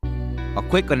A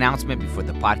quick announcement before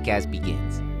the podcast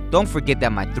begins. Don't forget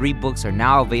that my 3 books are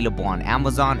now available on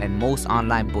Amazon and most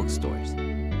online bookstores.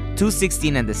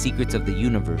 216 and the Secrets of the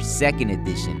Universe, 2nd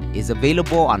edition, is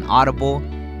available on Audible,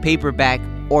 paperback,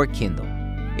 or Kindle.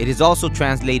 It is also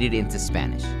translated into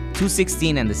Spanish.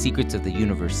 216 and the Secrets of the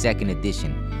Universe, 2nd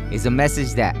edition, is a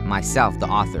message that myself, the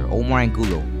author, Omar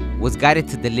Angulo, was guided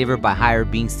to deliver by higher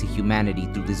beings to humanity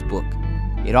through this book.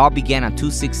 It all began on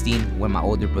 216 when my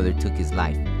older brother took his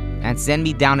life, and sent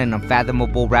me down an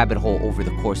unfathomable rabbit hole over the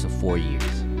course of 4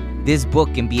 years. This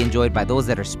book can be enjoyed by those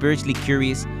that are spiritually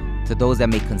curious to those that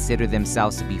may consider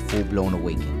themselves to be full-blown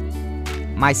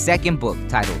awakened. My 2nd book,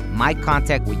 titled My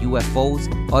Contact with UFOs,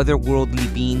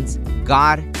 Otherworldly Beings,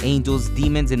 God, Angels,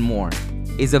 Demons, and More,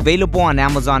 is available on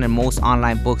Amazon and most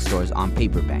online bookstores on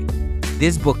paperback.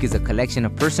 This book is a collection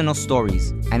of personal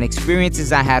stories and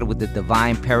experiences I had with the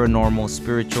divine, paranormal,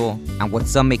 spiritual, and what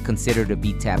some may consider to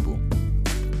be taboo.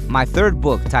 My 3rd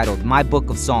book, titled My Book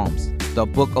of Psalms, The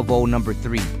Book of O number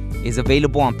 3, is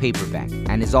available on paperback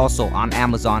and is also on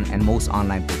Amazon and most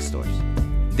online bookstores.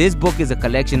 This book is a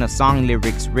collection of song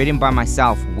lyrics written by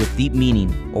myself with deep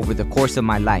meaning over the course of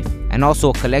my life, and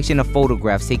also a collection of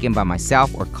photographs taken by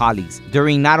myself or colleagues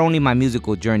during not only my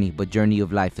musical journey, but journey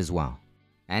of life as well.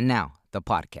 And now, the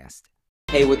podcast.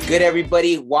 Hey, what's good,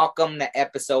 everybody? Welcome to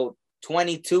episode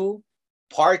 22,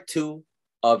 part 2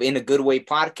 of In a Good Way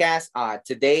podcast.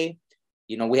 Today,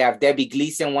 we have Debbie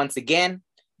Gleason once again.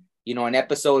 In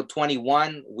episode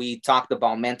 21, we talked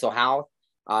about mental health.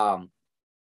 But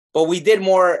we did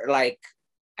more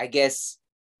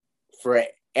for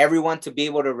everyone to be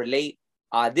able to relate.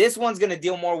 This one's going to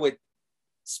deal more with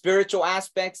spiritual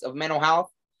aspects of mental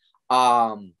health.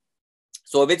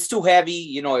 So if it's too heavy,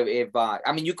 you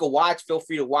could watch, feel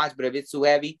free to watch, but if it's too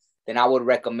heavy, then I would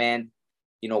recommend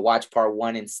watch part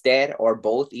 1 instead, or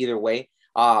both, either way.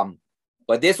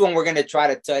 But this one, we're going to try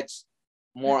to touch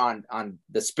more on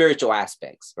the spiritual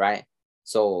aspects, right?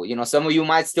 So, some of you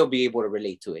might still be able to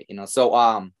relate to it, So,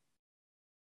 I'm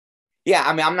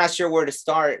not sure where to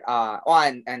start.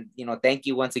 Thank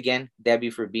you once again,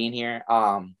 Debbie, for being here.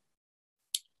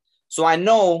 So I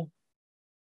know,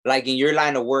 in your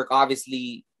line of work,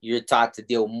 obviously, you're taught to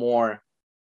deal more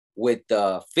with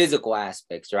the physical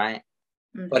aspects, right?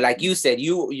 Mm-hmm. But like you said,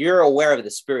 you're aware of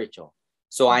the spiritual.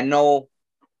 So I know,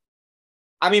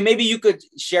 maybe you could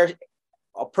share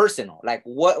a personal,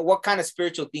 what kind of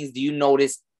spiritual things do you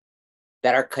notice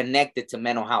that are connected to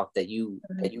mental health that you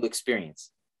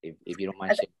experience, if you don't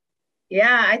mind sharing?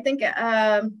 Yeah, I think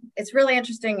it's really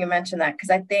interesting you mentioned that,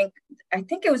 because I think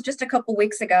it was just a couple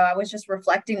weeks ago, I was just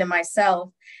reflecting to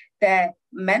myself that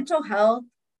mental health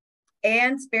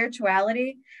and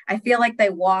spirituality, I feel like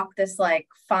they walk this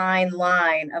fine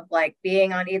line of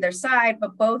being on either side,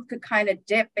 but both could kind of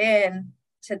dip in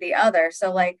to the other.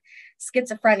 So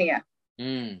schizophrenia,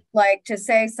 to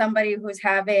say somebody who's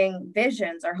having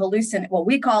visions or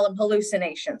we call them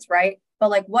hallucinations, right?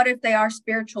 But what if they are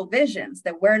spiritual visions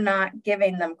that we're not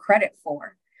giving them credit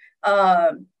for?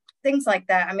 Things like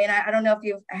that. I don't know if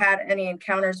you've had any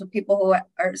encounters with people who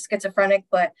are schizophrenic,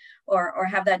 or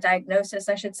have that diagnosis,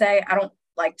 I should say. I don't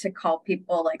like to call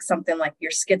people something like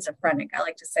you're schizophrenic. I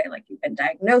like to say you've been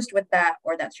diagnosed with that,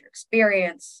 or that's your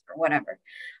experience, or whatever.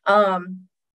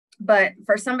 But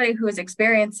for somebody who is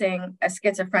experiencing a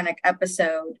schizophrenic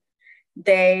episode,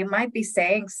 they might be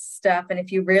saying stuff, and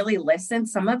if you really listen,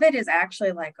 some of it is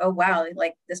actually oh wow,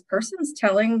 this person's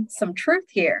telling some truth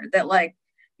here that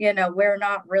we're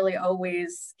not really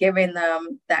always giving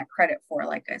them that credit for.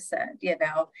 Like I said,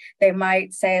 they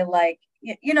might say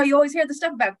you always hear the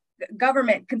stuff about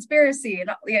government conspiracy,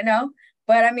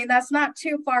 but that's not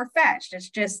too far-fetched. It's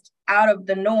just out of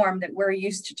the norm that we're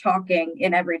used to talking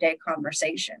in everyday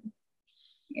conversation.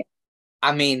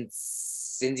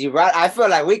 Since you brought, I feel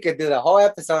like we could do the whole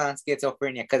episode on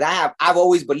schizophrenia, because I've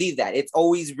always believed that. It's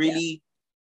always really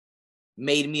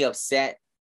made me upset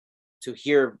to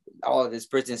hear, this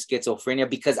person's schizophrenia,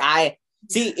 because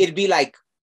it'd be like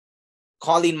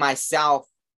calling myself,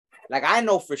 I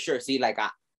know for sure,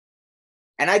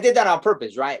 and I did that on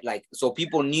purpose, right? So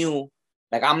people knew,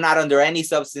 I'm not under any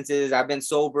substances. I've been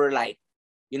sober,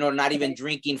 not even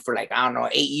drinking for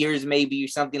 8 years maybe, or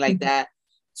something like that.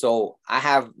 So I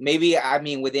have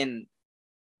within,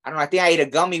 I think I ate a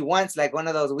gummy once, one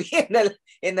of those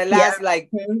in the last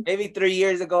maybe 3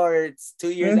 years ago, or it's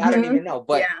 2 years. I don't even know.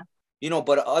 But,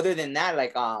 but other than that,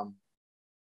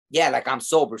 I'm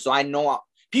sober. So I know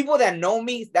people that know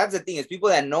me. That's the thing, is people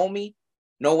that know me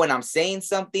know when I'm saying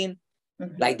something,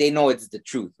 they know it's the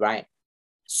truth. Right.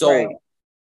 So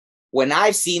when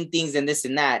I've seen things and this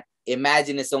and that,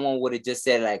 imagine if someone would have just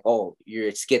said oh,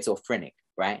 you're schizophrenic.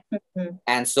 right?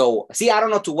 And so, see, I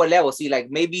don't know to what level. See, like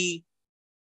maybe,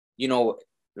 you know,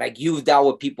 like you've dealt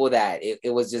with people that it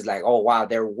was just like, oh, wow,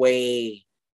 they're way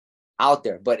out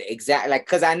there. But exactly, like,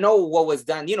 because I know what was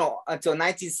done, you know, until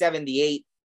 1978,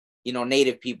 you know,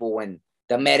 Native people, when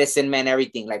the medicine men,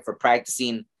 everything, like for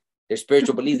practicing their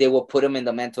spiritual beliefs, they will put them in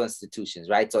the mental institutions,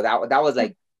 right? So that was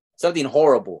like something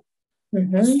horrible.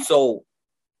 So,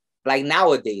 like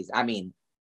nowadays, I mean,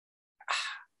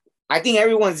 I think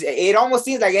it almost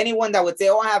seems like anyone that would say,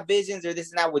 oh, I have visions or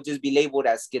this and that would just be labeled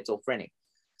as schizophrenic.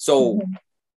 So,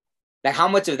 like, how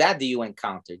much of that do you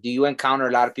encounter? Do you encounter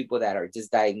a lot of people that are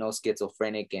just diagnosed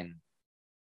schizophrenic, and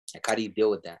like, how do you deal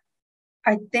with that?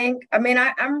 I think, I mean,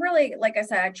 I'm really, like I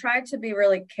said, I try to be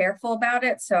really careful about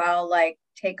it. So I'll like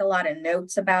take a lot of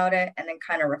notes about it and then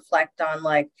kind of reflect on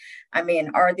like, I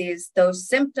mean, are those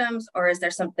symptoms, or is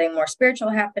there something more spiritual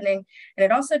happening? And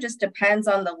it also just depends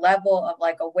on the level of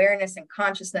like awareness and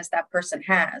consciousness that person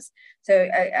has. So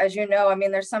as you know, I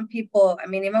mean, there's some people, I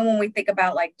mean, even when we think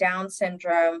about like Down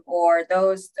syndrome or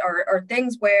those or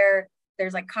things where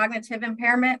there's like cognitive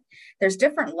impairment, there's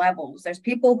different levels. There's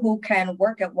people who can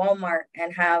work at Walmart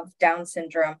and have Down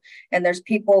syndrome, and there's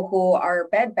people who are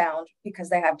bedbound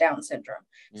because they have Down syndrome.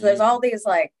 So there's all these,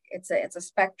 like, it's a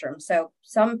spectrum. So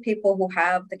some people who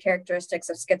have the characteristics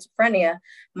of schizophrenia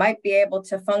might be able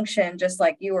to function just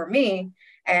like you or me.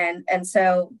 And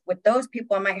so with those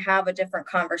people, I might have a different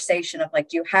conversation of like,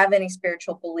 do you have any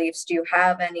spiritual beliefs? Do you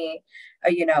have any,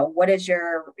 do you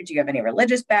have any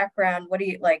religious background? What do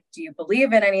you like? Do you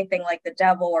believe in anything like the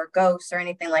devil or ghosts or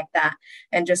anything like that?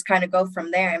 And just kind of go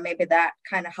from there. And maybe that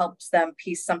kind of helps them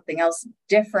piece something else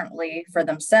differently for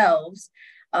themselves.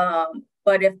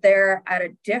 But if they're at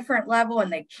a different level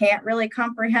and they can't really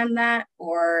comprehend that,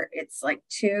 or it's like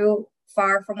too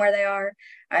far from where they are,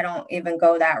 I don't even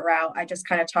go that route. I just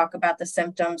kind of talk about the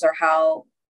symptoms or how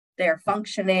they're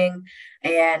functioning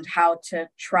and how to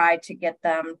try to get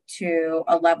them to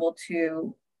a level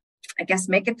to, I guess,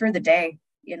 make it through the day,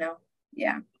 you know?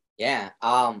 Yeah. Yeah.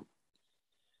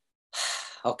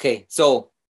 Okay. So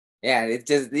yeah,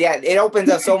 it opens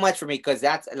up so much for me, because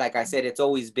that's, like I said, it's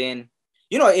always been,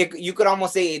 you know, you could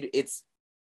almost say it's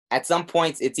at some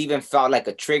points it's even felt like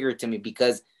a trigger to me,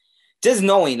 because just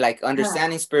knowing, like,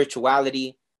 understanding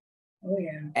spirituality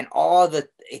and all the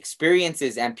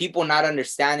experiences and people not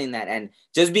understanding that, and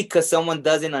just because someone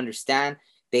doesn't understand,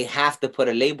 they have to put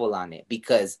a label on it,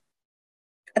 because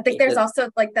I think there's also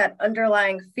like that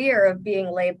underlying fear of being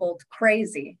labeled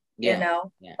crazy, you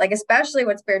know, like, especially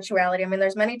with spirituality. I mean,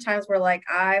 there's many times where like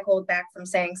I hold back from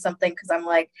saying something because I'm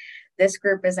like, this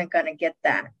group isn't going to get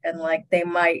that. And like, they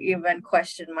might even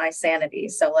question my sanity.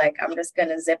 So like, I'm just going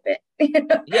to zip it. You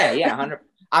know? Yeah. 100.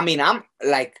 I mean, I'm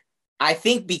like, I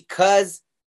think because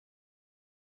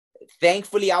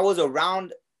thankfully I was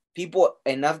around people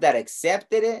enough that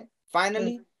accepted it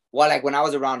finally. Well, like when I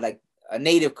was around like a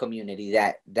Native community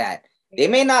that they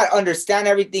may not understand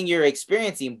everything you're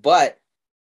experiencing, but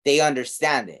they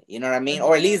understand it. You know what I mean?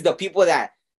 Or at least the people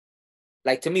that,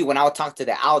 like, to me, when I would talk to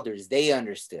the elders, they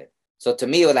understood. So to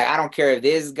me, it was like, I don't care if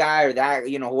this guy or that,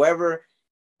 you know, whoever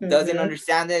doesn't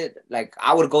understand it, like,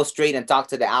 I would go straight and talk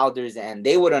to the elders and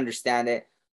they would understand it.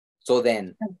 So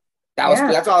then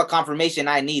that's all the confirmation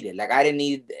I needed. Like, I didn't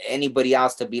need anybody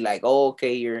else to be like, oh,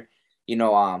 okay, you're, you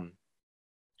know,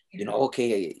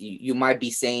 okay, you might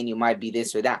be saying you might be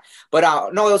this or that.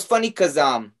 But no, it was funny because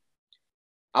I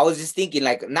was just thinking,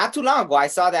 like, not too long ago, I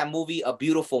saw that movie, A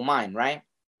Beautiful Mind, right?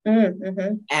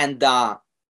 And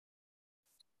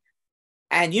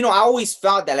you know, I always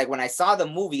felt that, like, when I saw the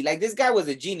movie, like, this guy was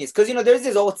a genius, because, you know, there's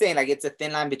this old saying, like, it's a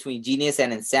thin line between genius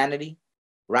and insanity,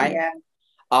 right?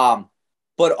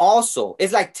 But also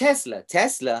it's like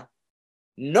Tesla,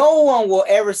 no one will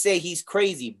ever say he's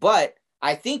crazy, but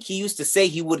I think he used to say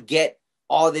he would get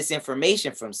all this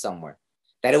information from somewhere,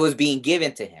 that it was being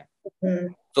given to him.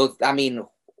 So I mean,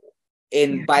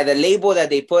 by the label that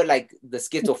they put, like the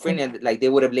schizophrenia, like they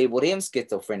would have labeled him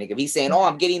schizophrenic if he's saying, oh,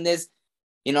 I'm getting this,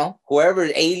 you know, whoever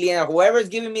alien or whoever's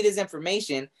giving me this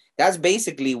information, that's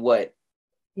basically what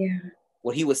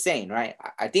he was saying, right?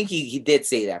 I think he did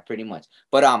say that pretty much.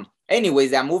 But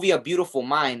anyways, that movie, A Beautiful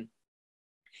Mind,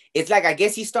 it's like, I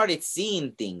guess he started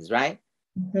seeing things, right?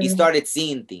 He started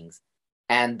seeing things,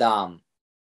 and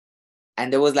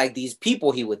there was like these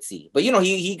people he would see, but you know,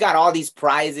 he got all these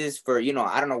prizes for, you know,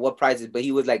 I don't know what prizes, but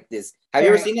he was like this. Have you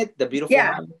ever seen it, The Beautiful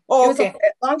Mind? Oh, okay. It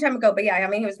was a long time ago, but yeah, I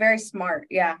mean, he was very smart.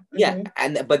 Yeah.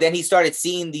 And but then he started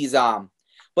seeing these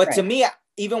but to me,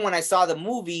 even when I saw the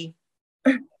movie,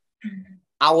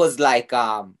 I was like,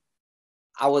 I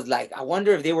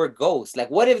wonder if they were ghosts. Like,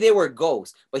 what if they were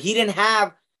ghosts? But he didn't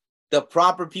have the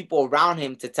proper people around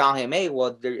him to tell him, hey,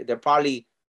 well, they're probably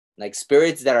like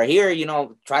spirits that are here, you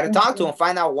know, try to talk to him,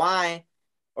 find out why,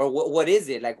 or what is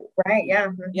it like? Right. Yeah.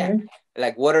 Yeah.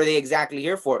 Like, what are they exactly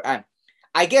here for? And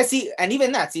I guess and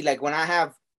even that, see, like when I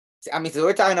have, I mean, so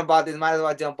we're talking about this, might as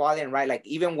well jump all in, right? Like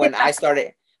even when I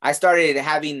started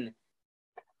having,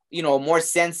 you know, more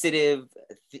sensitive,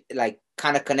 like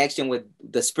kind of connection with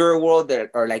the spirit world,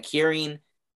 or like hearing,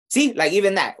 see, like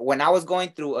even that, when I was going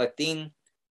through a thing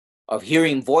of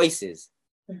hearing voices,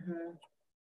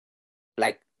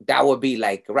 like that would be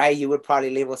like, right, you would probably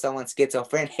label someone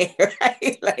schizophrenic,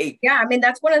 right? Like, yeah, I mean,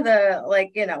 that's one of the,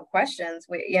 like, you know, questions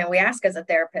we ask as a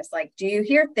therapist, like, do you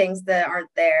hear things that aren't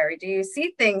there? Do you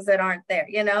see things that aren't there,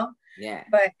 you know? Yeah.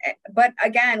 But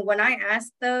again, when I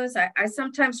ask those, I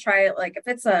sometimes try it, like if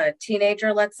it's a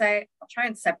teenager, let's say, I'll try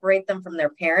and separate them from their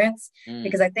parents,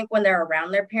 because I think when they're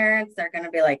around their parents, they're going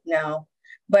to be like, no.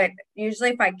 But usually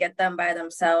if I get them by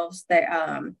themselves,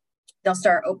 they'll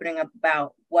start opening up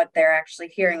about what they're actually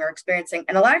hearing or experiencing.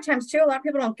 And a lot of times too, a lot of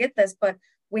people don't get this, but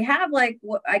we have like,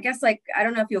 I guess, like, I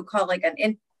don't know if you'll call it like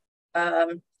an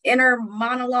inner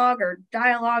monologue or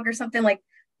dialogue or something. Like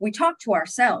we talk to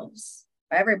ourselves.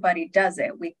 Everybody does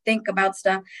it. We think about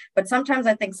stuff, but sometimes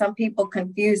I think some people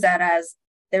confuse that as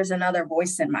there's another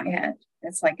voice in my head.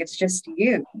 It's like, it's just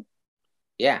you.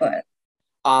 Yeah. But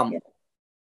yeah.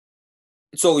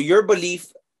 So your belief,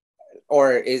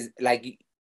 or is like,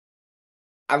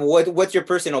 what's your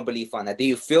personal belief on that? Do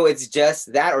you feel it's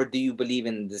just that, or do you believe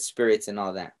in the spirits and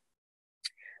all that?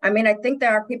 I mean, I think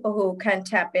there are people who can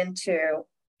tap into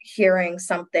hearing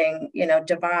something, you know,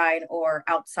 divine or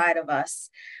outside of us.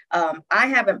 I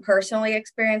haven't personally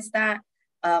experienced that.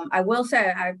 I will say,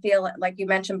 I feel like you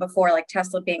mentioned before, like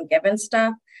Tesla being given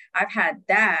stuff. I've had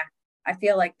that. I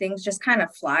feel like things just kind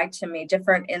of fly to me,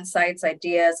 different insights,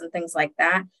 ideas, and things like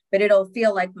that, but it'll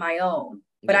feel like my own.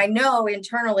 But I know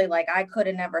internally, like I could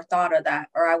have never thought of that,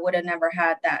 or I would have never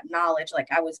had that knowledge. Like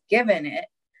I was given it.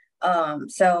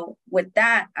 So with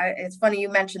that, it's funny you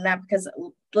mentioned that, because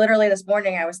literally this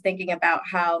morning I was thinking about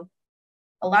how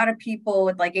a lot of people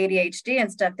with like ADHD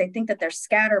and stuff, they think that they're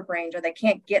scatterbrained or they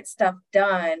can't get stuff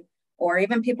done, or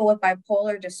even people with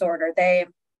bipolar disorder, they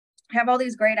have all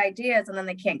these great ideas and then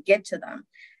they can't get to them.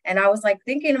 And I was like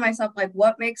thinking to myself, like,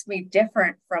 what makes me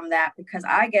different from that? Because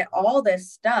I get all this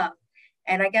stuff.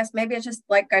 And I guess maybe it's just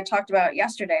like I talked about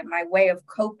yesterday, my way of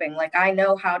coping. Like I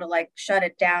know how to like shut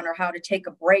it down or how to take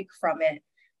a break from it.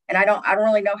 And I don't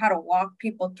really know how to walk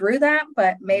people through that,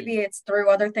 but maybe it's through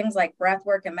other things like breath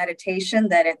work and meditation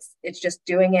that it's just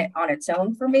doing it on its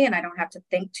own for me. And I don't have to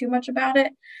think too much about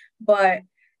it. But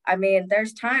I mean,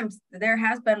 there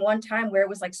has been one time where it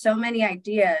was like so many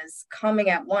ideas coming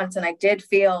at once. And I did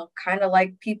feel kind of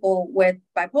like people with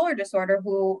bipolar disorder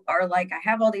who are like, I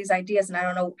have all these ideas and I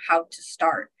don't know how to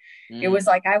start. It was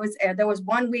like, there was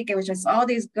 1 week, it was just all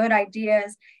these good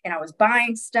ideas and I was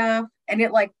buying stuff, and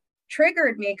it like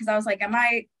triggered me, because I was like, am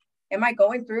I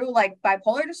going through like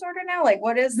bipolar disorder now? Like,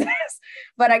 what is this?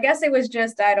 But I guess it was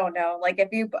just, I don't know, like if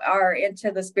you are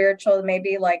into the spiritual,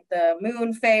 maybe like the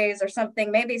moon phase or something,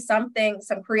 maybe some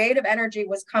creative energy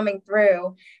was coming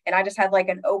through, and I just had like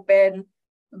an open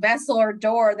vessel or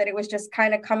door that it was just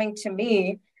kind of coming to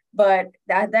me. But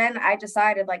then I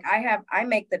decided, like, I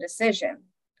make the decision.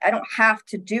 I don't have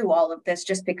to do all of this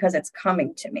just because it's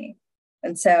coming to me.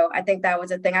 And so I think that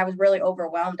was a thing. I was really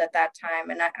overwhelmed at that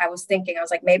time. And I was thinking, I was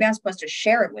like, maybe I'm supposed to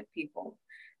share it with people.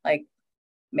 Like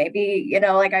maybe, you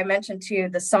know, like I mentioned to you,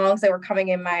 the songs that were coming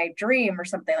in my dream or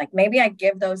something, like maybe I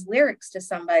give those lyrics to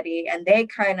somebody and they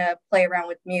kind of play around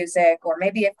with music, or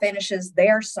maybe it finishes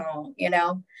their song, you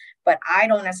know, but I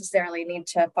don't necessarily need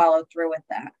to follow through with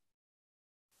that,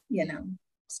 you know,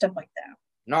 stuff like that.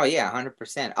 No, yeah,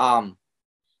 100%.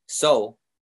 So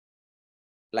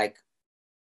like,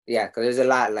 yeah, because there's a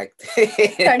lot like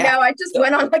I know I just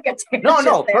went on like a tangent.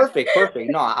 No, perfect.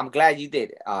 No, I'm glad you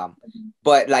did.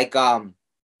 But like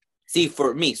see,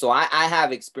 for me, so I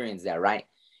have experienced that, right?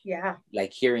 Yeah.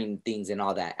 Like hearing things and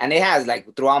all that. And it has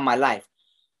like throughout my life.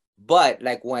 But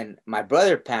like when my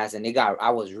brother passed and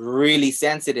I was really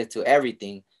sensitive to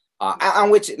everything. On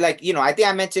which, like, you know, I think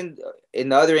I mentioned in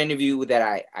the other interview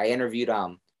that I interviewed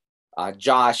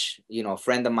Josh, you know, a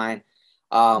friend of mine.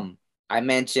 I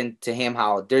mentioned to him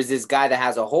how there's this guy that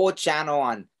has a whole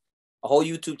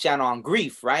YouTube channel on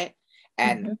grief, right?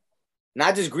 And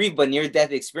not just grief, but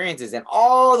near-death experiences. And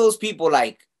all those people,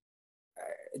 like,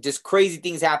 just crazy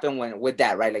things happen with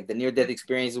that, right? Like the near-death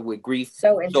experiences with grief.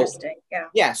 So interesting, yeah.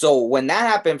 Yeah, so when that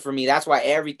happened for me, that's why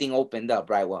everything opened up,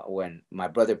 right? When my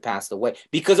brother passed away.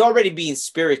 Because already being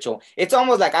spiritual, it's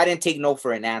almost like I didn't take no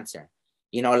for an answer.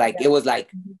 You know, like it was like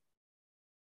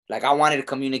like I wanted to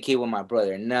communicate with my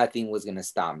brother. Nothing was gonna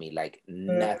stop me, like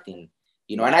nothing,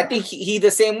 you know. And I think he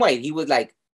the same way. He was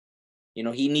like, you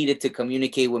know, he needed to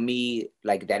communicate with me,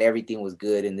 like that everything was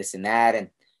good and this and that, and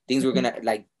things were gonna,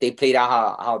 like, they played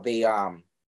out how they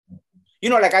you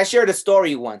know, like I shared a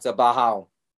story once about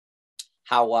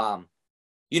how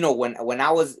you know, when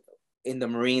I was in the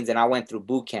Marines and I went through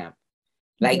boot camp,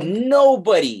 like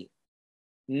nobody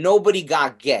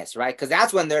got guests, right? Because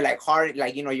that's when they're like hard,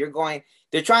 like, you know,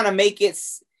 they're trying to make it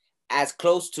as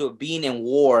close to being in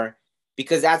war,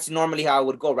 because that's normally how it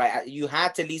would go, right? You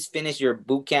had to at least finish your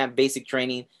boot camp basic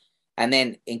training, and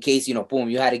then in case, you know, boom,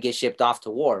 you had to get shipped off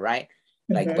to war, right?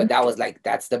 Like, but that was like,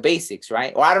 that's the basics,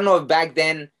 right? Or I don't know if back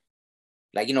then,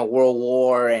 like, you know, World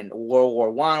War and World War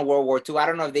I, World War II, I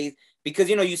don't know if they, because,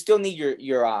 you know, you still need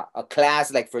your a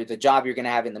class, like, for the job you're going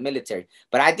to have in the military.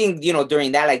 But I think, you know,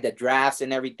 during that, like the drafts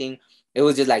and everything, it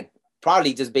was just like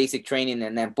probably just basic training,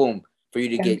 and then boom, for you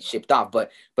to get shipped off.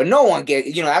 But no one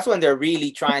you know, that's when they're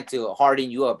really trying to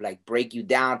harden you up, like break you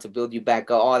down to build you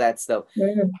back up, all that stuff.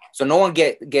 So no one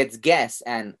gets guests.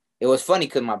 And it was funny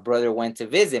because my brother went to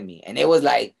visit me, and it was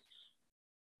like,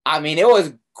 I mean, it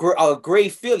was a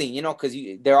great feeling, you know, because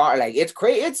there are, like, it's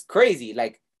crazy.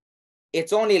 Like,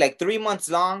 it's only like 3 months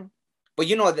long, but,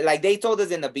 you know, like they told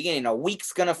us in the beginning, a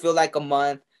week's gonna feel like a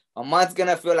month's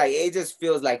gonna feel like, it just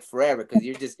feels like forever, because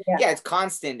you're just, it's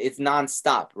constant, it's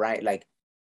nonstop, right? Like,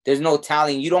 there's no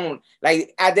telling. You don't,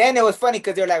 like, at the end, it was funny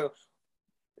because they're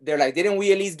like, didn't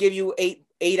we at least give you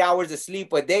eight hours of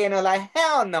sleep a day? And they're like,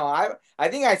 hell no. I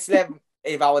think I slept,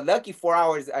 if I was lucky, 4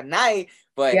 hours a night,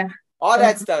 but all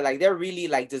that stuff, like, they're really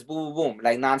like just boom, boom, boom,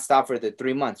 like nonstop for the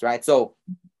 3 months, right? So,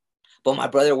 but my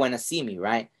brother went to see me,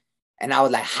 right? And I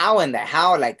was like,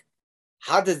 like,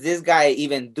 how does this guy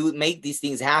even make these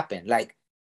things happen? Like,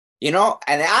 you know,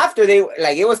 and after they,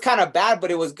 like, it was kind of bad,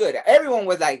 but it was good. Everyone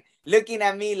was like looking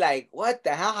at me like, what the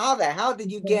hell? How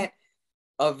did you get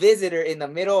a visitor in the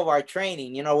middle of our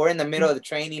training? You know, we're in the middle of the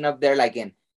training up there, like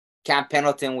in Camp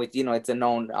Pendleton, with, you know, it's a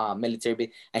known military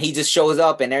base, and he just shows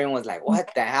up, and everyone's like,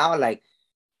 what the hell? Like,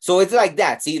 so it's like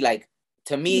that. See, like,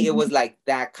 to me, it was like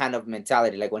that kind of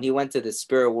mentality. Like, when he went to the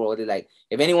spirit world, it, like,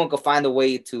 if anyone could find a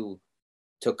way to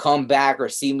come back or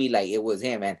see me, like, it was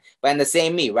him. But in the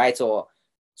same me, right? So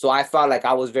I felt like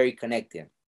I was very connected.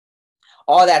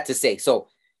 All that to say, so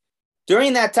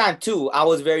during that time too, I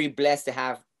was very blessed to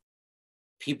have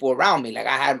people around me. Like,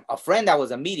 I had a friend that was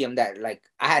a medium that, like,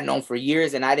 I had known for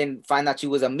years, and I didn't find out she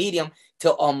was a medium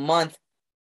till a month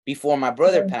before my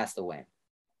brother passed away.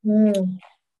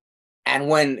 And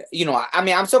when, you know, I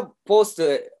mean, I'm supposed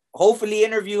to hopefully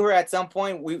interview her at some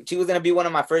point. She was going to be one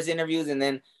of my first interviews, and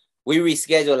then we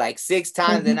rescheduled like 6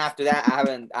 times. Then after that,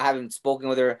 I haven't spoken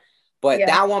with her. But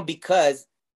that one, because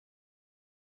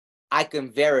I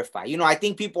can verify, you know, I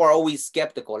think people are always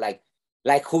skeptical. Like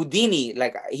Houdini,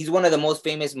 like, he's one of the most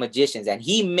famous magicians, and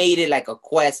he made it like a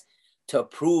quest to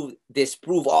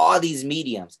disprove all these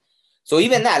mediums. So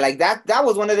even that, like, that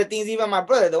was one of the things, even my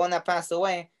brother, the one that passed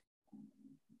away,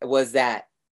 was that,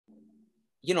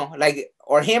 you know, like,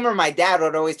 or him or my dad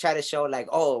would always try to show, like,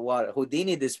 oh, well,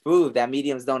 Houdini disproved that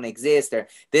mediums don't exist, or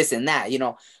this and that, you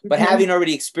know. But having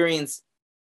already experienced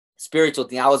spiritual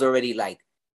thing, I was already like,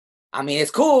 I mean, it's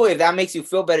cool if that makes you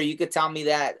feel better. You could tell me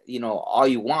that, you know, all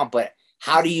you want, but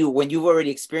how do you, when you've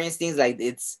already experienced things, like,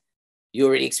 you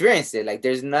already experienced it. Like,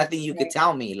 there's nothing you could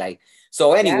tell me. Like,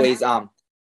 so anyways,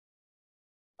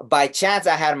 by chance,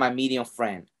 I had my medium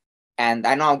friend, and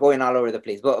I know I'm going all over the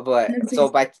place, but so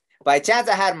by chance,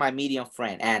 I had my medium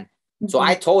friend, and so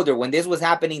I told her when this was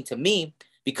happening to me,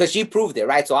 because she proved it,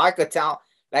 right? So I could tell,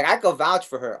 like, I could vouch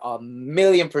for her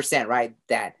 1,000,000%, right?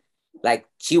 That, like,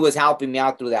 she was helping me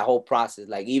out through that whole process.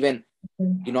 Like, even,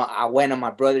 you know, I went to my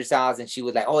brother's house, and she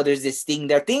was like, oh, there's this thing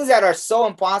there. Things that are so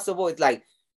impossible. It's like,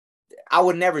 I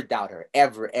would never doubt her,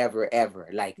 ever, ever, ever.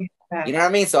 Like, you know what I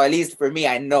mean? So at least for me,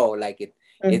 I know, like,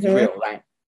 it's real, right?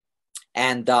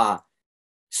 And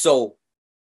so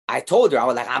I told her, I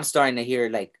was like, I'm starting to hear,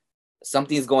 like,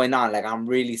 something's going on. Like, I'm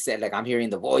really sad. Like, I'm hearing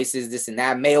the voices, this and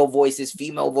that, male voices,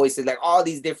 female voices, like, all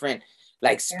these different,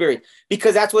 like, spirits,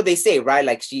 because that's what they say, right?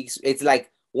 Like, it's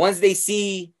like, once they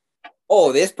see,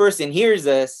 oh, this person hears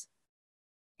us,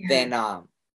 then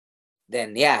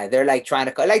yeah, they're like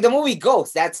trying to, like the movie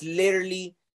Ghost. That's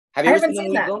literally, have you ever seen the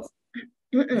movie Ghost?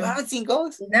 You haven't seen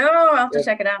Ghost? No, I'll have to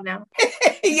check it out now.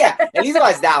 Yeah, at least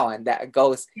watch that one, that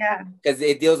Ghost. Yeah, because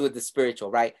it deals with the spiritual,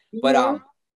 right? But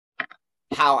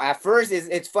how at first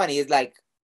it's funny. It's like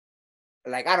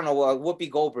I don't know, Whoopi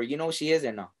Goldberg. You know who she is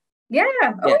or no? Yeah.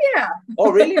 Oh yeah.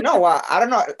 Oh really? No, I don't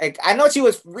know. Like, I know she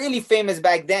was really famous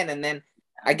back then, and then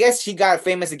I guess she got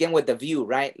famous again with The View,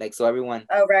 right? Like, so everyone.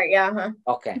 Oh, right. Yeah. Huh.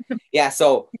 Okay. Yeah.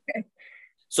 So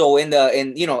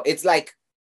it's like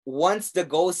once the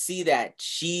ghosts see that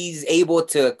she's able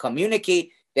to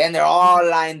communicate, then they're all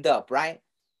lined up, right?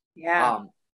 Yeah.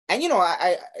 And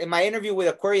I in my interview with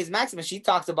Aquarius Maximus, she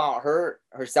talks about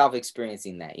herself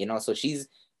experiencing that, so she's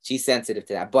sensitive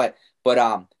to that. But with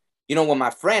my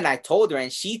friend, I told her,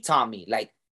 and she taught me, like,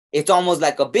 it's almost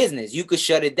like a business. You could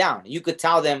shut it down. You could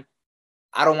tell them,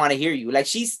 I don't want to hear you. Like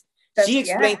she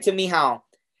explained to me how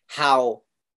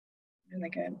really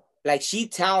good. Like she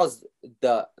tells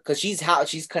because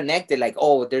she's connected, like,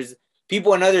 oh, there's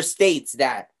people in other states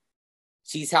that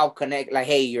she's helped connect, like,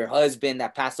 hey, your husband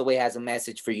that passed away has a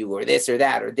message for you, or this or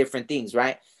that, or different things,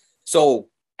 right? So,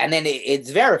 and then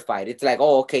it's verified. It's like,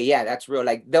 oh, okay, yeah, that's real.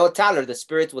 Like they'll tell her, the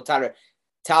spirits will tell her,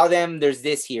 tell them there's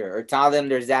this here, or tell them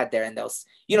there's that there, and they'll,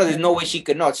 there's no way she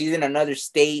could know. She's in another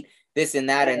state, this and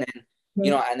that, and then,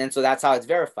 and then so that's how it's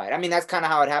verified. I mean, that's kind of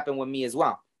how it happened with me as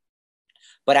well.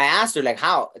 But I asked her, like,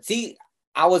 how? See,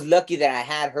 I was lucky that I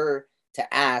had her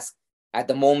to ask at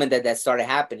the moment that started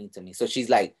happening to me. So she's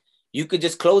like, you could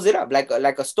just close it up like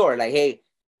a store. Like, hey,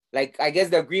 like, I guess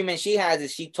the agreement she has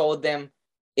is she told them,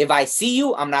 if I see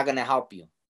you, I'm not going to help you.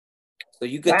 So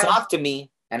you could talk to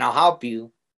me and I'll help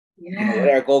you. Yeah.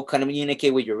 Whatever, go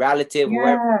communicate with your relative,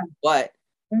 whoever. But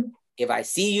if I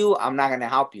see you, I'm not going to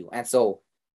help you. And so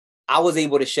I was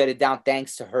able to shut it down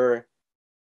thanks to her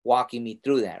walking me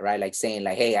through that, right? Like saying,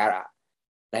 like, hey,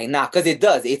 because it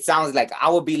does. It sounds like I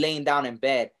would be laying down in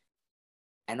bed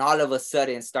and all of a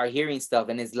sudden start hearing stuff,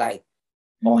 and it's like,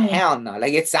 oh, hell no.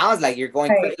 Like, it sounds like you're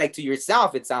going crazy. Like, to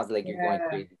yourself, it sounds like you're going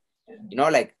crazy.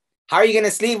 Like, how are you going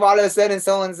to sleep all of a sudden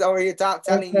someone's over here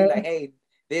telling you, like, hey,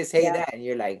 this, hey, that. And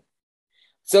you're like,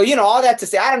 so, all that to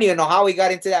say, I don't even know how we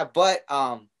got into that, but,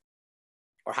 or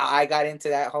how I got into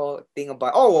that whole thing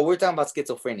about, we're talking about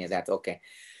schizophrenia. That's okay.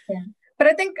 Yeah. But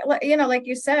I think, like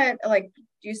you said,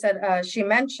 she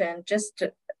mentioned just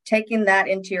taking that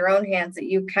into your own hands, that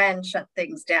you can shut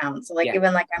things down. So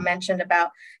even like I mentioned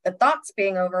about the thoughts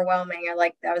being overwhelming, or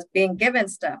like I was being given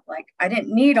stuff, like I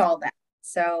didn't need all that.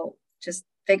 So just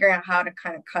figuring out how to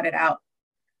kind of cut it out.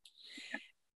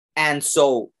 And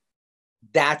so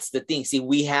that's the thing. See,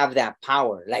 we have that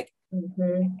power. Like,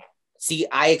 see,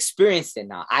 I experienced it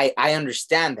now. I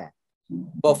understand that.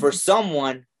 But for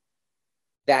someone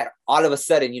that all of a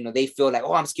sudden, they feel like,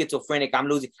 oh, I'm schizophrenic, I'm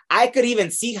losing. I could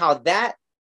even see how that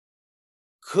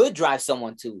could drive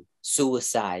someone to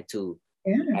suicide, to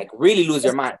like really lose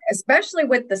their mind. Especially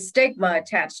with the stigma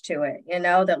attached to it,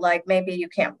 that like maybe you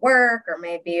can't work, or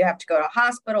maybe you have to go to a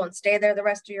hospital and stay there the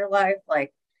rest of your life.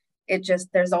 Like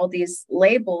there's all these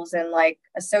labels and like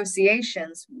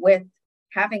associations with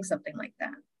having something like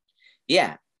that.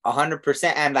 Yeah,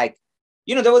 100%. And like,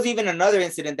 there was even another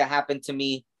incident that happened to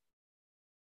me.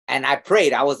 And I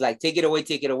prayed. I was like, take it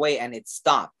away. And it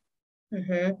stopped.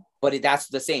 But that's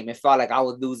the same. It felt like I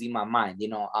was losing my mind,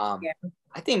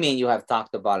 I think me and you have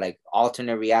talked about like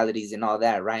alternate realities and all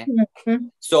that, right?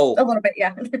 So a little bit,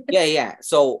 yeah. yeah.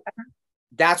 So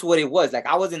that's what it was. Like,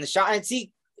 I was in the shower, and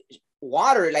see,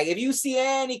 water, like if you see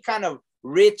any kind of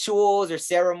rituals or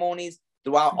ceremonies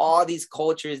throughout all these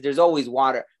cultures, there's always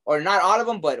water, or not all of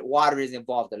them, but water is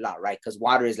involved a lot, right? Because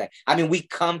water is like, I mean, we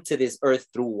come to this earth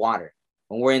through water.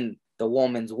 When we're in the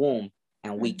woman's womb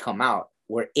and we come out,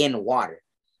 we're in water.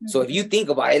 So if you think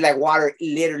about it, like water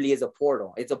literally is a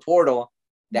portal. It's a portal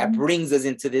that brings us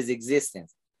into this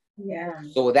existence. Yeah.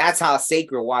 So that's how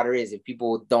sacred water is, if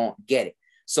people don't get it.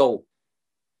 So,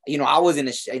 I was in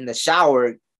the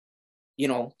shower,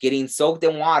 getting soaked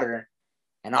in water.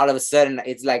 And all of a sudden,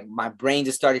 it's like my brain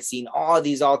just started seeing all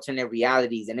these alternate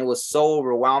realities. And it was so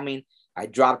overwhelming. I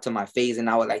dropped to my face and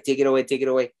I was like, take it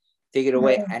away.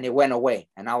 And it went away.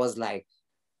 And I was like,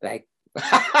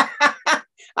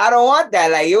 I don't want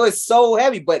that. Like, it was so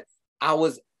heavy. But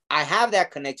I have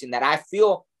that connection that I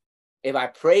feel if I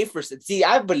pray for, see,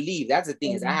 I believe that's the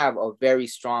thing is I have a very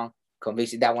strong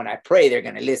conviction that when I pray, they're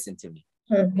going to listen to me.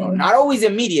 Not always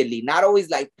immediately, not always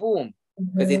like, boom.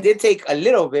 Because it did take a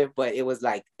little bit, but it was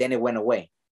like, then it went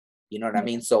away. You know what I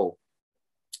mean? So,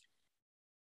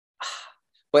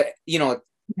 but,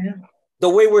 the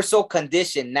way we're so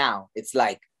conditioned now, it's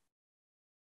like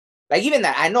even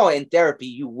that, I know in therapy,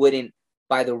 you wouldn't,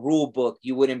 by the rule book,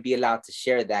 you wouldn't be allowed to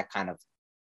share that kind of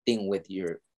thing with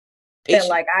your patient.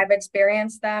 Like I've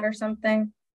experienced that or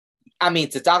something. I mean,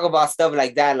 to talk about stuff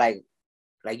like that, like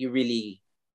you really.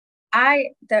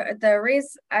 The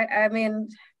reason, I mean,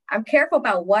 I'm careful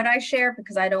about what I share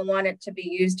because I don't want it to be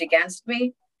used against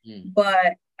me.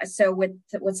 But so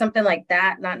with something like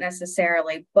that, not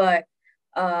necessarily, but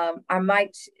I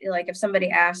might, like, if somebody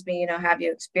asked me, have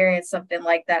you experienced something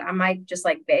like that, I might just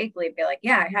like vaguely be like,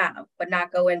 yeah, I have, but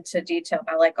not go into detail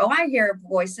about like, oh, I hear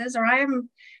voices, or I'm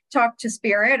talk to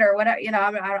spirit or whatever,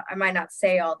 I might not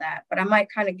say all that, but I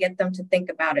might kind of get them to think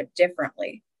about it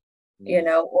differently,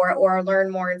 or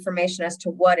learn more information as to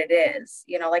what it is,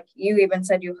 like you even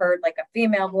said you heard like a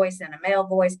female voice and a male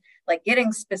voice, like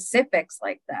getting specifics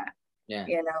like that, Yeah.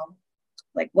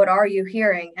 Like, what are you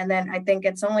hearing? And then I think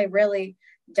it's only really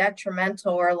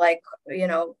detrimental or like,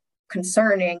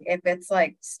 concerning if it's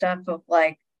like stuff of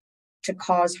like to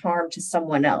cause harm to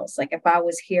someone else. Like if I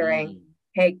was hearing,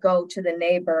 hey, go to the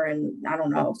neighbor and I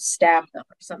don't know, stab them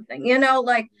or something,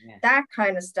 like that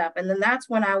kind of stuff. And then that's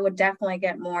when I would definitely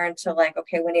get more into like,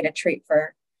 okay, we need to treat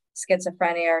for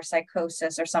schizophrenia or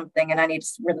psychosis or something. And I need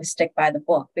to really stick by the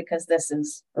book because this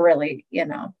is really,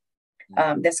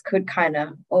 this could kind of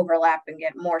overlap and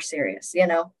get more serious,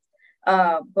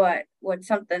 but with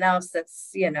something else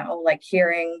that's, like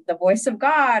hearing the voice of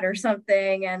God or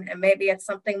something, and maybe it's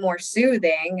something more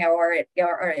soothing or it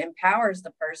empowers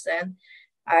the person.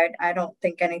 I don't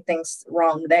think anything's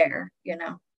wrong there,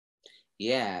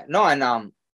 Yeah, no,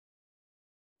 and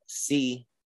see,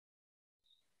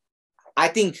 I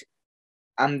think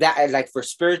that like for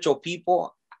spiritual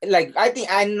people, like I think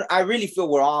I really feel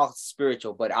we're all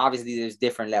spiritual, but obviously there's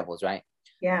different levels, right?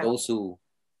 Yeah. Those who,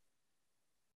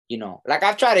 like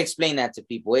I've tried to explain that to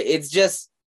people. It's just,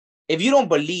 if you don't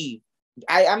believe,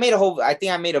 I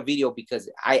think I made a video because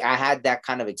I had that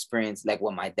kind of experience like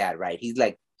with my dad, right? He's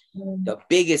like the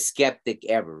biggest skeptic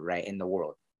ever, right, in the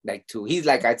world. He's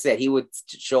like I said, he would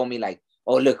show me like,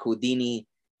 oh look, Houdini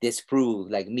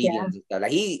disproved like mediums and stuff.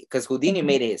 Like because Houdini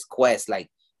made it his quest, like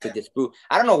to disprove.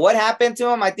 I don't know what happened to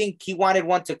him. I think he wanted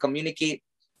one to communicate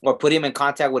or put him in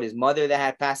contact with his mother that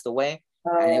had passed away.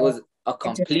 And it was a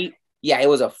complete, it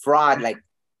was a fraud. Like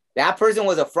that person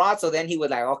was a fraud. So then he was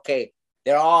like, okay,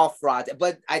 they're all frauds.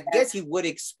 But I guess he would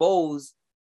expose.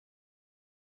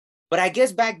 But I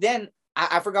guess back then,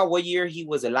 I forgot what year he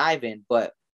was alive in,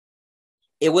 but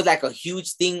it was like a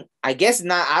huge thing. I guess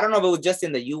not, I don't know if it was just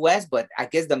in the US, but I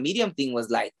guess the medium thing was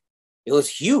like, it was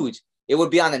huge. It would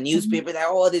be on the newspaper that,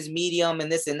 oh, this medium and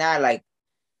this and that. Like,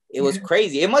 it was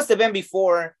crazy. It must have been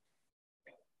before,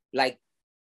 like,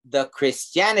 the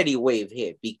Christianity wave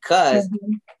hit because,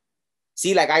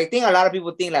 see, like, I think a lot of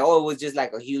people think, like, oh, it was just,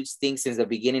 like, a huge thing since the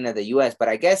beginning of the U.S. But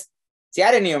I guess, see,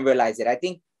 I didn't even realize it. I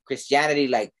think Christianity,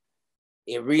 like,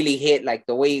 it really hit, like,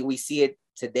 the way we see it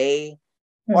today.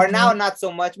 Or now, not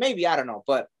so much. Maybe, I don't know.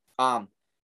 But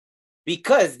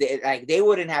because, they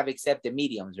wouldn't have accepted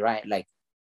mediums, right? Like,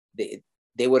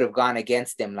 they would have gone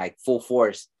against them like full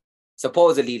force,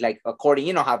 supposedly, like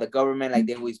according, how the government, like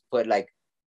they always put like,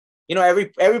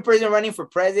 every person running for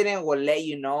president will let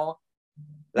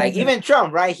like even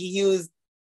Trump, right? He used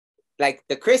like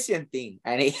the Christian thing,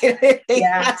 and they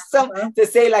asked him to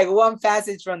say like one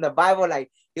passage from the Bible, like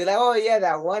he's like, oh yeah,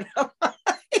 that one.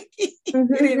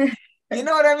 You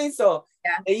know what I mean? So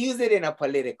they use it in a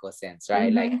political sense,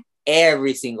 right? Like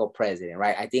every single president,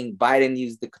 right? I think Biden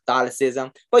used the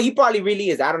Catholicism, but he probably really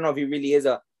is. I don't know if he really is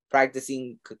a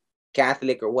practicing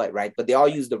Catholic or what, right? But they all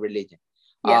use the religion.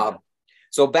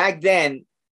 So back then,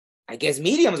 I guess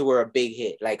mediums were a big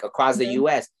hit, like across the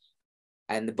US.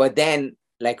 But then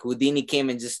like Houdini came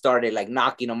and just started like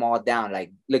knocking them all down.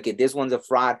 Like, look at this one's a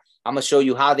fraud. I'm gonna show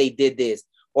you how they did this.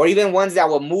 Or even ones that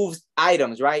would move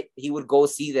items, right? He would go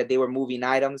see that they were moving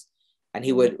items and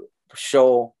he would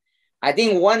show. I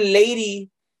think one lady,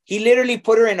 he literally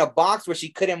put her in a box where she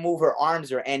couldn't move her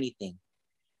arms or anything.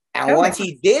 And once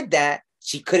he did that,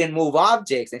 she couldn't move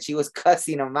objects and she was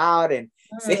cussing them out and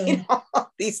saying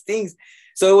all these things.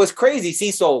 So it was crazy.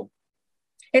 See, so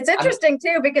it's interesting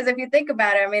too, because if you think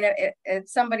about it, I mean, if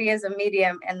somebody is a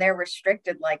medium and they're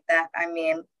restricted like that, I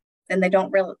mean, then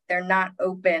they're not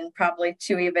open probably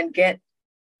to even get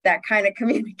that kind of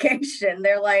communication.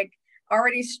 They're like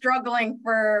already struggling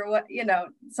for what,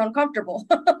 it's uncomfortable.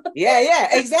 Yeah,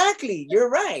 exactly. You're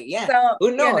right. Yeah. So,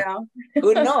 who knows?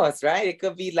 Who knows, right? It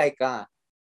could be like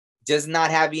just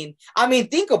not having, I mean,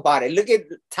 think about it. Look at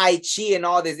Tai Chi and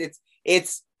all this.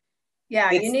 It's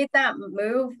you need that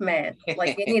movement.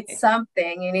 Like you need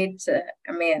something. You need to,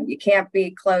 I mean, you can't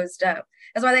be closed up.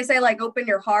 That's why they say like open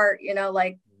your heart,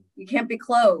 like you can't be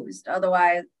closed.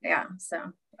 Otherwise,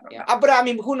 so. But I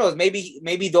mean, who knows?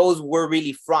 Maybe those were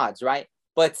really frauds, right?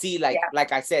 But see,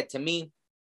 like I said, to me,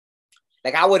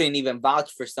 like I wouldn't even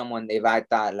vouch for someone if I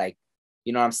thought like,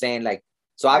 you know what I'm saying? Like,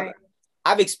 so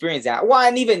I've experienced that. Well,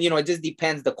 and even, it just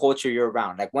depends the culture you're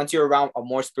around. Like once you're around a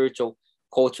more spiritual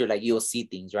culture, like you'll see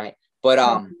things, right? But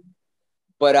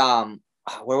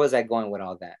where was I going with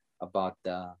all that about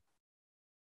the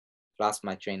lost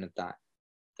my train of thought.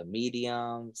 The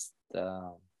mediums,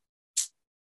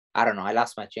 I don't know. I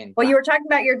lost my train of thought. Well, you were talking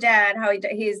about your dad, how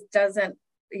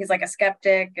he's like a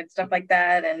skeptic and stuff like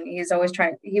that. And he was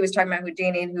talking about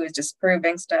Houdini, who was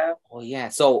disproving stuff. Oh yeah.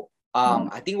 So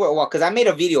I think because I made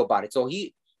a video about it. So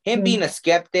him being a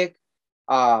skeptic,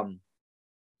 man,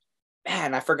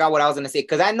 I forgot what I was gonna say.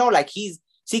 Cause I know like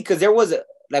because there was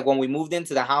like when we moved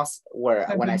into the house where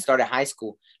when I started high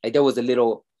school, like there was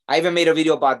I even made a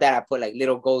video about that. I put like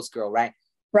little ghost girl, right?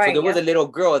 Right. So there was a little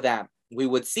girl that we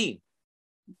would see.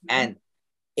 And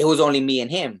it was only me and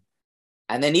him.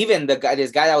 And then even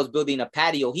this guy that was building a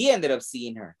patio, he ended up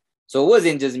seeing her. So it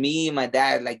wasn't just me and my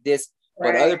dad like this,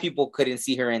 but other people couldn't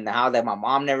see her in the house. Like my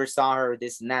mom never saw her,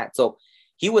 this and that. So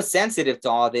he was sensitive to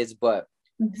all this, but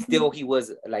still he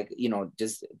was like,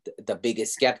 just the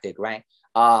biggest skeptic, right?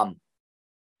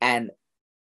 And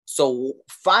so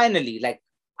finally, like,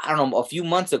 I don't know, a few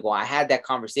months ago, I had that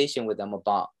conversation with him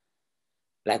about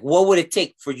like, what would it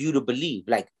take for you to believe?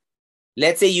 Like,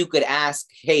 let's say you could ask,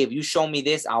 hey, if you show me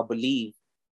this, I'll believe.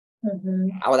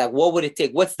 I was like, what would it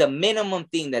take? What's the minimum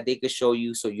thing that they could show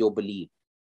you so you'll believe?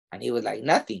 And he was like,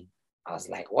 nothing. I was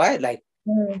like, what? Like,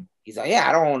 he's like, yeah,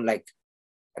 I don't like.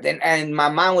 And my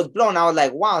mind was blown. I was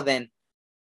like, wow, then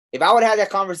if I would have had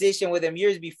that conversation with him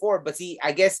years before, but see,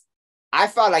 I guess I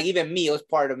felt like even me, it was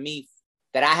part of me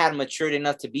that I had matured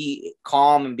enough to be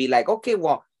calm and be like, okay,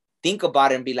 well, think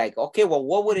about it and be like, okay, well,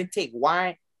 what would it take?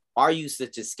 Why are you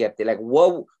such a skeptic? Like,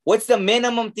 what's the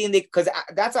minimum thing because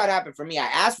that's how it happened for me. I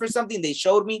asked for something, they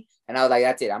showed me, and I was like,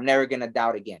 that's it. I'm never going to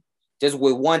doubt again. Just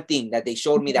with one thing that they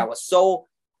showed me that was so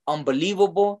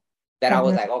unbelievable that I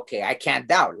was like, okay, I can't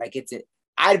doubt. Like,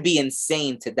 I'd be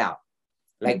insane to doubt.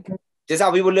 Like, just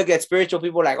how people look at spiritual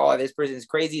people, like, oh, this person is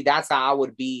crazy. That's how I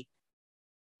would be.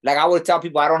 Like, I would tell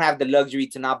people I don't have the luxury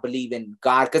to not believe in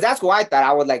God. Because that's what I thought.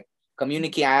 I would, like,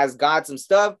 communicate. I asked God some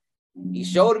stuff. He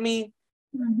showed me.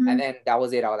 And then that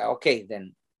was it. I was like, okay,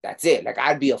 then that's it. Like,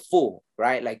 I'd be a fool,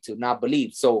 right? Like, to not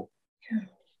believe. So,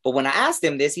 but when I asked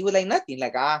him this, he was like, nothing.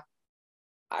 Like,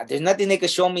 there's nothing they could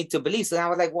show me to believe. So I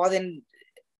was like, well, then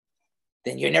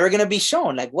you're never going to be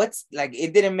shown. Like, what's, like,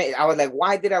 it didn't make, I was like,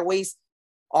 why did I waste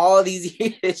all these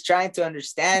years trying to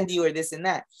understand you or this and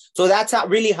that? So that's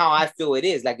really how I feel it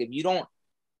is. Like, if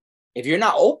you're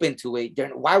not open to it,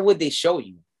 then why would they show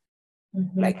you?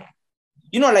 Like,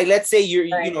 like, let's say you're,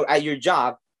 at your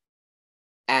job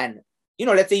and,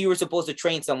 let's say you were supposed to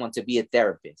train someone to be a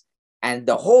therapist. And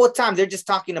the whole time they're just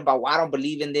talking about, well, I don't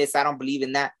believe in this. I don't believe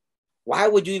in that. Why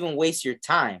would you even waste your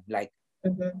time? Like,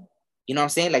 you know what I'm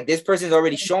saying? Like, this person's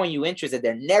already showing you interest that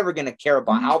they're never going to care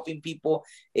about helping people.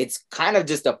 It's kind of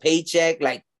just a paycheck.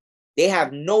 Like, they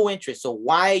have no interest. So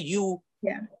why are you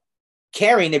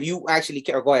caring if you actually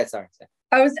care? Go ahead. Sorry.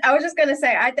 I was just going to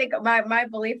say, I think my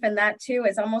belief in that too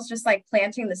is almost just like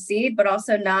planting the seed, but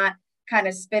also not kind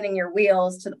of spinning your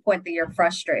wheels to the point that you're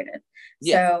frustrated.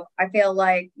 So I feel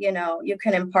like, you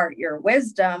can impart your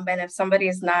wisdom, and if somebody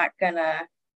is not going to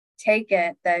take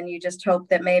it, then you just hope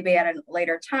that maybe at a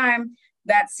later time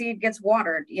that seed gets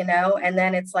watered, and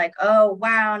then it's like, oh,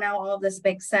 wow, now all of this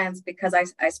makes sense because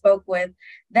I spoke with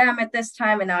them at this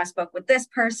time and now I spoke with this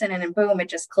person, and then boom, it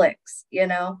just clicks,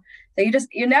 so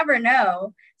you never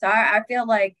know. So I feel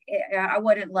like I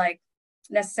wouldn't like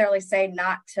necessarily say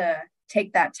not to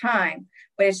take that time,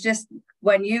 but it's just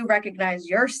when you recognize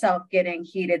yourself getting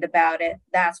heated about it,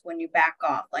 that's when you back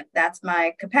off. Like, that's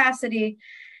my capacity.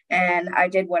 And I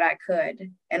did what I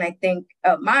could. And I think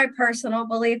my personal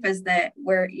belief is that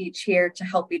we're each here to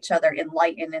help each other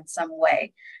enlighten in some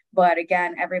way. But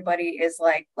again, everybody is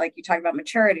like you talked about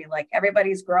maturity, like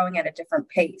everybody's growing at a different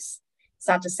pace. It's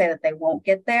not to say that they won't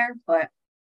get there, but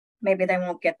maybe they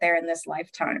won't get there in this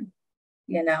lifetime,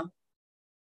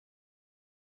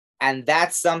 And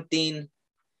that's something,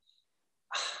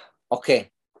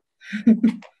 okay.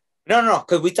 No,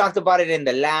 because we talked about it in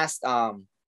the last,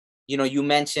 you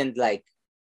mentioned like,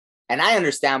 and I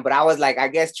understand, but I was like, I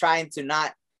guess trying to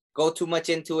not go too much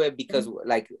into it because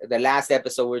like the last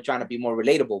episode, we were trying to be more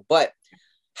relatable, but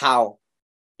how,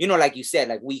 like you said,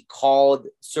 like we called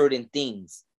certain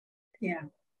things. Yeah.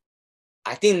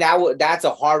 I think that's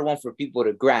a hard one for people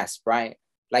to grasp, right?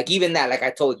 Like even that, like I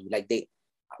told you, like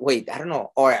I don't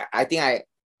know. Or I think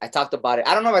I talked about it.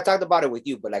 I don't know if I talked about it with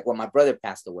you, but like when my brother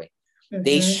passed away,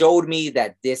 they showed me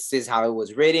that this is how it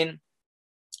was written.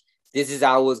 This is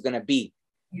how it was going to be.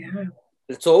 Yeah.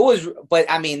 So it was, but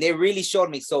I mean, they really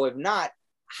showed me. So if not,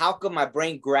 how could my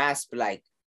brain grasp like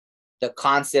the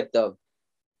concept of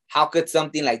how could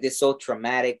something like this so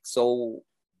traumatic, so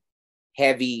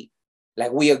heavy,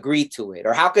 like we agree to it?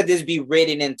 Or how could this be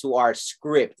written into our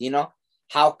script?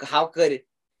 How could it?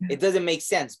 It doesn't make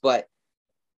sense. But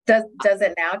Does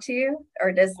it now to you,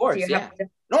 or do you yeah. have to?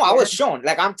 No, I was shown.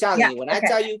 Like I'm telling you, when I okay.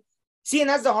 tell you, see, and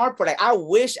that's the hard part. Like I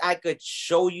wish I could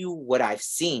show you what I've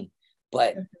seen,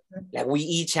 but like we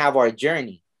each have our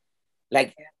journey.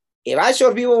 Like if I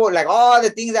showed people like all the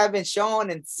things I've been shown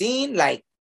and seen, like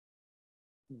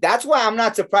that's why I'm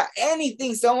not surprised.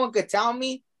 Anything someone could tell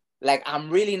me, like I'm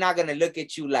really not gonna look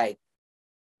at you like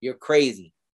you're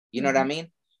crazy. You know what I mean?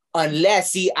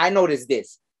 Unless, see, I noticed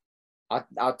this.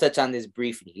 I'll touch on this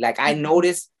briefly. Like I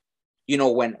noticed, you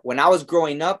know, when I was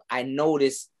growing up, I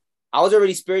noticed I was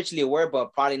already spiritually aware,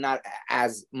 but probably not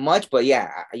as much. But yeah,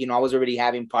 you know, I was already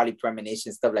having probably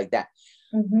premonition, stuff like that.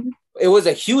 It was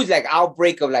a huge like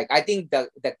outbreak of like, I think the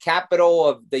capital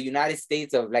of the United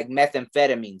States of like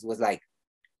methamphetamines was like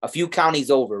a few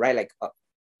counties over, right? Like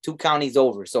 2 counties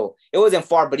over. So it wasn't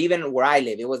far, but even where I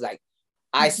live, it was like,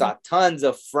 I saw tons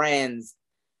of friends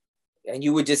and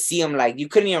you would just see them like, you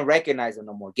couldn't even recognize them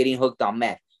no more, getting hooked on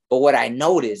meth. But what I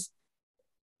noticed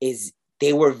is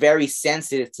they were very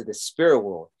sensitive to the spirit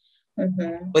world.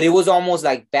 But it was almost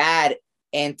like bad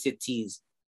entities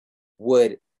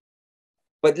would,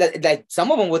 but like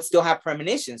some of them would still have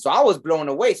premonitions. So I was blown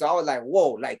away. So I was like,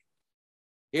 whoa, like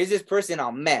here's this person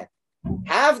on meth.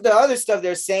 Half the other stuff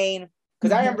they're saying,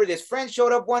 because I remember this friend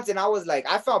showed up once and I was like,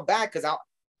 I felt bad because I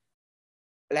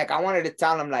wanted to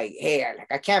tell him like, hey,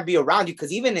 like I can't be around you,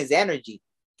 because even his energy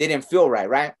didn't feel right,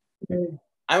 right?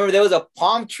 I remember there was a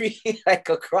palm tree like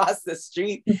across the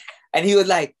street, and he was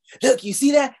like, look, you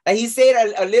see that? Like he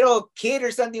said a little kid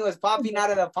or something was popping out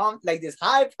of the palm, like this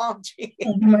high palm tree.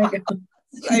 Oh my God.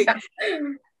 Like,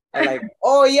 I'm like,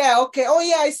 oh yeah, okay, oh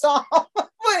yeah, I saw.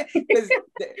 Because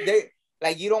they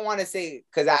like, you don't want to say,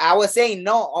 because I was saying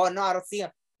no, oh no, I don't see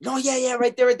him. No, yeah,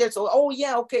 right there. So, oh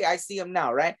yeah, okay, I see him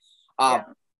now, right?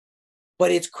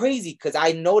 But it's crazy because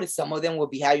I noticed some of them will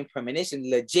be having premonition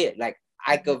legit. Like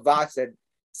I could vouch that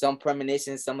some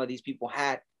premonitions some of these people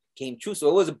had came true. So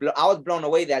I was blown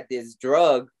away that this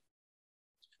drug,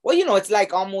 well, you know, it's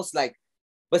like almost like,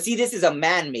 but see, this is a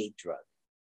man-made drug,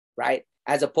 right?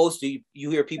 As opposed to you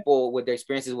hear people with their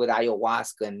experiences with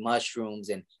ayahuasca and mushrooms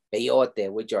and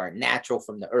peyote, which are natural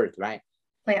from the earth, right?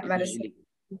 Plant medicine.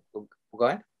 Go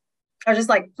ahead. Or just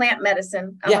like plant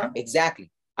medicine. Yeah, exactly.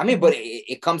 I mean, but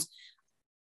it comes,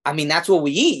 I mean, that's what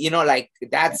we eat, you know, like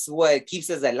that's what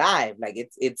keeps us alive. Like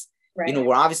it's right. You know,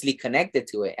 we're obviously connected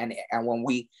to it. And when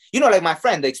we, you know, like my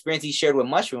friend, the experience he shared with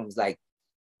mushrooms, like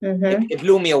it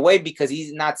blew me away because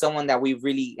he's not someone that we've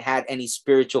really had any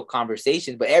spiritual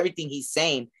conversations, but everything he's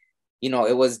saying, you know,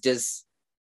 it was just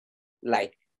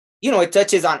like, you know, it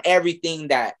touches on everything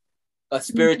that a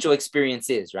spiritual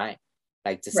experience is, right?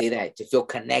 Like to say that, to feel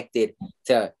connected,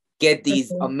 to get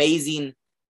these amazing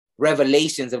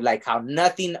revelations of like how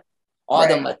nothing, all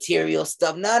the material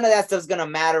stuff, none of that stuff's gonna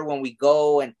matter when we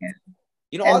go, and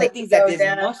you know, and all the things that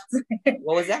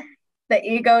what was that? The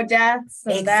ego deaths.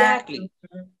 And exactly.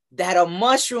 That a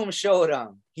mushroom showed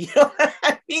them. You know what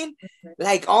I mean?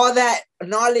 Like all that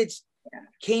knowledge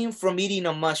came from eating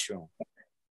a mushroom.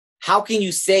 How can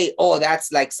you say, oh,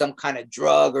 that's like some kind of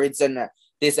drug, or it's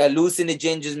this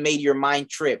hallucinogen just made your mind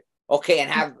trip? Okay, and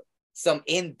have some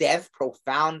in-depth,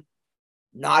 profound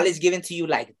knowledge given to you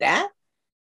like that?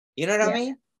 You know what I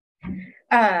mean?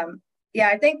 Yeah,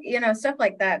 I think, you know, stuff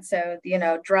like that. So, you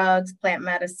know, drugs, plant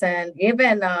medicine,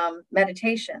 even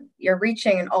meditation, you're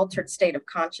reaching an altered state of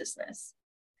consciousness.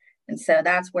 And so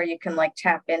that's where you can like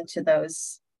tap into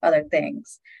those other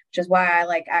things, which is why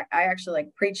I actually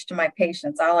like preach to my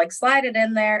patients. I'll like slide it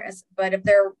in there, but if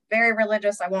they're very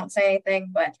religious, I won't say anything,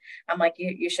 but I'm like,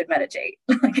 you should meditate.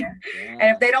 And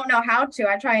if they don't know how to,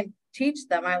 I try and teach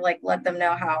them. I like let them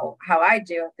know how I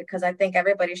do it, because I think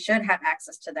everybody should have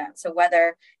access to that. So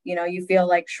whether, you know, you feel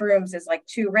like shrooms is like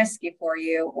too risky for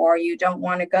you, or you don't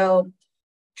want to go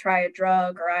try a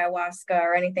drug or ayahuasca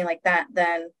or anything like that,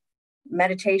 then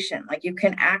meditation, like you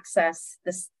can access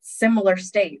the similar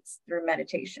states through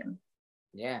meditation.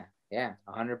 Yeah,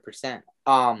 100%.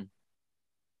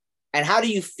 And how do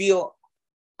you feel?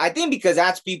 I think because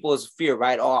that's people's fear,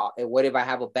 right? Oh, what if I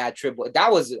have a bad trip?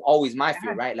 That was always my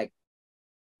fear, right?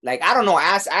 Like I don't know,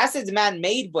 acid's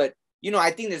man-made, but you know,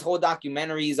 I think this whole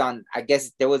documentary is on, I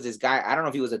guess there was this guy, I don't know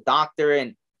if he was a doctor,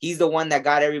 and he's the one that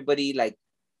got everybody like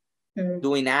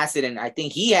doing acid, and I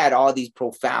think he had all these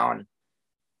profound,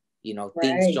 you know,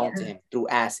 things shown to him through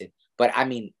acid. But I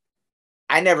mean,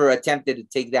 I never attempted to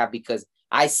take that because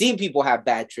I seen people have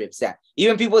bad trips, that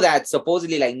even people that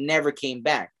supposedly like never came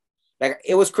back. Like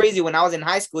it was crazy when I was in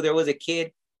high school, there was a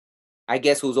kid, I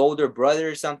guess whose older brother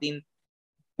or something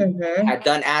had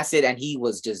done acid, and he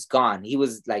was just gone. He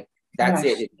was like That's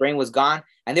it. His brain was gone.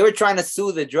 And they were trying to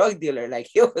sue the drug dealer. Like,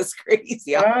 it was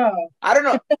crazy. Oh. I don't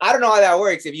know how that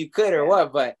works, if you could or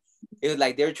what, but it was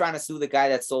like they were trying to sue the guy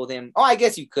that sold him. Oh, I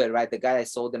guess you could, right? The guy that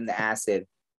sold him the acid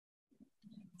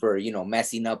for,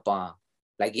 messing up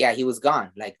like, yeah, he was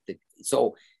gone. Like,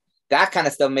 so that kind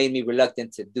of stuff made me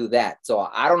reluctant to do that. So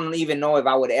I don't even know if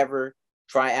I would ever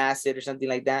try acid or something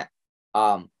like that.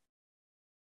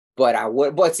 But I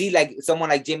would, but see, like someone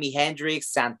like Jimi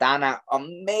Hendrix, Santana,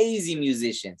 amazing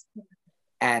musicians.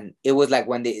 And it was like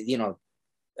when they,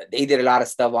 they did a lot of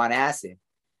stuff on acid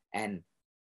and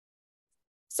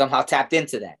somehow tapped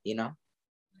into that,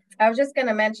 I was just going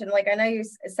to mention, like, I know you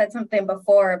said something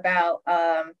before about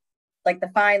like the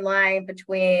fine line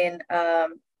between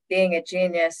being a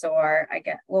genius, or I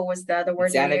guess, what was the other word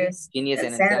insanity, you used? Genius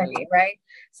and insanity, right?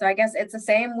 So I guess it's the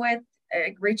same with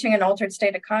reaching an altered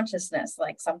state of consciousness.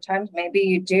 Like sometimes maybe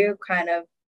you do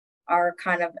are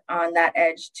kind of on that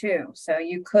edge too. So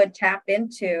you could tap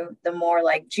into the more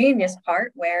like genius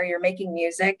part where you're making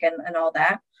music and all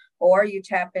that, or you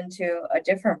tap into a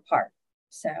different part.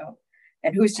 So,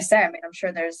 and who's to say? I mean, I'm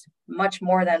sure there's much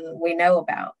more than we know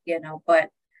about, but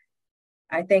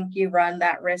I think you run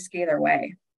that risk either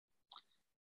way.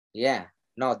 Yeah,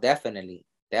 no, definitely.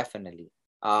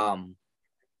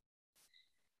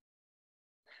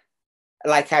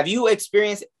 Like, have you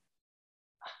experienced,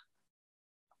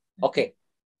 okay,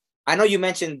 I know you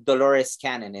mentioned Dolores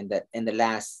Cannon in the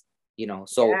last,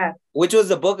 so yeah. Which was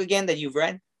the book again that you've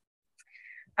read?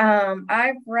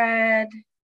 I've read,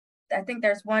 I think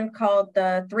there's one called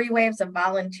The 3 Waves of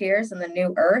Volunteers in the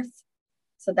New Earth.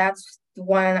 So that's the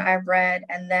one I've read.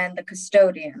 And then The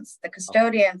Custodians. The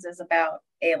Custodians is about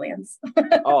aliens.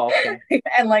 Oh, okay.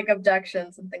 And like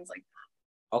abductions and things like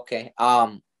that. Okay.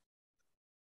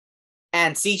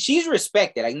 And see, she's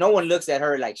respected. Like, no one looks at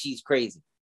her like she's crazy.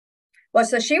 Well,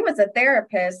 so she was a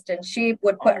therapist, and she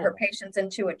would put her patients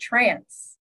into a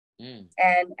trance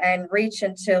and reach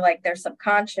into like their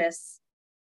subconscious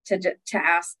to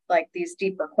ask like these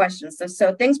deeper questions.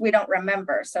 So things we don't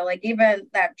remember. So like even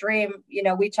that dream,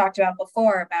 we talked about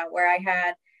before about where I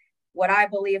had what I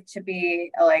believe to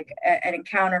be like an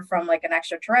encounter from like an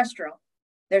extraterrestrial.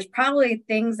 There's probably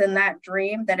things in that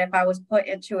dream that if I was put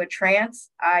into a trance,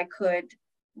 I could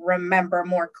remember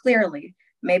more clearly.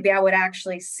 Maybe I would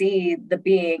actually see the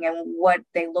being and what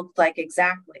they looked like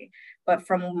exactly. But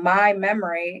from my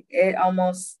memory, it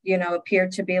almost,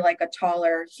 appeared to be like a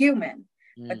taller human.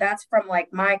 But that's from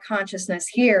like my consciousness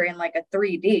here in like a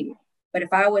 3D. But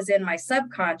if I was in my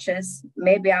subconscious,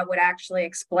 maybe I would actually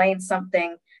explain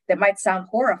something that might sound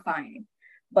horrifying.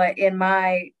 But in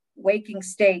my waking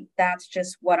state, that's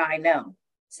just what I know.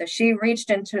 So she reached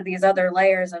into these other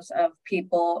layers of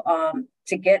people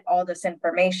to get all this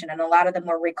information. And a lot of them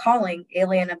were recalling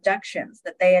alien abductions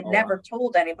that they had never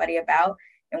told anybody about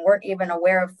and weren't even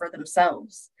aware of for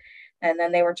themselves. And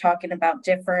then they were talking about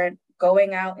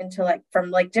going out into like from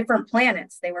like different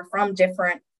planets. They were from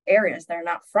different areas. They're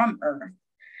not from Earth.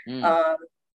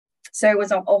 So it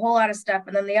was a whole lot of stuff.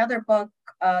 And then the other book,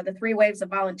 The 3 Waves of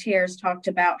Volunteers, talked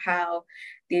about how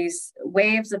these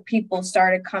waves of people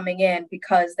started coming in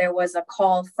because there was a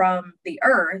call from the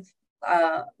Earth,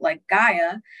 like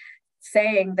Gaia,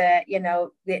 saying that,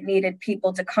 it needed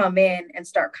people to come in and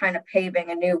start kind of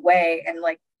paving a new way and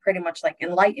like pretty much like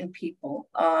enlighten people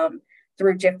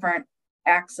through different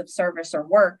acts of service or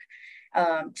work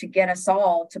to get us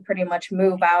all to pretty much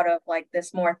move out of like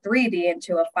this more 3D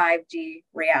into a 5D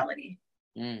reality.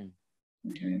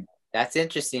 That's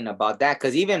interesting about that,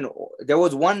 because even there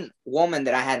was one woman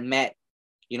that I had met,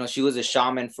 she was a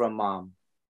shaman from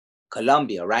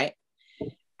Colombia, right?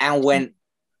 And when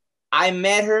I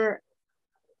met her,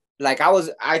 like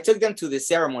I took them to the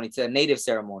ceremony, to a native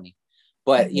ceremony,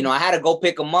 but I had to go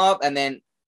pick them up and then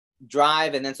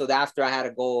drive, and then so after I had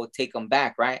to go take them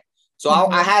back, right? So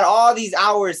I had all these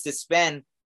hours to spend,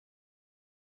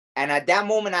 and at that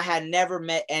moment I had never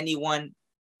met anyone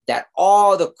that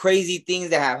all the crazy things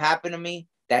that have happened to me,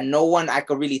 that no one I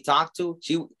could really talk to.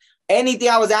 Anything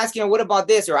I was asking her, what about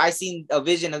this? Or I seen a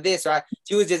vision of this, or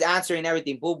she was just answering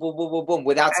everything, boom, boom, boom, boom, boom,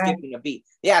 without skipping a beat.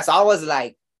 Yeah, so I was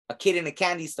like a kid in a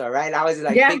candy store, right? I was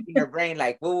like picking her brain,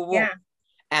 like boom, boom, boom.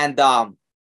 Yeah.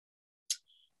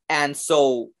 And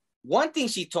so one thing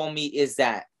she told me is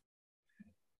that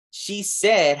she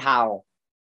said how,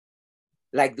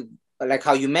 like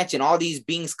how you mentioned all these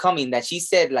beings coming, that she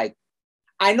said, like,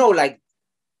 I know, like,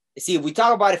 see, if we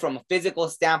talk about it from a physical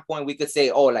standpoint, we could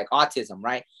say, oh, like autism,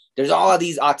 right? There's all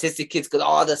these autistic kids because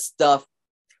all the stuff.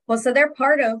 Well, so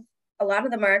a lot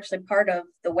of them are actually part of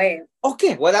the wave.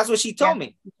 Okay, well, that's what she told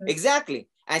me. Exactly.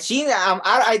 And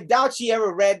I doubt she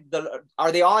ever read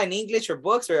are they all in English or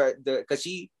books, or because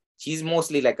she's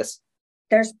mostly like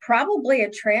there's probably a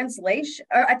translation.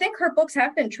 I think her books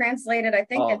have been translated, I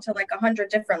think, into like 100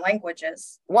 different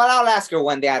languages. Well, I'll ask her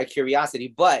one day out of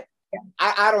curiosity, but yeah.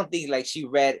 I don't think like she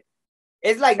read.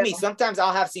 It's like me. Sometimes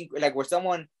I'll have seen like where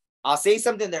I'll say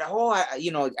something that,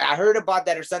 I heard about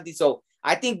that or something. So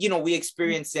I think, we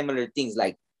experience similar things,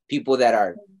 like people that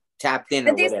are tapped in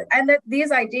or whatever. And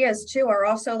these ideas too are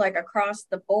also like across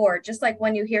the board, just like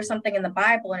when you hear something in the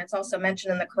Bible and it's also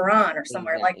mentioned in the Quran or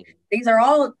somewhere. Exactly. Like these are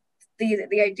all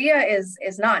the idea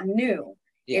is not new.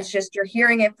 Yeah. It's just you're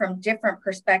hearing it from different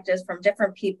perspectives, from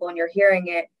different people, and you're hearing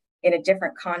it in a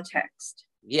different context.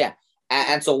 Yeah.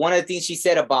 And so one of the things she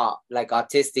said about like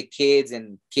autistic kids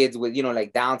and kids with,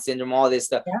 like Down syndrome, all this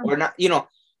stuff, or not,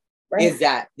 right. is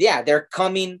that, they're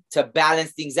coming to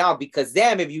balance things out, because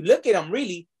if you look at them,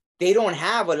 really, they don't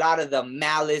have a lot of the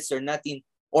malice or nothing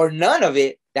or none of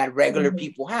it that regular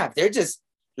people have. They're just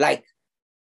like,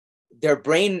 their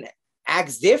brain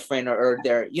acts different, or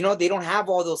they're, they don't have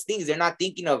all those things. They're not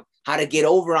thinking of how to get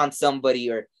over on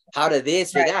somebody or how to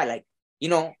this or that, like,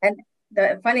 And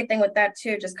the funny thing with that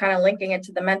too, just kind of linking it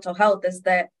to the mental health, is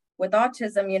that with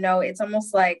autism, it's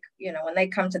almost like, when they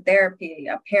come to therapy,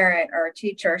 a parent or a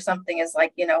teacher or something is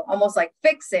like, almost like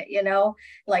fix it,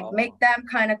 like make them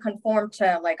kind of conform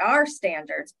to like our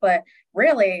standards. But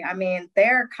really, I mean,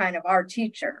 they're kind of our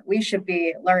teacher. We should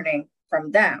be learning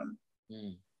from them.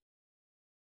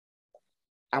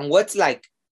 And what's like,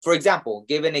 for example,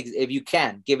 if you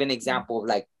can give an example of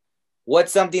like,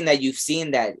 what's something that you've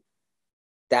seen that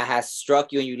has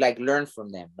struck you and you like learn from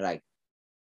them? Like,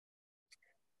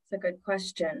 it's a good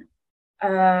question.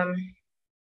 I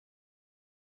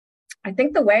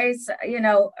think the ways,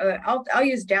 I'll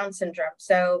use Down syndrome.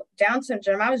 So Down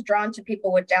syndrome, I was drawn to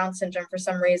people with Down syndrome for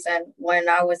some reason. When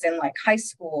I was in like high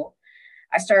school,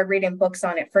 I started reading books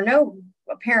on it for no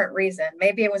apparent reason.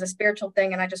 Maybe it was a spiritual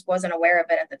thing and I just wasn't aware of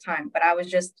it at the time, but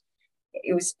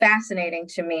it was fascinating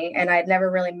to me. And I'd never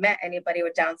really met anybody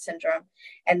with Down syndrome.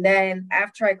 And then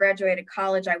after I graduated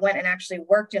college, I went and actually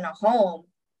worked in a home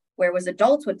where it was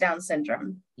adults with Down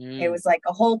syndrome. It was like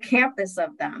a whole campus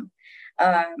of them.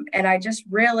 And I just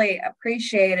really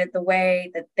appreciated the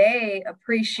way that they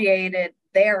appreciated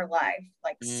their life,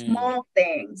 like small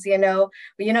things,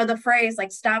 the phrase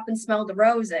like stop and smell the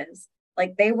roses,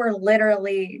 like they were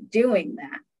literally doing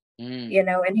that.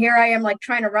 And here I am like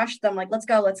trying to rush them, like, let's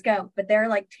go. But they're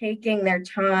like taking their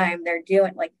time, they're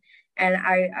doing like, and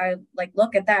I like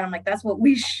look at that, I'm like, that's what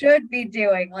we should be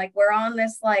doing. Like we're on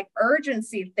this like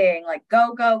urgency thing, like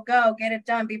go, get it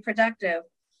done, be productive.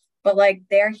 But like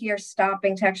they're here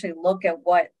stopping to actually look at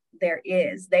what there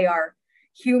is. They are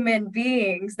human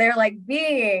beings. They're like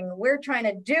we're trying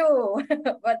to do,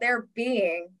 but they're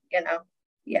being,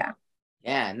 Yeah.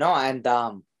 Yeah, no.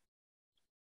 And,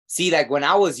 see, like when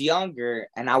I was younger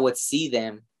and I would see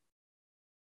them,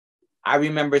 I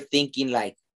remember thinking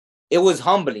like, it was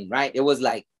humbling, right? It was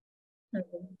like,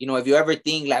 if you ever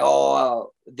think like,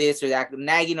 oh, this or that,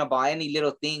 nagging about any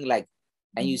little thing, like,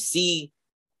 and you see,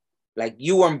 like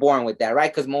you weren't born with that,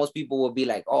 right? Because most people will be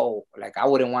like, oh, like I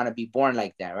wouldn't want to be born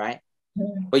like that, right?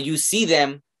 But you see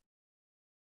them,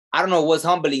 I don't know, it was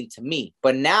humbling to me.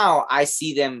 But now I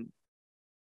see them,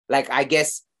 like, I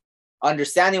guess,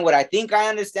 understanding what I think I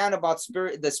understand about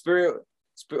the spirit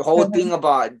whole thing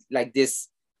about like this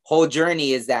whole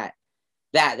journey is that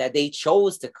they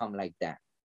chose to come like that.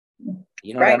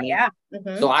 You know what I mean? Yeah.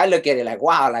 So I look at it like,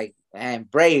 wow, like, man,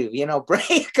 brave, brave.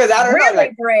 Because I don't know,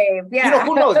 like brave. Yeah.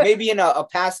 Who knows? Maybe in a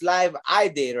past life I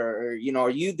did, or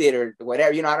you did, or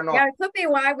whatever. I don't know. Yeah, it could be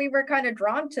why we were kind of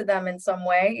drawn to them in some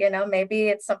way. Maybe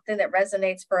it's something that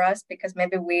resonates for us because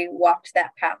maybe we walked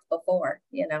that path before.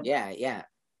 Yeah.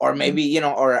 Or maybe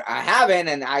or I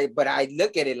haven't, but I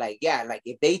look at it like, yeah, like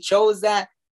if they chose that,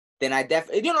 then I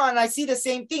definitely, and I see the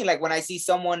same thing. Like when I see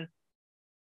someone,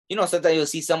 sometimes you'll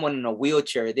see someone in a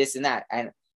wheelchair, this and that. And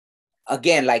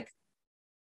again, like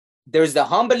there's the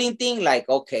humbling thing, like,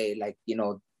 okay, like,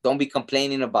 don't be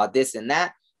complaining about this and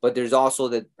that. But there's also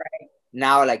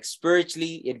now, like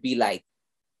spiritually, it'd be like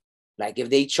if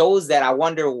they chose that, I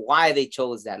wonder why they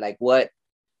chose that. Like, what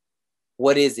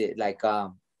is it? Like, I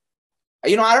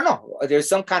don't know. There's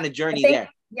some kind of journey there.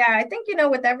 Yeah, I think,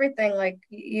 with everything, like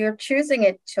you're choosing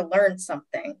it to learn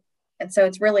something. And so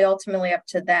it's really ultimately up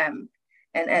to them.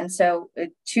 And so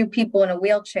two people in a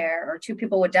wheelchair or two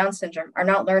people with Down syndrome are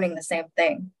not learning the same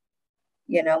thing.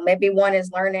 Maybe one is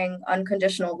learning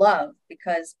unconditional love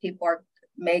because people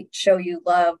may show you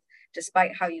love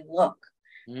despite how you look.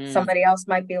 Somebody else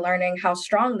might be learning how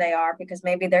strong they are because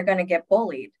maybe they're going to get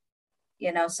bullied,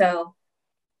 so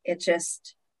It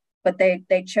just, but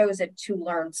they chose it to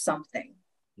learn something.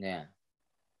 Yeah.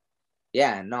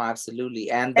 Yeah, no,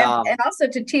 absolutely. And also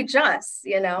to teach us,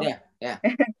 you know. Yeah, yeah.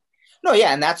 No,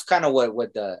 yeah, and that's kind of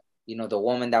what the, you know, the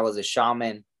woman that was a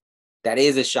shaman, that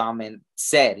is a shaman,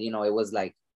 said. You know, it was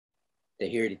like, they're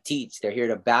here to teach, they're here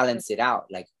to balance it out.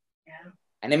 Like, yeah.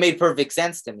 And it made perfect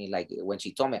sense to me, like when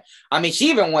she told me. I mean, she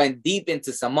even went deep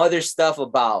into some other stuff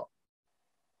about,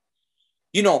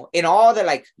 you know, in all the,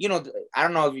 like, you know, I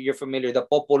don't know if you're familiar, the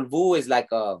Popol Vuh is like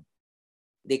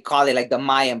they call it like the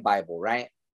Mayan Bible, right?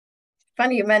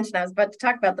 Funny you mentioned, I was about to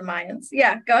talk about the Mayans.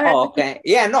 Yeah, go ahead. Oh, okay.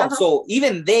 Yeah, no. So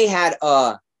even they had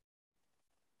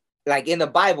like in the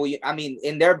Bible, I mean,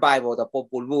 in their Bible, the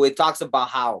Popol Vuh, it talks about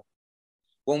how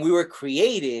when we were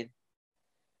created,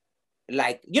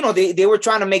 like, you know, they were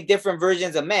trying to make different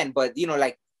versions of men, but, you know,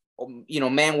 like, you know,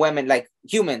 men, women, like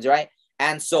humans, right?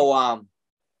 And so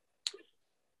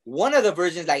one of the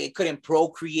versions, like, it couldn't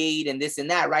procreate and this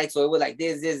and that, right? So it was like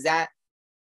this, that.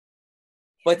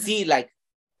 But see, like,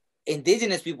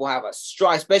 indigenous people have a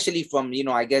strong, especially from, you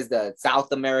know, I guess the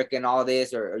South America and all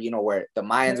this, or you know, where the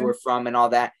Mayans were from and all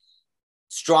that,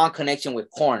 strong connection with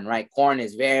corn, right? Corn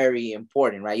is very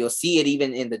important, right? You'll see it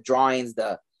even in the drawings,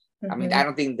 I mean, I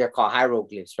don't think they're called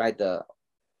hieroglyphs, right?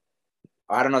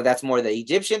 I don't know if that's more the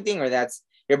Egyptian thing or that's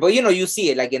here, but you know, you see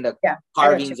it like in the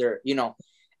carvings, or, you know.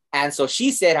 And so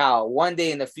she said how one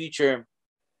day in the future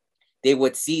they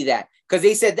would see that, because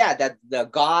they said that the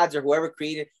gods or whoever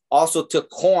created also took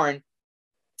corn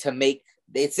to make,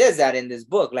 it says that in this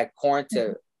book, like corn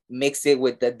to mix it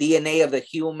with the DNA of the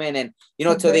human, and, you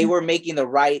know, so they were making the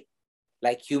right,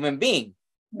 like, human being.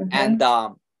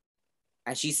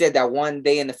 And she said that one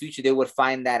day in the future they would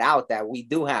find that out, that we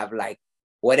do have like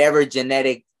whatever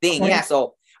genetic thing. Yeah.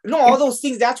 So no, all those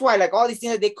things, that's why, like, all these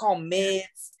things that they call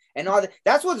myths and all that,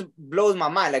 that's what blows my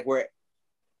mind. Like, we're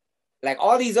like,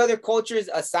 all these other cultures,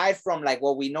 aside from like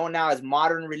what we know now as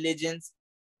modern religions,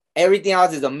 everything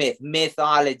else is a myth,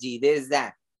 mythology, this,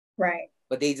 that. Right.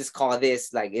 But they just call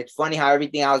this, like, it's funny how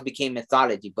everything else became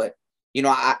mythology. But, you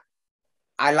know,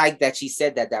 I like that she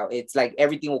said that it's like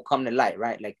everything will come to light,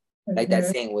 right? Like that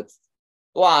saying with,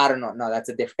 well, I don't know. No, that's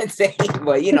a different saying,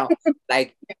 but, you know,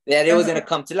 like that it was going to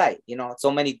come to light, you know,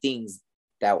 so many things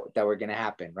that were going to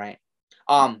happen. Right.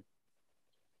 Go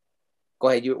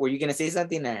ahead. Were you going to say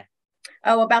something there?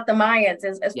 Oh, about the Mayans.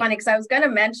 It's funny because I was going to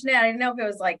mention it. I didn't know if it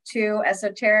was like too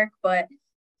esoteric, but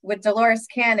with Dolores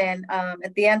Cannon,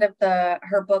 at the end of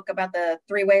her book about the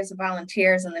 3 waves of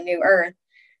volunteers in the New Earth,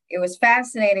 it was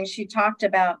fascinating. She talked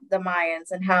about the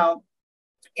Mayans and how,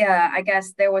 I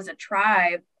guess there was a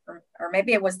tribe, or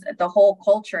maybe it was the whole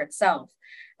culture itself,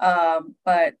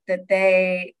 but that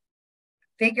they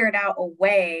figured out a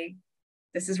way.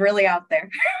 This is really out there.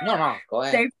 No, go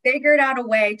ahead. They figured out a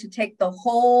way to take the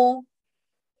whole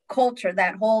culture,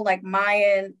 that whole like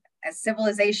Mayan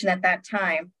civilization at that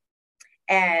time,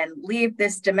 and leave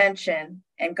this dimension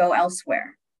and go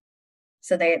elsewhere.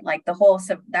 So they like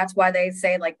that's why they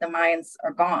say like the Mayans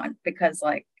are gone, because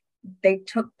like they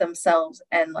took themselves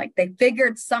and like they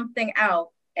figured something out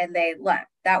and they left.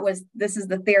 This is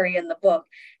the theory in the book.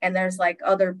 And there's like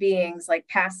other beings like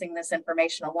passing this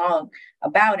information along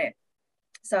about it.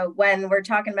 So when we're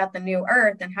talking about the new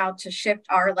earth and how to shift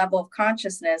our level of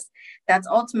consciousness, that's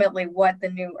ultimately what the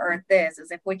new earth is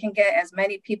if we can get as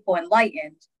many people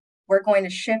enlightened, we're going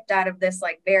to shift out of this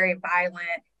like very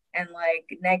violent and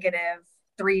like negative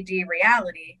 3D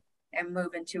reality and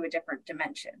move into a different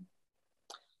dimension.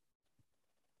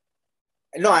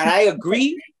 No, and I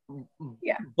agree.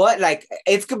 Yeah. But like,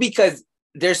 it's good because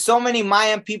there's so many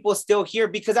Mayan people still here,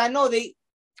 because I know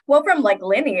well, from like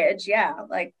lineage, yeah.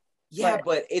 Like,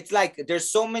 but it's like there's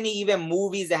so many even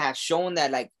movies that have shown that,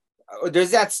 like,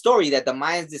 there's that story that the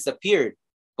Mayans disappeared,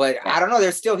 but I don't know,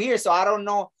 they're still here. So I don't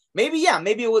know. Maybe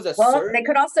it was they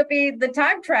could also be the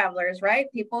time travelers, right?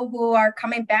 People who are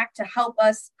coming back to help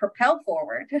us propel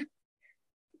forward.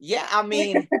 Yeah, I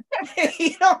mean,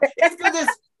 you know, it's because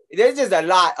there's just a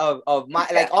lot of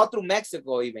like all through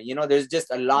Mexico, even, you know, there's just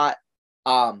a lot.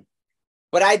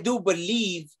 But I do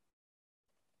believe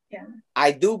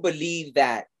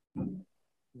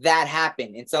that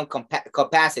happened in some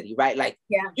capacity, right? Like,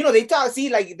 you know, they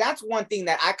like, that's one thing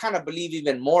that I kind of believe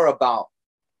even more about,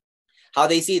 how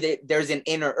they see that there's an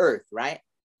inner earth, right?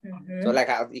 So like,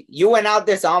 you went out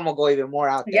there, so I'm gonna go even more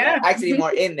out there. Yeah. Actually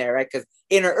more in there, right? Because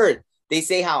inner earth, they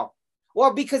say how,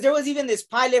 well, because there was even this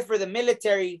pilot for the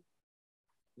military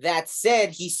that said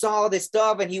he saw this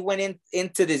stuff and he went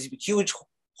into this huge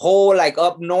hole, like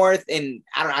up north in,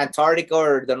 I don't know, Antarctica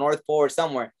or the North Pole or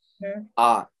somewhere.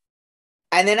 And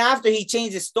then after he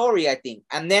changed his story, I think,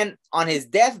 and then on his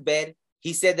deathbed,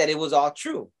 he said that it was all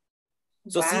true.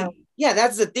 So Wow. see, yeah,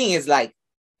 that's the thing is like,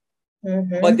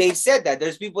 but they've said that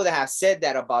there's people that have said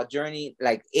that about journey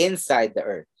like inside the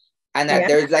earth, and that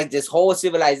there's like this whole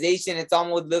civilization. It's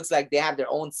almost looks like they have their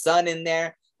own sun in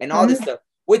there and all this stuff,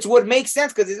 which would make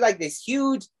sense because it's like this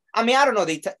huge. I mean, I don't know.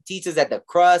 They teach us that the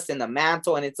crust and the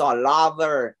mantle and it's all lava.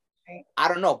 Or, I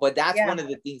don't know, but that's one of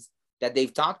the things that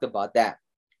they've talked about. That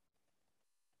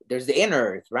there's the inner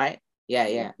earth, right?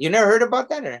 Yeah. You never heard about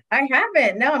that? Or? I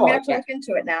haven't. No, I'm gonna have to look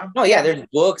into it now. No, there's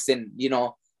books and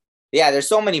there's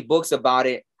so many books about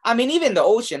it. I mean, even the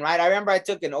ocean, right? I remember I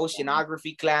took an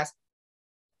oceanography class,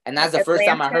 and that's the first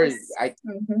time I heard.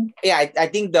 I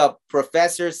think the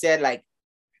professor said like,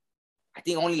 I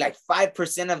think only like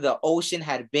 5% of the ocean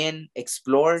had been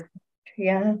explored.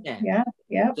 Yeah.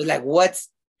 So like, what's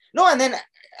no? And then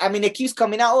I mean, it keeps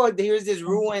coming out. Oh, here's this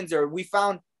ruins, or we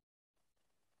found,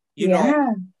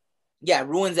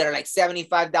 ruins that are like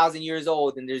 75,000 years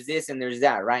old, and there's this and there's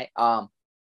that, right?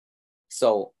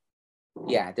 So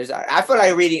yeah, I feel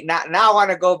like reading now. I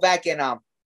want to go back and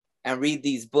read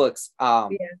these books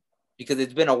because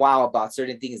it's been a while about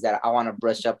certain things that I want to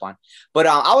brush up on. But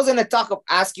I was gonna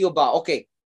ask you about, okay,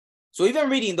 so even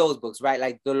reading those books, right?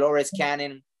 Like Dolores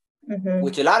Cannon,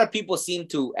 which a lot of people seem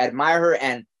to admire her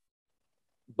and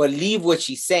believe what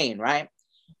she's saying, right?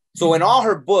 So in all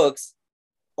her books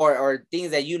or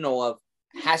things that you know of,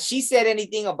 has she said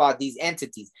anything about these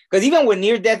entities? Because even with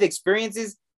near-death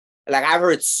experiences, like I've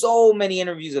heard so many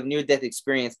interviews of near-death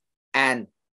experience, and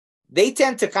they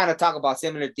tend to kind of talk about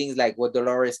similar things like what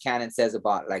Dolores Cannon says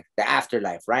about like the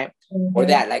afterlife, right? Or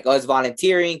that like us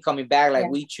volunteering, coming back, like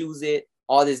we choose it,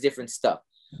 all this different stuff.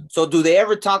 So do they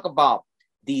ever talk about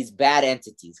these bad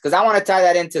entities? Because I want to tie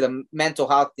that into the mental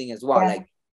health thing as well. Like,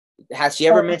 has she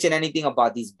ever mentioned anything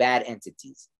about these bad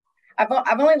entities?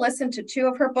 I've only listened to 2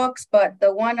 of her books, but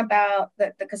the one about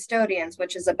the custodians,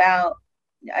 which is about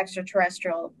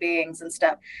extraterrestrial beings and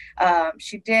stuff,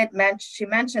 she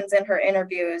mentions in her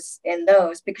interviews in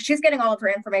those, because she's getting all of her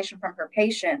information from her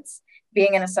patients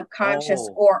being in a subconscious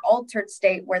or altered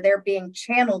state where they're being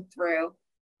channeled through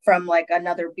from like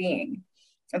another being.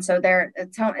 And so there,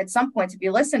 at some points, if you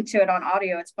listen to it on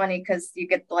audio, it's funny because you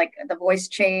get like the voice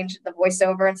change, the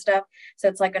voiceover and stuff. So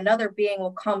it's like another being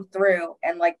will come through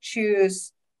and like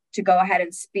choose to go ahead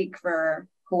and speak for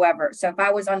whoever. So if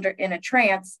I was in a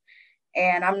trance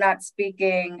and I'm not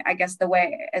speaking, I guess, the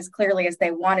way as clearly as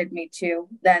they wanted me to,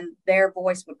 then their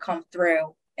voice would come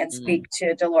through and speak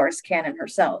to Dolores Cannon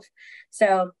herself.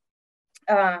 So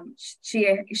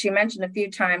she mentioned a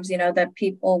few times, that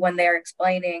people, when they're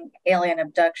explaining alien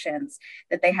abductions,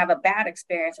 that they have a bad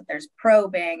experience, that there's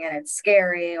probing and it's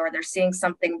scary, or they're seeing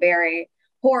something very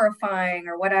horrifying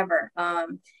or whatever.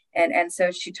 And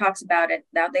so she talks about it.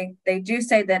 Now they do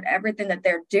say that everything that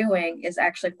they're doing is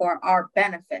actually for our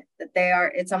benefit, that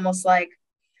it's almost like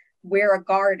we're a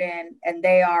garden and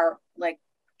they are like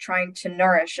trying to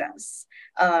nourish us,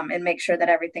 and make sure that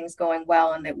everything's going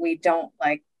well and that we don't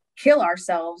like kill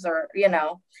ourselves, or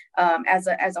as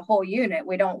a whole unit,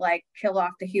 we don't like kill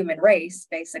off the human race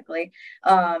basically.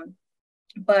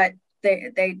 But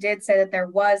they did say that there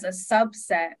was a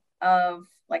subset of,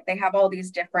 like, they have all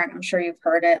these different, I'm sure you've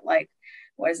heard it, like,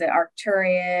 what is it,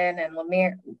 Arcturian and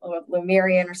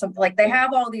Lemurian or something, like they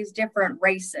have all these different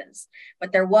races.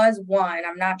 But there was one,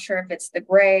 I'm not sure if it's the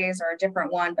Greys or a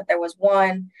different one, but there was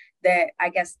one that I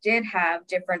guess did have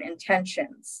different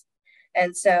intentions.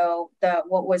 And so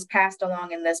what was passed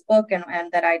along in this book,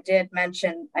 and that I did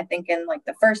mention, I think in like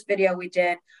the first video we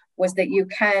did, was that you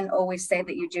can always say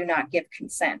that you do not give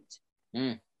consent.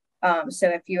 So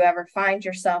if you ever find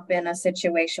yourself in a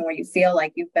situation where you feel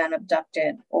like you've been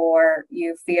abducted, or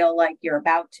you feel like you're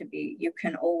about to be, you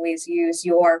can always use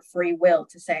your free will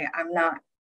to say, I'm not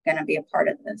going to be a part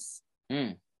of this.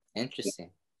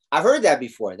 Interesting. I've heard that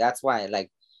before. That's why, like,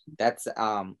 that's,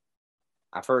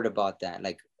 I've heard about that.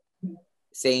 Like,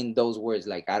 saying those words,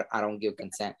 like I don't give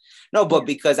consent. No, but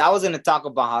because I was gonna talk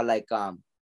about how, like,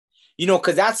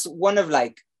 because that's one of,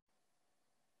 like,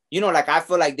 like, I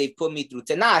feel like they put me through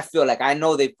now I feel like I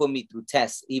know they put me through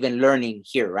tests, even learning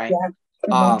here, right?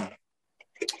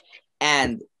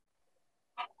 And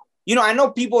I know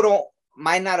people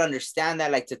might not understand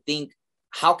that, like, to think,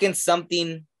 how can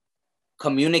something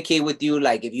communicate with you,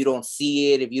 like, if you don't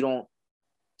see it, if you don't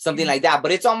something like that.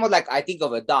 But it's almost like, I think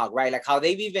of a dog, right? Like how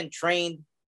they've even trained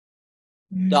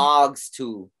dogs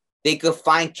they could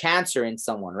find cancer in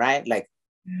someone, right? Like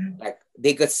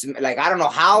they could, like, I don't know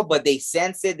how, but they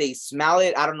sense it, they smell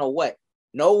it. I don't know what.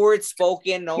 No words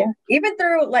spoken. No. Yeah. Even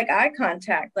through like eye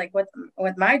contact, like with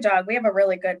my dog, we have a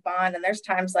really good bond. And there's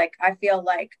times like I feel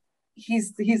like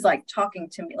he's like talking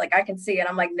to me, like I can see it.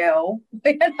 I'm like, no.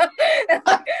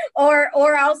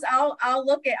 Or else I'll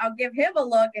give him a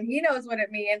look and he knows what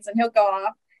it means and he'll go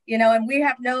off, and we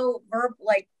have no verb,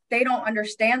 like they don't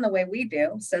understand the way we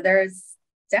do. So there's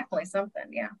definitely something.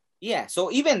 Yeah. Yeah.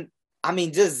 So even, I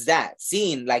mean, just that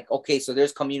seeing like, okay, so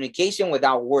there's communication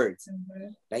without words. Mm-hmm.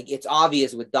 Like it's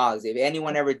obvious with dogs. If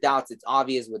anyone ever doubts, it's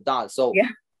obvious with dogs. So yeah.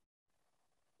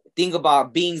 Think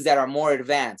about beings that are more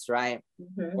advanced, right?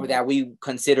 Mm-hmm. Or that we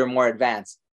consider more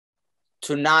advanced.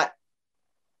 To not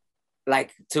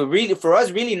like to really, for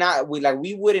us, really not,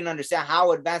 we wouldn't understand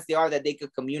how advanced they are that they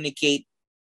could communicate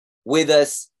with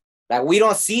us. Like we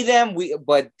don't see them,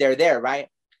 but they're there, right?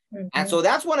 Mm-hmm. And so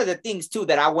that's one of the things too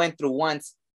that I went through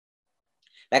once.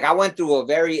 Like I went through a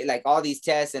very, like all these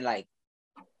tests and like,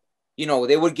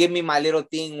 they would give me my little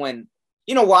thing when,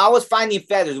 while I was finding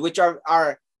feathers, which are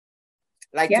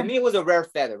like, to me, it was a rare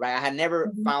feather, right? I had never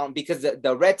mm-hmm. found, because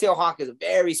the red-tailed hawk is a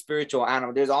very spiritual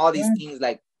animal. There's all these things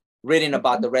like written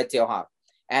about the red-tailed hawk.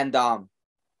 And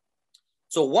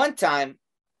so one time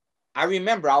I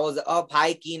remember I was up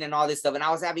hiking and all this stuff, and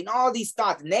I was having all these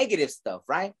thoughts, negative stuff,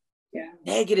 right? Yeah.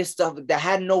 Negative stuff that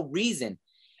had no reason.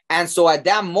 And so at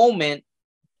that moment,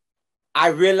 I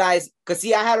realized, because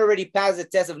see, I had already passed the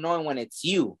test of knowing when it's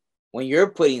you, when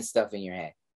you're putting stuff in your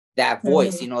head, that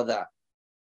voice, mm-hmm. The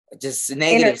just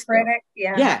negative stuff. Critic,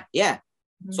 yeah.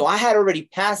 Mm-hmm. So I had already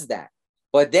passed that.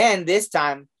 But then this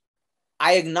time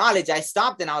I acknowledged, I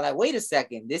stopped and I was like, wait a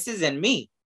second, this isn't me.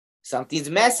 Something's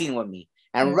messing with me.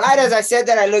 And mm-hmm. right as I said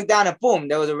that, I looked down and boom,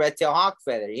 there was a red-tailed hawk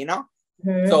feather,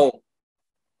 Mm-hmm. So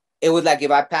it was like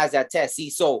if I passed that test. See,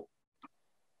 so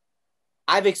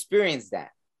I've experienced that.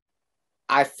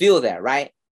 I feel that,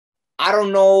 right? I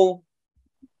don't know,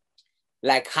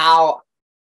 like how,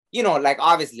 like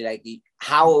obviously, like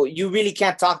how you really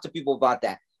can't talk to people about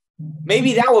that.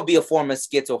 Maybe that would be a form of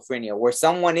schizophrenia where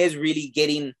someone is really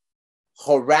getting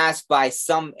harassed by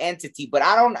some entity, but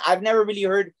I've never really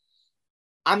heard.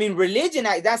 I mean, religion,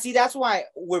 that's why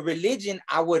with religion,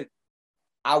 I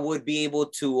would be able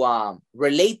to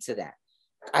relate to that.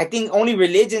 I think only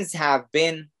religions have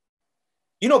been,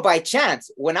 by chance.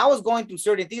 When I was going through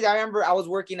certain things, I remember I was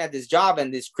working at this job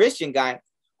and this Christian guy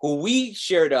who we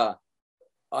shared a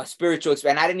spiritual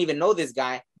experience. I didn't even know this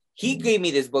guy. He gave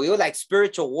me this book. It was like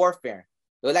spiritual warfare.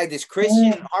 It was like this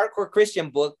Christian, hardcore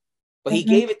Christian book, but he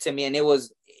gave it to me and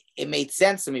it made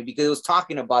sense to me because it was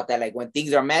talking about that, like when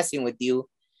things are messing with you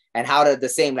and how to the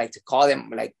same, like to call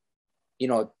them, like,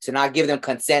 to not give them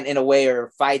consent in a way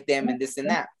or fight them and this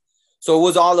and that. So it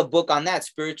was all a book on that,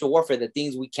 spiritual warfare, the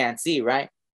things we can't see, right?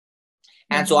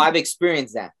 And so I've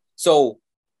experienced that. So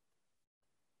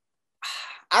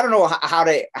I don't know how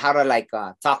to like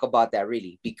talk about that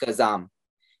really, because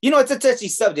it's a touchy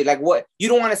subject. Like what, you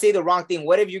don't want to say the wrong thing.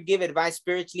 What if you give advice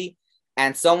spiritually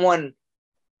and someone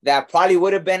that probably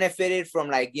would have benefited from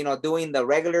like, doing the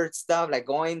regular stuff, like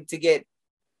going to get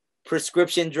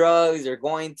prescription drugs or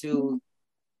going to,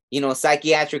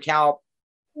 psychiatric help,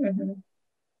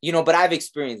 but I've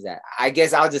experienced that. I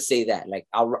guess I'll just say that, like,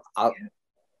 I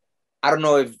don't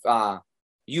know if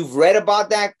you've read about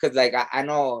that. Cause like, I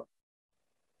know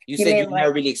you said you've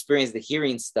never really experienced the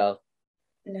hearing stuff.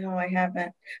 No, I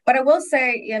haven't. But I will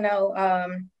say,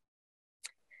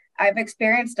 I've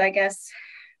experienced, I guess,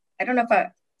 I don't know if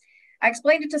I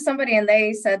explained it to somebody and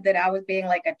they said that I was being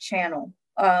like a channel.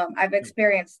 I've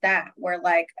experienced that where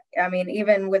like, I mean,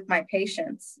 even with my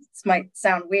patients, this might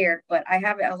sound weird, but I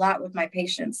have it a lot with my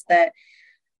patients that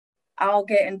I'll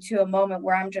get into a moment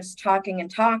where I'm just talking and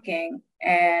talking.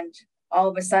 And all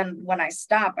of a sudden when I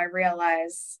stop, I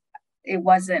realize it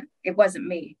wasn't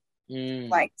me.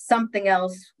 Like something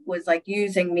else was like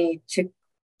using me to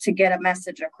get a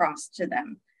message across to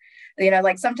them.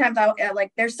 Like sometimes I'll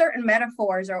like there's certain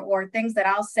metaphors or things that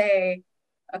I'll say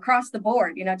across the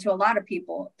board, to a lot of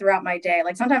people throughout my day.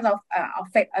 Like sometimes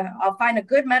I'll find a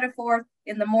good metaphor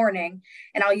in the morning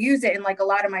and I'll use it in like a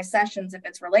lot of my sessions if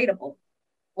it's relatable.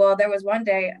 Well, there was one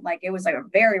day, like it was like a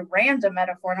very random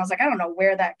metaphor and I was like, I don't know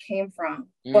where that came from,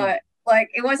 but like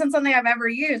it wasn't something I've ever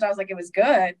used. I was like, it was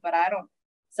good, but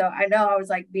so I know I was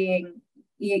like being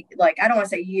like, I don't want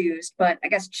to say used, but I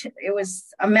guess it was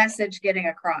a message getting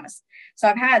across. So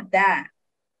I've had that.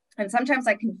 And sometimes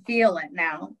I can feel it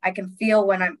now. I can feel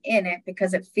when I'm in it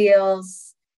because it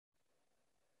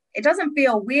doesn't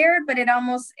feel weird, but it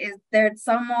almost is. There's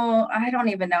I don't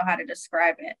even know how to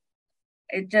describe it.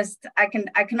 It just, I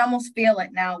can almost feel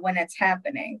it now when it's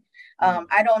happening.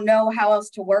 I don't know how else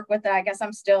to work with it. I guess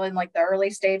I'm still in like the early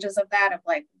stages of that, of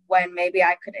like when maybe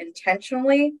I could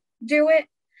intentionally do it.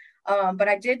 But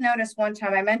I did notice one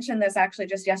time, I mentioned this actually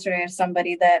just yesterday to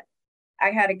somebody, that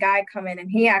I had a guy come in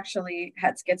and he actually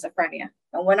had schizophrenia.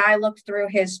 And when I looked through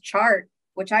his chart,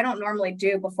 which I don't normally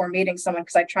do before meeting someone,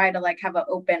 because I try to like have an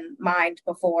open mind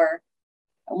before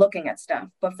looking at stuff.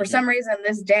 But for some reason,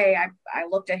 this day, I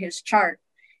looked at his chart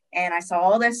and I saw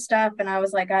all this stuff and I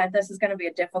was like, this is going to be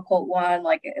a difficult one.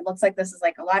 Like, it looks like this is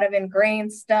like a lot of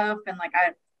ingrained stuff. And like,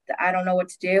 I don't know what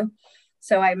to do.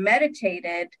 So I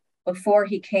meditated before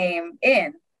he came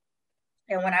in.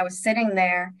 And when I was sitting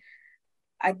there,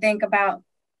 I think about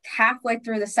halfway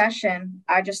through the session,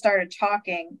 I just started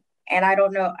talking. And I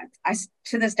don't know,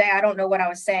 to this day, I don't know what I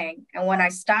was saying. And when I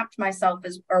stopped myself,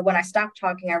 when I stopped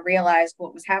talking, I realized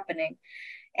what was happening.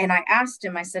 And I asked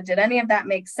him, I said, did any of that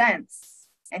make sense?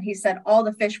 And he said, all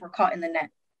the fish were caught in the net.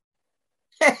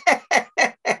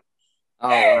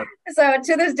 Oh. So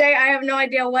to this day, I have no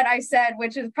idea what I said,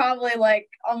 which is probably like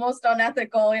almost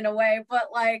unethical in a way, but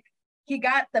like he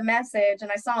got the message and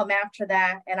I saw him after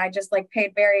that. And I just like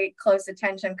paid very close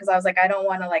attention because I was like, I don't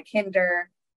want to like hinder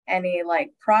any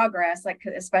like progress, like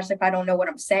especially if I don't know what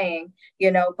I'm saying,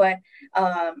 but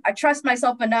I trust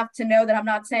myself enough to know that I'm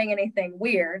not saying anything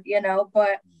weird,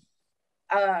 but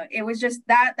it was just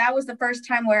that was the first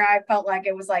time where I felt like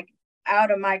it was like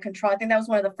out of my control. I think that was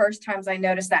one of the first times I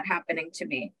noticed that happening to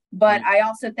me. But I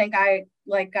also think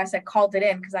like I said, called it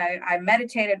in because I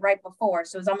meditated right before.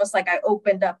 So it was almost like I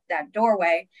opened up that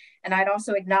doorway, and I'd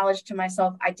also acknowledged to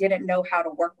myself, I didn't know how to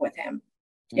work with him,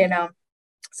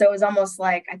 So it was almost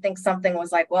like, I think something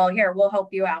was like, well, here, we'll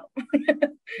help you out.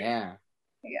 Yeah.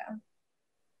 Yeah.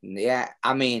 Yeah.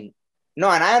 I mean, no,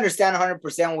 and I understand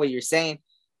 100% what you're saying.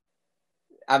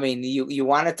 I mean, you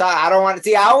want to talk. I don't want to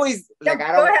see. I always like,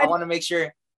 I want to make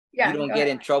sure you don't get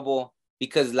in trouble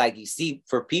because like, you see,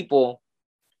 for people,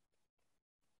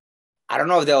 I don't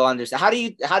know if they'll understand. How do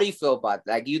you feel about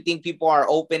that? Like, do you think people are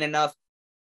open enough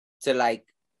to like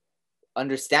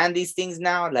understand these things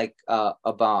now? Like,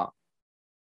 about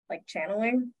like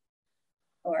channeling,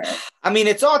 or I mean,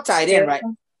 it's all tied in, right?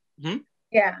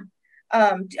 Yeah.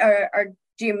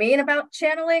 Do you mean about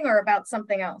channeling or about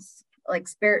something else, like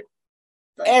spirit?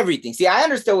 Everything. See, I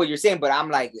understand what you're saying, but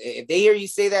I'm like, if they hear you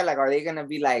say that, like, are they gonna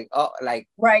be like, oh, like,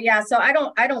 right? Yeah. So I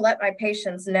don't let my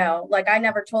patients know. Like, I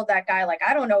never told that guy, like,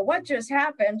 I don't know what just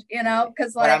happened,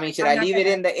 because like, but I mean, should I leave it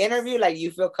in the interview? Like, you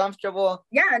feel comfortable?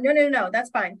 Yeah, no, that's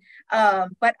fine.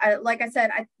 But like I said,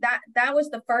 that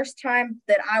was the first time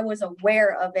that I was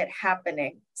aware of it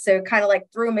happening. So it kind of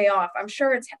like threw me off. I'm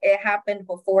sure it happened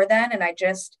before then, and I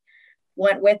just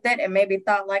went with it and maybe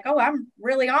thought like, oh, I'm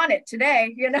really on it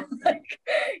today, like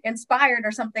inspired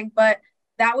or something. But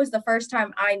that was the first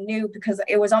time I knew, because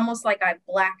it was almost like I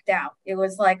blacked out. It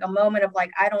was like a moment of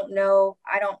like, I don't know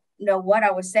what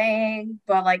I was saying,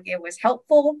 but like it was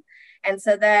helpful. And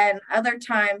so then other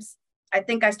times, I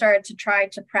think I started to try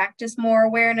to practice more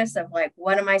awareness of like,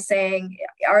 what am I saying?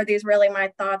 Are these really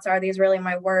my thoughts? Are these really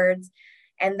my words?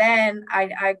 And then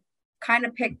I kind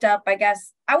of picked up, I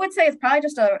guess, I would say it's probably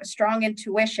just a strong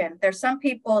intuition. There's some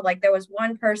people, like there was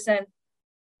one person,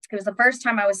 it was the first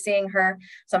time I was seeing her.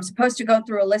 So I'm supposed to go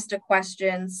through a list of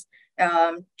questions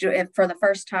for the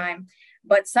first time,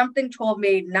 but something told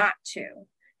me not to.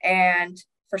 And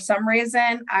for some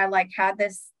reason, I like had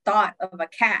this thought of a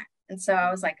cat. And so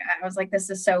I was like, this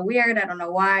is so weird. I don't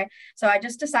know why. So I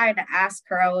just decided to ask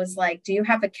her. I was like, do you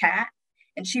have a cat?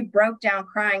 And she broke down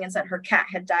crying and said her cat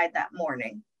had died that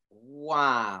morning.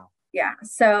 Wow. Yeah.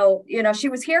 So, she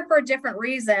was here for a different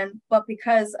reason, but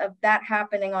because of that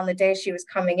happening on the day she was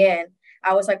coming in,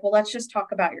 I was like, well, let's just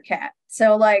talk about your cat.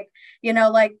 So like,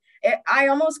 I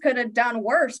almost could have done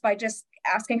worse by just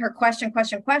asking her question,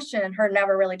 and her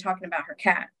never really talking about her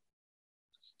cat.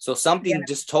 So something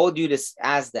just told you to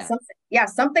ask that.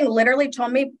 Something literally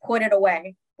told me, put it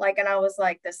away. Like, and I was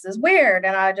like, this is weird.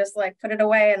 And I just like put it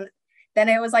away. And then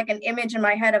it was like an image in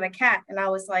my head of a cat. And I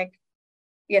was like,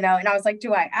 and I was like,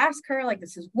 do I ask her? Like,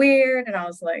 this is weird. And I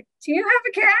was like, do you have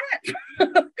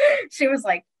a cat? She was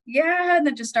like, yeah. And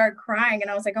then just started crying. And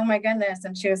I was like, oh my goodness.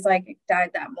 And she was like, it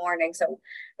died that morning. So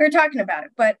we were talking about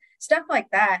it, but stuff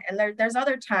like that. And there's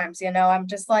other times, I'm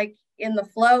just like in the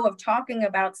flow of talking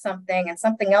about something and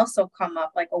something else will come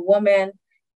up, like a woman.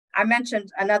 I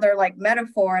mentioned another like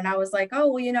metaphor and I was like,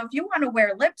 oh, well, if you want to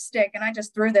wear lipstick, and I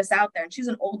just threw this out there, and she's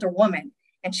an older woman.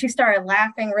 And she started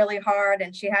laughing really hard,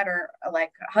 and she had her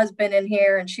like husband in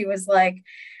here, and she was like,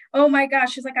 oh my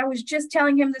gosh, she's like, I was just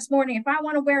telling him this morning, if I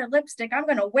want to wear lipstick, I'm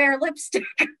going to wear lipstick.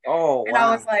 Oh, and wow.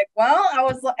 I was like,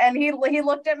 well, and he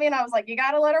looked at me and I was like, you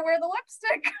got to let her wear the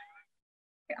lipstick.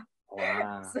 Yeah.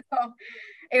 Wow.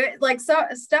 So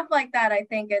stuff like that. I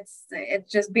think it's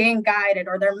just being guided,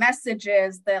 or their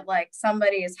messages that like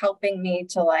somebody is helping me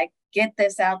to like get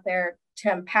this out there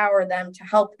to empower them, to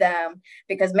help them,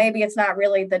 because maybe it's not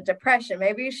really the depression.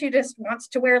 Maybe she just wants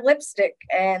to wear lipstick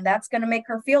and that's going to make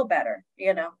her feel better,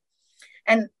 you know?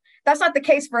 And that's not the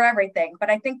case for everything, but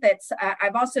I think that's,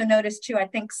 I've also noticed too, I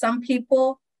think some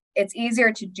people, it's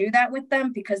easier to do that with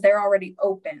them because they're already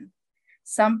open.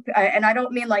 And I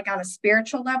don't mean like on a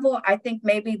spiritual level. I think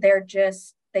maybe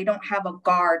they don't have a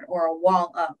guard or a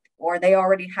wall up, or they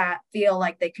already feel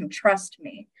like they can trust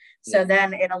me. So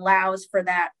then it allows for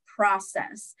that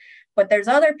process. But there's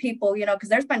other people, you know, because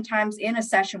there's been times in a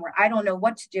session where I don't know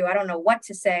what to do. I don't know what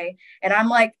to say. And I'm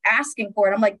like asking for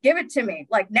it. I'm like, give it to me,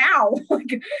 like now.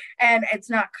 And it's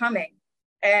not coming.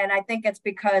 And I think it's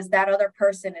because that other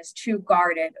person is too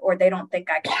guarded, or they don't think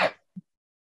I can.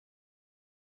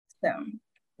 So,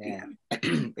 yeah.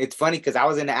 It's funny because I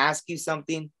was going to ask you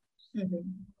something,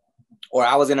 or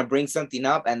I was going to bring something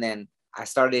up, and then I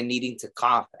started needing to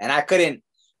cough and I couldn't.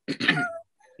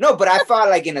 No, but I felt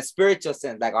like in a spiritual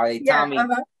sense, like, are they telling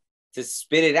me to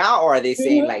spit it out, or are they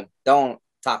saying like, don't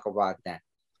talk about that?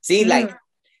 See, like,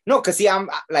 no, because see,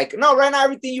 I'm like, no, right now,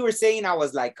 everything you were saying, I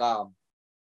was like,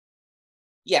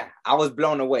 yeah, I was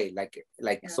blown away.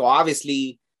 So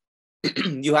obviously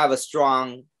you have a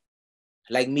strong,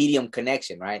 like, medium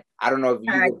connection, right? I don't know if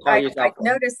you would call yourself. I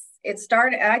noticed it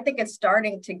started, and I think it's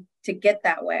starting to get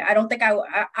that way. I don't think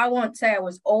I won't say I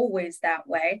was always that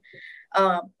way,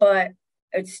 but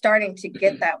it's starting to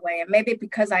get that way. And maybe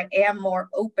because I am more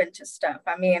open to stuff.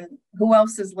 I mean, who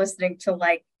else is listening to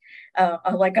like a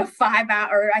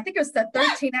 5-hour, I think it was the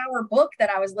 13-hour book that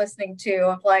I was listening to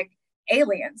of like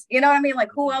aliens, you know what I mean?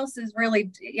 Like, who else is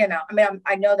really, you know, I mean,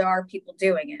 I know there are people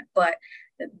doing it, but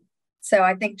so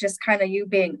I think just kind of you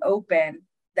being open,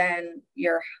 then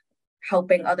you're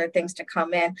helping other things to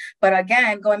come in. But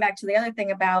again, going back to the other thing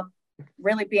about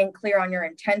really being clear on your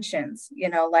intentions, you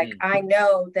know, like I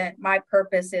know that my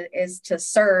purpose is to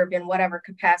serve in whatever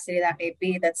capacity that may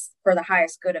be, that's for the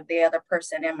highest good of the other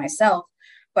person and myself.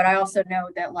 But I also know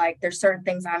that like there's certain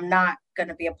things I'm not going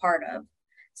to be a part of.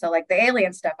 So like the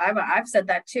alien stuff, I've said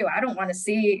that too. I don't want to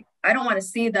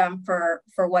see them for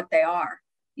what they are,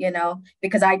 you know,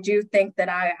 because I do think that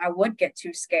I would get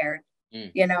too scared,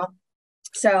 you know.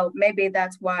 So maybe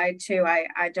that's why too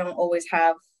I don't always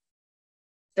have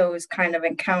those kind of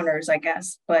encounters, I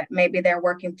guess, but maybe they're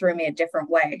working through me a different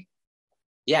way.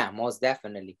 Yeah, most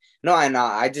definitely. No, and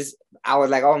I was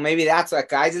like, oh, maybe that's why.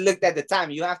 I just looked at the time.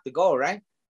 You have to go, right?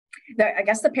 I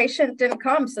guess the patient didn't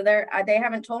come, so they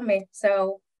haven't told me.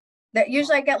 So that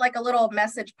usually I get like a little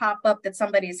message pop up that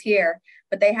somebody's here,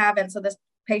 but they haven't. So this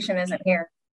patient isn't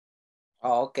here.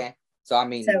 Oh, okay. So I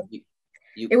mean, so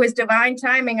it was divine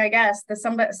timing, I guess. That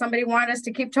somebody wanted us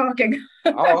to keep talking.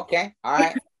 Oh, okay. All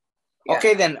right. Yeah.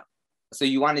 Okay, then. So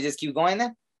you want to just keep going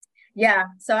then? Yeah.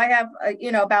 So I have,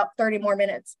 about 30 more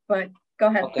minutes, but go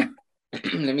ahead. Okay.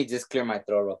 Let me just clear my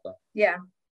throat real quick. Yeah.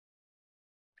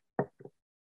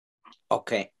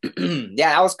 Okay.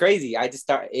 Yeah, that was crazy.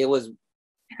 It was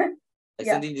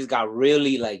something just got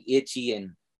really like itchy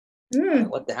and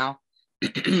what the hell?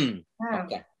 Wow.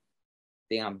 Okay. I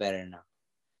think I'm better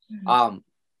now.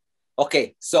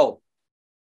 Okay, so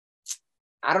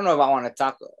I don't know if I want to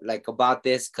talk like about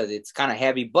this because it's kind of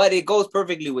heavy, but it goes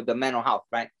perfectly with the mental health,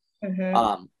 right?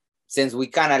 Since we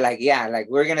kind of like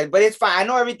we're gonna, but it's fine. I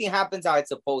know everything happens how it's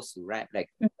supposed to, right? Like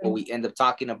what we end up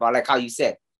talking about, like how you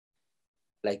said,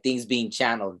 like things being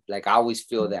channeled. Like I always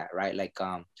feel that, right? Like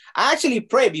I actually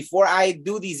pray before I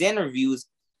do these interviews.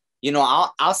 You know,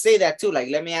 I'll say that too. Like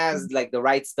let me ask like the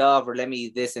right stuff, or let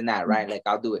me this and that, right? Like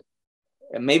I'll do it.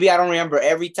 And maybe I don't remember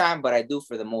every time, but I do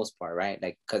for the most part, right?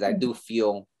 Like, because I do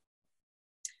feel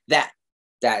that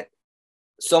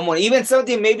someone, even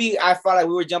something, maybe I felt like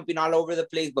we were jumping all over the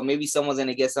place, but maybe someone's going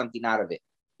to get something out of it.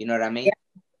 You know what I mean?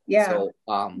 Yeah. So,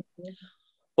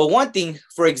 but one thing,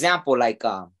 for example, like,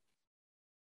 I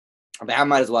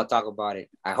might as well talk about it.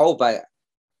 I hope or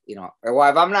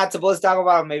if I'm not supposed to talk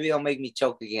about it, maybe it'll make me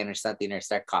choke again or something, or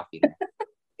start coughing.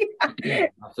 I'm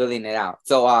feeling it out.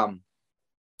 So,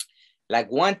 like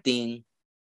one thing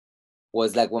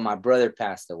was like when my brother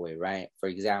passed away, right? For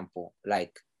example,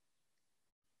 like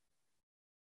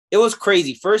it was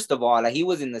crazy. First of all, like he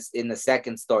was in the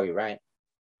second story, right?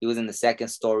 He was in the second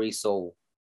story. So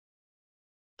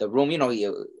the room,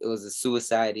 it was a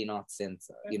suicide,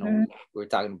 since, we were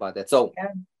talking about that. So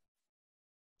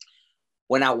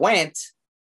when I went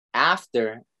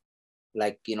after,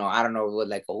 like, I don't know,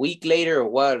 like a week later or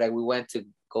what, like we went to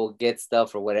go get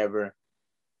stuff or whatever.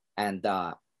 And,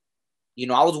 I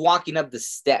was walking up the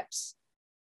steps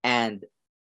and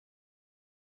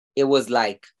it was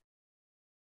like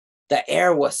the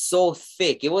air was so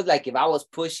thick. It was like if I was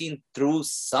pushing through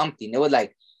something. It was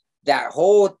like that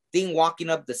whole thing walking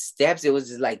up the steps, it was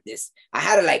just like this. I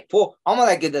had to like pull, almost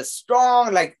like the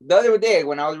strong, like the other day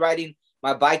when I was riding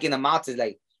my bike in the mountains,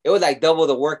 like it was like double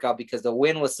the workout because the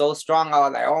wind was so strong. I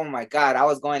was like, oh my God, I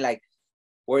was going like,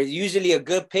 where usually a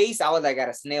good pace, I was like at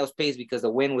a snail's pace because the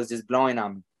wind was just blowing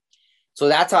on me. So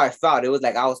that's how I felt. It was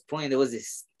like I was pulling, there was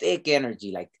this thick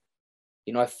energy, like,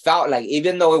 you know, I felt like,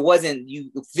 even though it wasn't you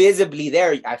visibly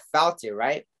there, I felt it,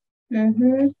 right?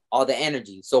 Mm-hmm. All the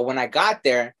energy. So when I got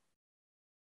there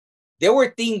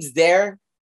were things there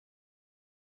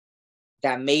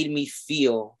that made me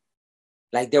feel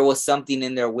like there was something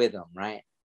in there with them, right?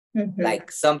 Mm-hmm.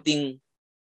 Like something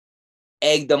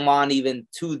egged them on even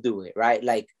to do it, right?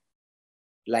 Like,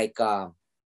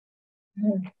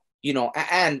 Mm-hmm. you know,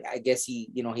 and I guess he,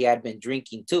 you know, he had been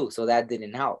drinking too, so that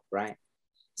didn't help, right?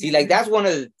 See, like that's one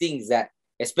of the things that,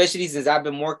 especially since I've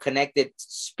been more connected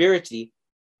spiritually,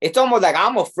 it's almost like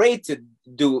I'm afraid to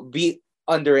be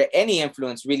under any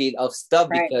influence really of stuff,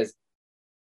 Right. because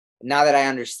now that I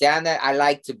understand that, I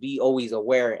like to be always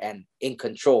aware and in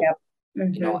control. Yep.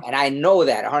 Mm-hmm. You know, and I know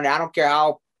that, honey, I don't care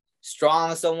how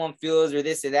strong someone feels or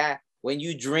this and that. When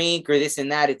you drink or this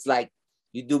and that, it's like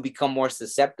you do become more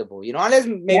susceptible, you know, unless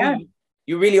maybe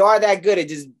you really are that good at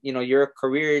just, you know, your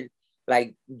career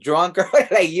like drunk or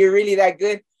like you're really that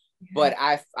good. But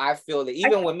I feel that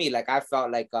even with me, like I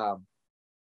felt like,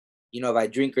 you know, if I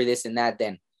drink or this and that,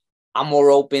 then I'm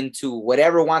more open to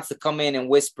whatever wants to come in and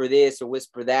whisper this or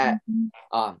whisper that.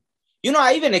 Mm-hmm. You know,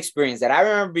 I even experienced that. I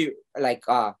remember like,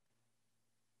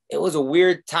 it was a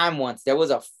weird time once. There was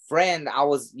a friend I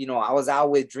was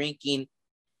out with drinking,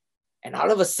 and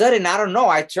all of a sudden, I don't know,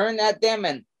 I turned at them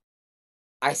and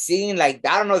I seen like,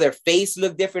 I don't know, their face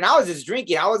looked different. I was just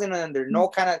drinking. I wasn't under no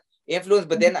kind of influence,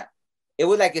 but then it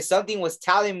was like if something was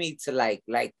telling me to like,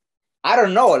 I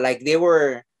don't know, like they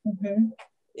were,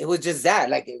 it was just that,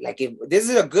 like if this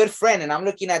is a good friend and I'm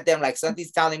looking at them, like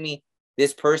something's telling me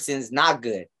this person's not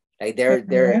good. Like they're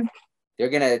going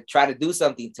to try to do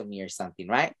something to me or something,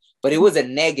 right? But it was a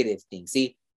negative thing.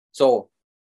 See,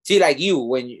 like you,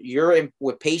 when you're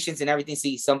with patients and everything,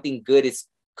 see something good is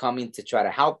coming to try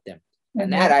to help them.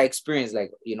 And that I experience,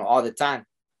 like, you know, all the time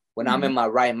when I'm in my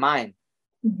right mind.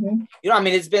 You know, I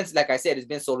mean, it's been, like I said, it's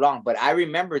been so long, but I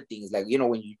remember things like, you know,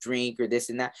 when you drink or this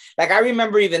and that. Like, I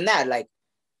remember even that, like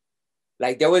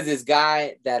there was this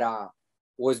guy that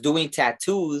was doing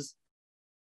tattoos,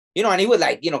 you know, and he was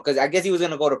like, you know, because I guess he was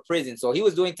going to go to prison. So he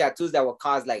was doing tattoos that would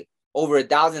cost like over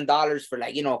 $1,000 for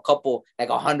like, you know, a couple, like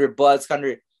 $100,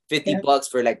 $150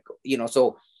 for like, you know,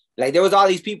 so like there was all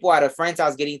these people at a friend's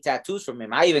house getting tattoos from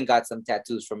him. I even got some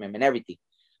tattoos from him and everything.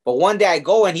 But one day I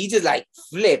go and he just like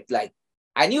flipped. Like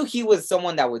I knew he was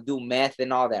someone that would do meth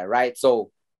and all that, right?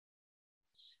 So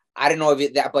I don't know if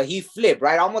it that, but he flipped,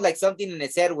 right? Almost like something in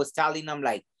his head was telling him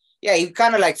like, yeah, he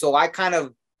kind of like, so I kind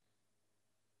of,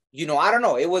 you know, I don't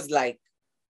know. It was like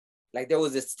there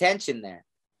was this tension there.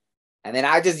 And then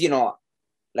I just, you know,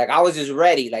 like I was just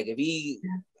ready. Like if he,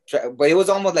 but it was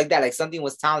almost like that, like something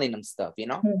was telling him stuff, you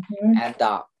know?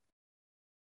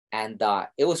 And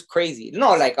it was crazy.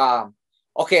 No, like,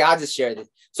 okay, I'll just share this.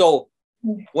 So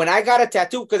when I got a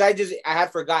tattoo, because I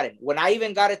had forgotten. When I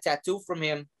even got a tattoo from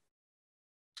him,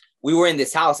 we were in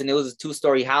this house and it was a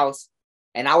 2-story house.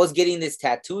 And I was getting this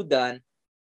tattoo done.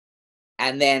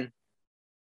 And then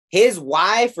his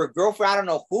wife or girlfriend, I don't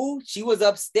know who, she was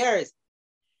upstairs.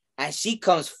 And she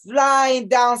comes flying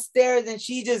downstairs and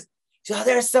she just, oh,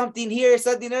 there's something here,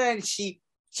 something there. And she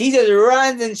just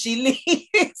runs and she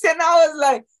leaves. And I was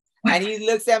like, and he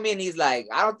looks at me and he's like,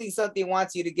 I don't think something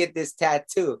wants you to get this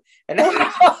tattoo. And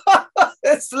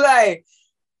it's like,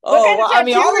 oh, well, I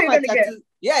mean, all of my tattoos,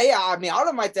 I mean, all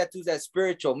of my tattoos have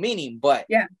spiritual meaning, but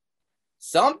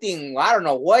something, I don't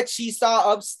know what she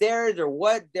saw upstairs or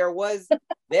what there was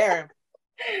there.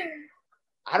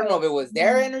 I don't know if it was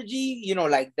their energy, you know,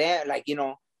 like that, like, you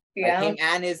know, like him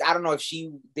and his, I don't know if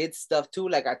she did stuff too.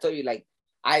 Like I told you, like,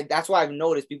 that's why I've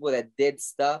noticed people that did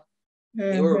stuff,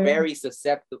 they were very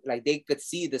susceptible. Like they could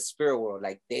see the spirit world.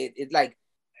 Like it's like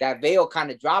that veil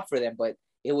kind of dropped for them, but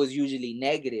it was usually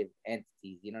negative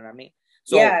entities. You know what I mean?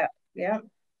 So,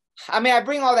 I mean, I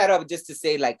bring all that up just to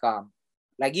say like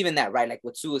even that, right? Like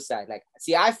with suicide, like,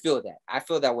 see, I feel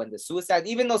that when the suicide,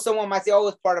 even though someone might say, oh,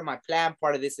 it's part of my plan,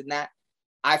 part of this and that,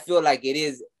 I feel like it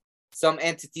is some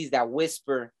entities that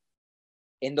whisper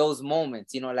in those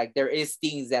moments, you know, like there is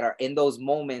things that are in those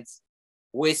moments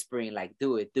whispering, like,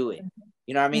 do it. You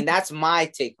know what I mean? That's my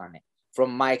take on it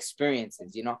from my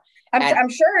experiences, you know? I'm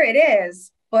sure it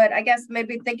is, but I guess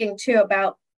maybe thinking too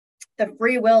about the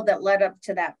free will that led up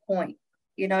to that point.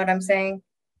 You know what I'm saying?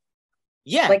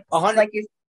 Yeah. Like you,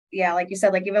 yeah, like you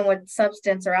said, like even with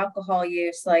substance or alcohol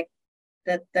use, like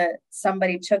that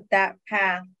somebody took that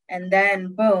path and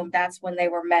then boom, that's when they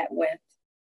were met with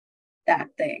that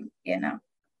thing, you know.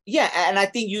 Yeah, and I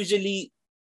think usually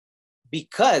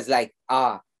because like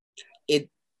it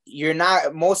you're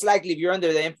not, most likely if you're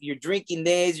under the, you're drinking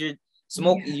this, you're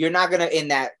smoking, you're not gonna in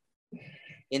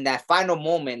that final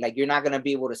moment, like you're not gonna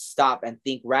be able to stop and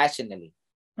think rationally.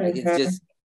 Like it's just,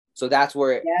 so that's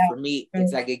where for me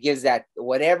it's like it gives that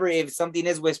whatever, if something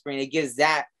is whispering, it gives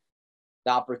that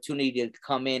the opportunity to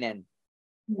come in and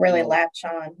really latch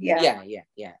on. Yeah,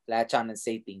 latch on and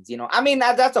say things, you know. I mean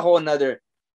that's a whole nother,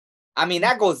 I mean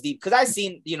that goes deep, because I've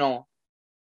seen, you know,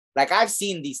 like I've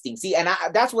seen these things. See, and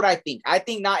that's what I think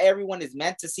not everyone is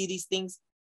meant to see these things.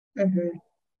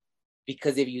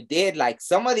 Because if you did, like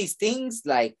some of these things,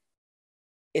 like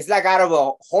it's like out of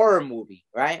a horror movie,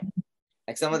 right?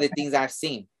 Like some of the things I've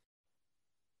seen,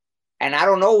 and I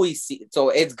don't always see, so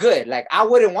it's good. Like I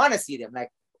wouldn't want to see them. Like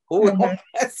who would want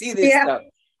to see this stuff,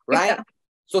 right?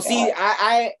 So see,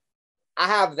 I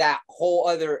have that whole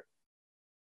other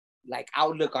like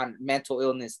outlook on mental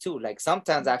illness too. Like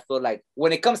sometimes I feel like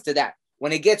when it comes to that,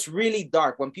 when it gets really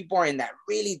dark, when people are in that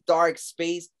really dark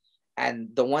space, and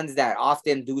the ones that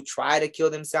often do try to kill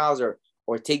themselves or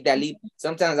take that leap,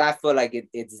 sometimes I feel like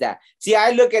it's that. See,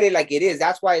 I look at it like it is.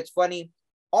 That's why it's funny.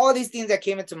 All these things that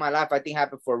came into my life, I think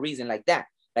happened for a reason, like that.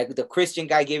 Like the Christian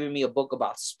guy giving me a book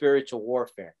about spiritual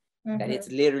warfare, that it's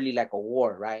literally like a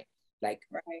war, right? Like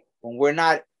when we're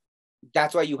not,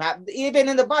 that's why you have, even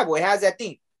in the Bible, it has that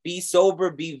thing. Be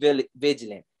sober, be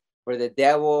vigilant. For the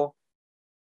devil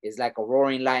is like a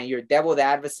roaring lion. Your devil, the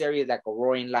adversary, is like a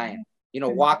roaring lion. You know,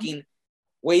 walking,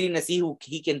 waiting to see who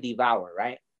he can devour,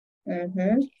 right?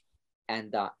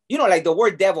 And, you know, like the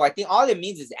word devil, I think all it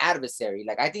means is adversary.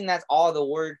 Like, I think that's all the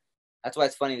word. That's why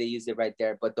it's funny they used it right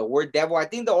there. But the word devil, I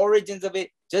think the origins of it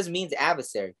just means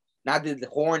adversary. Not the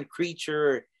horned creature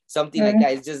or something like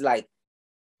that. It's just like,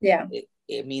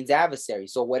 it means adversary.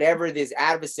 So whatever this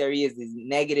adversary is, these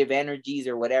negative energies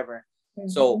or whatever.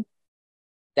 So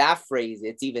that phrase,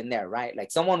 it's even there, right? Like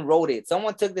someone wrote it.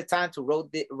 Someone took the time to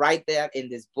write that in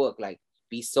this book. Like,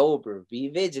 be sober, be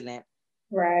vigilant.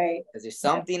 Right. Because there's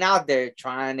something out there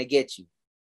trying to get you.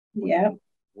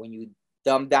 When you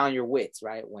dumb down your wits,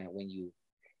 right? When you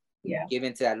give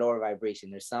into that lower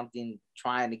vibration, there's something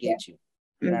trying to get you.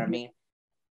 You know what I mean?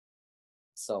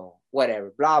 So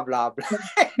whatever, blah, blah, blah.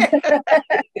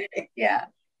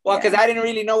 Well, because I didn't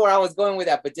really know where I was going with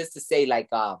that, but just to say, like,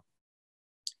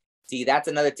 see, that's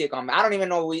another take on me. I don't even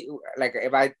know I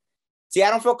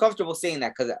don't feel comfortable saying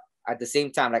that, because at the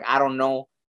same time, like, I don't know,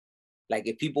 like,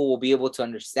 if people will be able to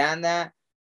understand that,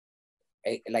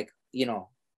 like, you know,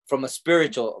 from a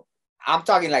spiritual, I'm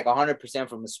talking like 100%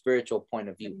 from a spiritual point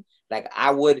of view. Like, I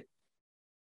would,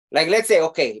 like, let's say,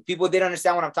 okay, people did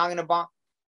understand what I'm talking about.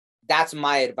 That's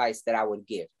my advice that I would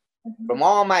give. From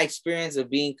all my experience of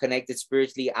being connected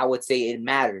spiritually, I would say it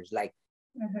matters. Like,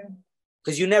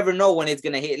 because you never know when it's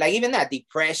going to hit. Like, even that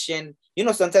depression, you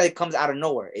know, sometimes it comes out of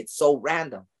nowhere. It's so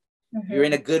random. You're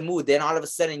in a good mood. Then all of a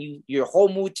sudden, your whole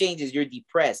mood changes. You're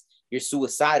depressed. You're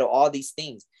suicidal, all these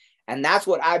things. And that's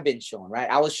what I've been shown, right?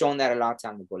 I was shown that a long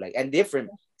time ago, like, and different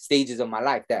stages of my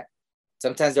life, that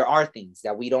sometimes there are things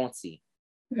that we don't see,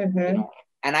 you know?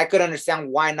 And I could understand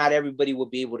why not everybody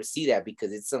would be able to see that,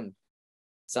 because it's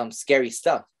some scary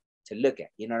stuff to look at,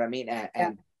 you know what I mean?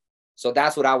 And so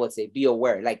that's what I would say, be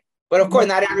aware. Like, but of course,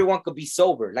 not everyone could be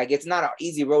sober. Like, it's not an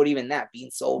easy road, even that, being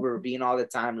sober, being all the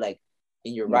time, like,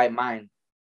 in your right mind.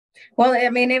 Well, I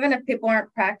mean, even if people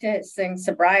aren't practicing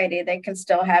sobriety, they can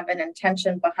still have an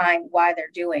intention behind why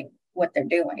they're doing what they're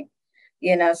doing,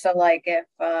 you know? So like if,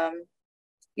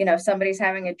 you know, somebody's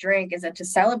having a drink, is it to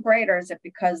celebrate, or is it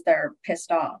because they're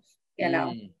pissed off, you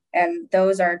know? And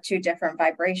those are two different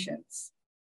vibrations.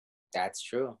 That's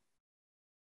true.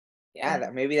 Yeah,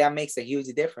 maybe that makes a huge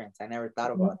difference. I never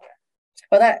thought about that.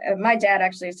 Well, my dad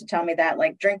actually used to tell me that,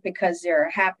 like, drink because you're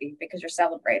happy, because you're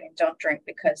celebrating. Don't drink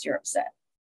because you're upset.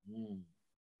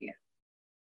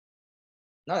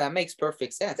 No, that makes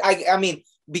perfect sense. I mean,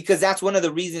 because that's one of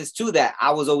the reasons too that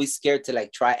I was always scared to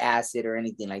like try acid or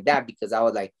anything like that, because I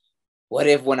was like, what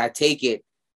if when I take it,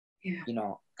 you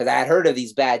know, because I had heard of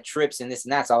these bad trips and this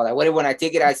and that. So I was like, what if when I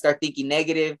take it, I start thinking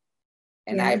negative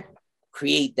and I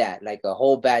create that, like a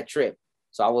whole bad trip.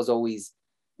 So I was always,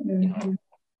 you know,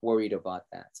 worried about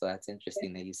that. So that's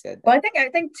interesting that you said that. Well, I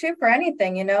think too, for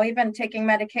anything, you know, even taking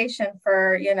medication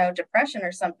for, you know, depression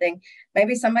or something,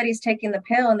 maybe somebody's taking the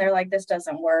pill and they're like, this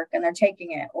doesn't work, and they're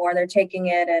taking it, or they're taking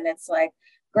it and it's like,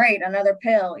 great, another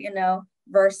pill, you know,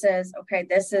 versus, okay,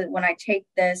 this is when I take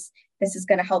this, this is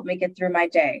going to help me get through my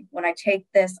day. When I take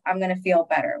this, I'm going to feel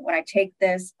better. When I take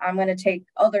this, I'm going to take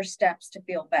other steps to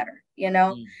feel better, you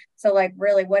know? So like,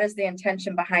 really, what is the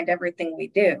intention behind everything we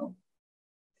do?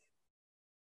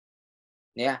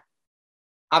 Yeah.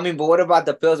 I mean, but what about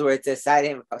the pills where it says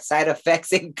side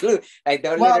effects include? Like,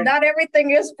 well, not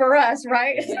everything is for us,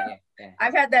 right? Yeah.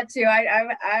 I've had that too.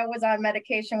 I was on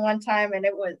medication one time, and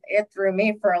it threw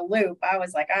me for a loop. I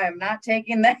was like, I am not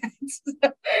taking that.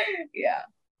 Yeah.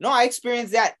 No, I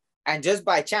experienced that, and just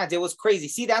by chance, it was crazy.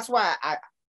 See, that's why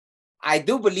I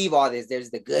do believe all this.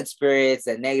 There's the good spirits,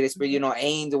 the negative spirits, you know,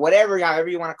 angels, however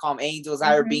you want to call them, angels,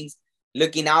 higher beings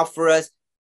looking out for us.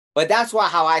 But that's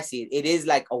how I see it. It is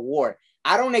like a war.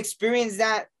 I don't experience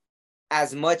that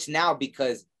as much now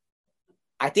because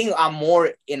I think I'm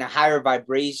more in a higher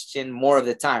vibration more of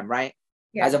the time, right?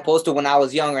 Yeah. As opposed to when I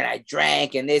was younger and I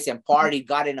drank and this and partied,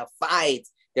 got in a fight.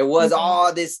 There was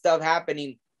all this stuff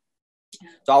happening.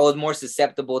 So I was more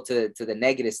susceptible to the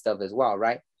negative stuff as well,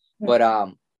 right? But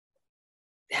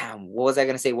damn, what was I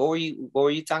gonna say? What were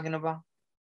you talking about?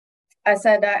 I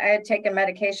said I had taken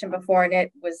medication before and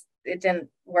it didn't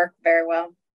work very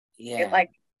well. Yeah.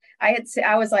 I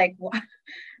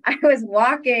was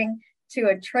walking to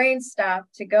a train stop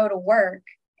to go to work.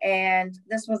 And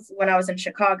this was when I was in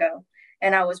Chicago,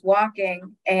 and I was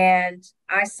walking and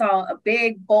I saw a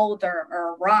big boulder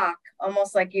or a rock,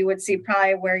 almost like you would see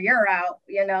probably where you're out,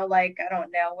 you know, like, I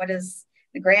don't know, what is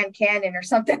the Grand Canyon or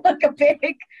something, like a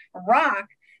big rock.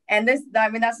 And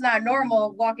that's not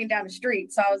normal walking down the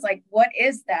street. So I was like, what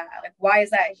is that? Like, why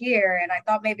is that here? And I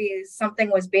thought maybe something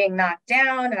was being knocked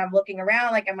down, and I'm looking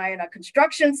around like, am I in a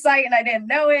construction site? And I didn't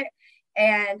know it.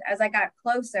 And as I got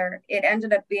closer, it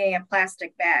ended up being a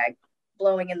plastic bag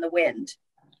blowing in the wind.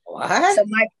 What? So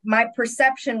my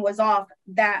perception was off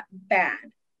that bad.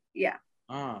 Yeah.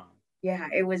 Oh. Yeah,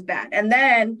 it was bad. And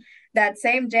then that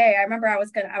same day, I remember I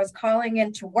was calling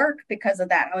in to work because of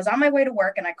that. I was on my way to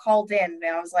work and I called in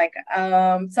and I was like,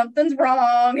 something's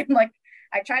wrong. And like,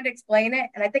 I tried to explain it.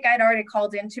 And I think I'd already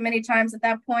called in too many times at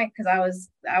that point because I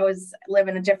was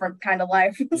living a different kind of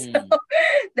life. So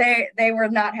they were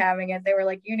not having it. They were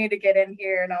like, you need to get in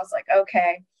here. And I was like,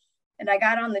 okay. And I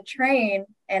got on the train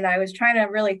and I was trying to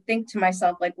really think to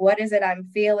myself, like, what is it I'm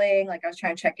feeling? Like, I was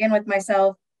trying to check in with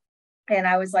myself. And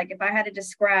I was like, if I had to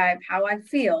describe how I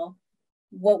feel,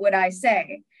 what would I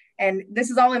say? And this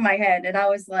is all in my head. And I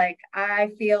was like, I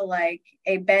feel like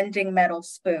a bending metal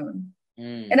spoon.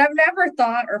 And I've never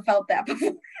thought or felt that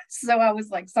before. So I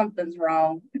was like, something's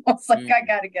wrong. I was like, I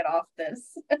got to get off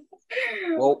this.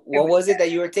 Well, what was it that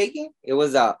you were taking? It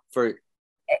was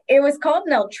It was called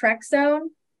naltrexone.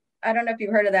 I don't know if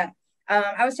you've heard of that.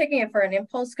 I was taking it for an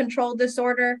impulse control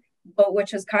disorder, but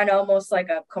which is kind of almost like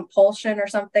a compulsion or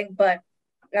something. But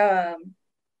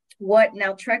what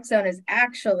naltrexone is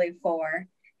actually for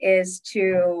is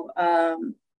to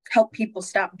help people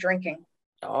stop drinking.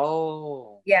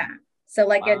 Oh. Yeah. So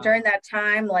like during that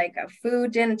time, like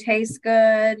food didn't taste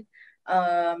good.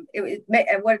 What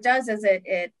it does is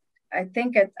I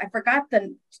forgot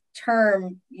the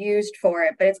term used for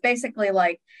it, but it's basically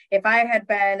like if I had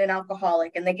been an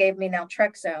alcoholic and they gave me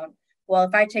naltrexone, well,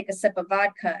 if I take a sip of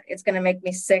vodka, it's going to make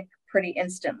me sick pretty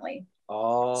instantly.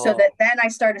 Oh. So that then I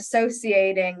start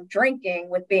associating drinking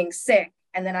with being sick,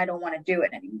 and then I don't want to do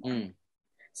it anymore.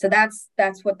 So that's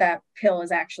what that pill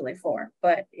is actually for.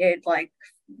 But it like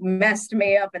messed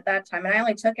me up at that time. And I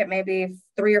only took it maybe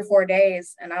 3 or 4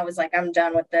 days, and I was like, I'm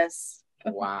done with this.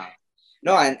 Wow.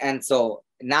 No, and so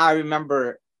now I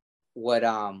remember what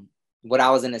I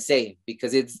was gonna say,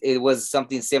 because it was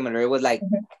something similar. It was like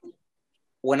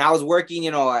when I was working,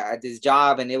 you know, at this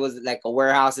job, and it was like a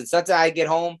warehouse, and sometimes I get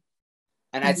home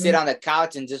and I'd sit on the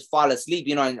couch and just fall asleep,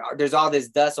 you know, and there's all this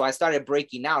dust. So I started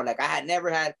breaking out. Like I had never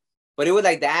had, but it was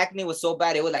like the acne was so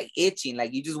bad, it was like itching,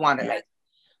 like you just want to like,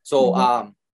 so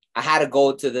I had to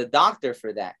go to the doctor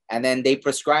for that. And then they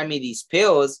prescribed me these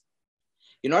pills.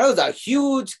 You know, it was a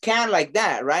huge can like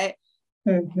that, right?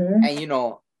 And, you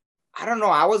know, I don't know.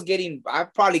 I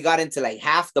probably got into like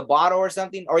half the bottle or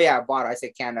something. Oh, yeah, bottle. I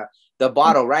said can. The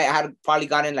bottle, right? I had probably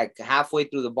gotten like halfway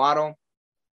through the bottle.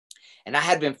 And I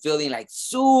had been feeling like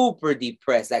super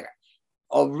depressed, like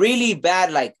a really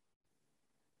bad, like,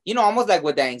 you know, almost like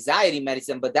with the anxiety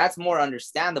medicine, but that's more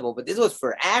understandable. But this was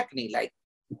for acne, like,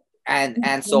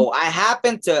 and so I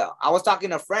was talking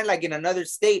to a friend like in another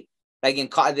state, like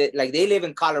like they live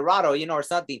in Colorado, you know, or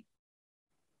something.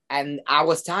 And I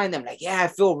was telling them like, yeah, I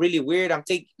feel really weird. I'm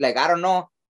taking like, I don't know.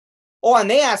 Oh, and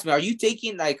they asked me, are you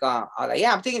taking like, I was like,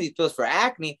 yeah, I'm taking these pills for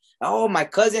acne. Oh, my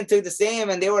cousin took the same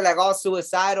and they were like all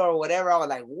suicidal or whatever. I was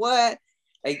like, what?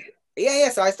 Like, yeah.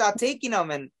 So I started taking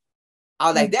them and I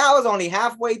was like, that was only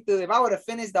halfway through. If I would have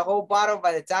finished the whole bottle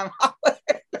by the time I was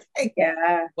like,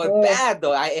 yeah. but bad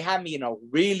though. It had me in a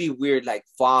really weird like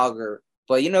fog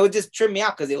but it just tripped me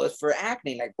out because it was for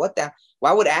acne. Like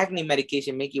why would acne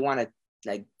medication make you want to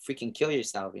like freaking kill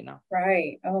yourself,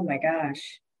 Right. Oh my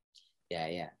gosh.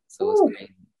 Yeah. So it's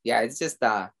crazy. Yeah, it's just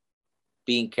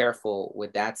being careful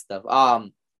with that stuff.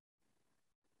 Well,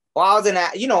 I was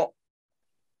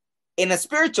in a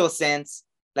spiritual sense,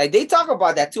 like they talk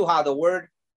about that too, how the word,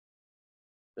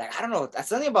 like, I don't know, that's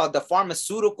something about the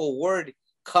pharmaceutical word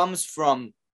comes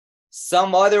from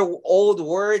some other old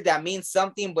word that means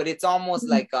something, but it's almost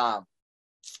like, I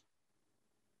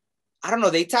don't know,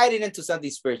 they tied it into something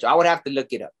spiritual. I would have to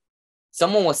look it up.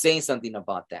 Someone was saying something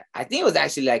about that. I think it was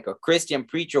actually like a Christian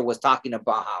preacher was talking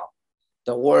about how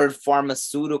the word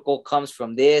pharmaceutical comes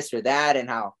from this or that and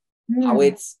how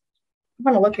it's. I'm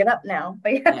going to look it up now.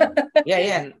 But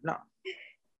yeah. No.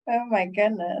 Oh my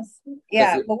goodness.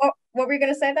 Yeah. But what were you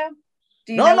going to say though?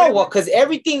 Do you know what? Because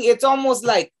everything, it's almost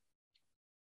like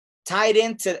tied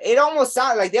into, it almost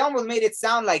sounds like they almost made it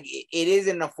sound like it is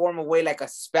in a form of way, like a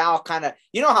spell kind of,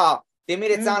 how they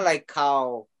made it sound like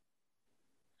how,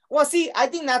 well, see, I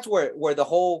think that's where the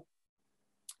whole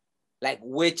like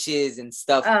witches and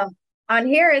stuff. On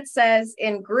here it says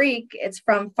in Greek, it's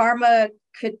from pharmakoutikos.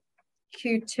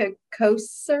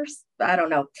 I don't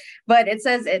know, but it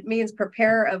says it means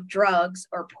preparer of drugs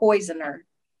or poisoner.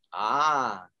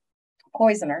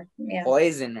 Poisoner. Yeah.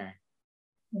 Poisoner.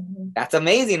 That's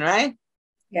amazing, right?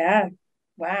 Yeah.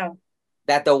 Wow.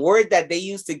 That the word that they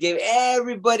used to give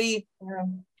everybody,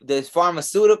 the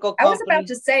pharmaceutical company. I was about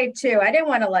to say too, I didn't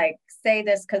want to like say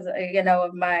this because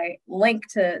of my link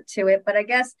to it, but I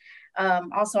guess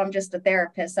also I'm just a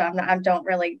therapist, so I don't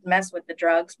really mess with the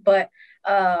drugs. But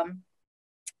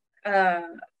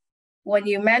when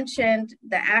you mentioned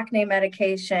the acne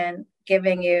medication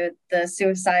giving you the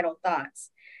suicidal thoughts,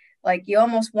 like you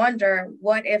almost wonder,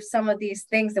 what if some of these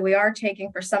things that we are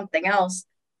taking for something else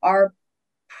are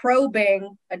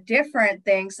probing a different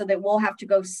thing so that we'll have to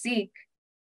go seek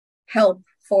help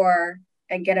for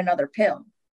and get another pill.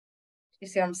 You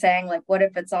see what I'm saying? Like, what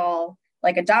if it's all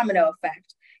like a domino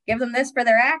effect? Give them this for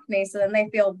their acne, so then they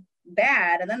feel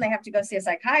bad, and then they have to go see a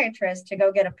psychiatrist to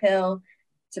go get a pill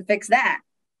to fix that,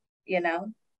 and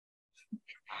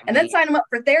then sign them up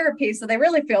for therapy so they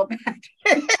really feel bad.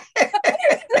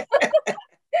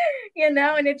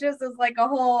 And it just is like a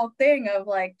whole thing of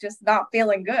like just not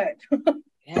feeling good.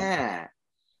 Yeah.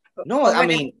 No, I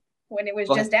mean, when it was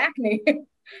just acne.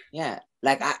 Yeah.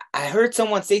 Like I heard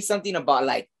someone say something about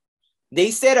like,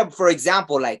 they set up, for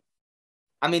example, like,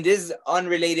 I mean, this is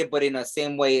unrelated, but in the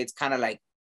same way, it's kind of like,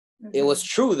 it was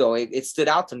true though. It stood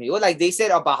out to me. It was like they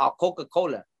said about how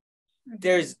Coca-Cola,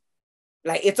 there's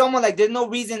like, it's almost like there's no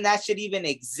reason that should even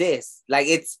exist. Like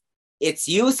it's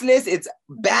useless. It's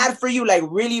bad for you, like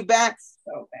really bad.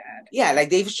 So bad. Yeah.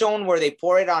 Like they've shown where they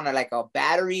pour it on a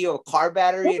battery or car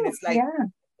battery. And it's like,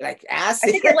 like acid.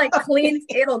 I think it like cleans,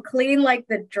 it'll clean like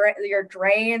your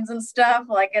drains and stuff.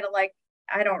 Like it'll like,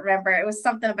 I don't remember. It was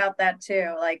something about that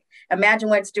too. Like imagine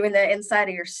what it's doing the inside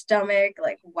of your stomach.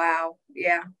 Like, wow.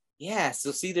 Yeah. Yeah.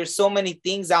 So see, there's so many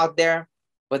things out there,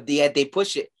 but yet they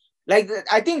push it. Like,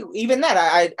 I think even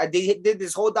that, they did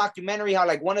this whole documentary, how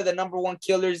like one of the number one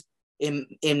killers in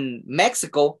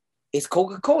Mexico is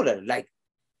Coca-Cola. Like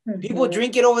people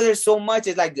drink it over there so much.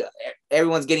 It's like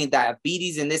everyone's getting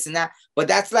diabetes and this and that. But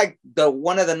that's like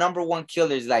one of the number one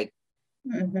killers, like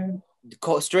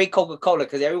straight Coca-Cola,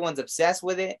 because everyone's obsessed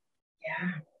with it.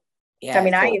 Yeah. I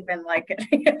mean, I even like it.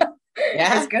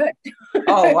 Yeah, it's good.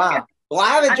 Oh wow. Well, I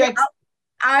haven't drank.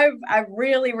 I've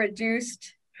really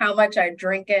reduced how much I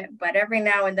drink it, but every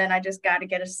now and then I just got to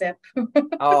get a sip.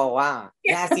 Oh wow.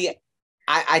 Yeah. See,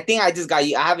 I think I just I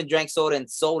haven't drank soda in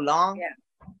so long. Yeah.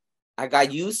 I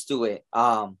got used to it.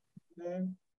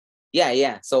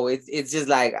 Yeah. So it's just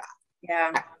like,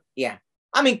 yeah.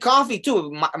 I mean, coffee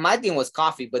too. My thing was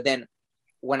coffee, but then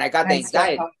when I got the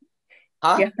anxiety,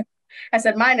 Yeah. I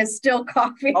said mine is still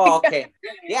coffee. Oh, okay.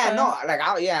 Yeah, no, like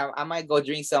I might go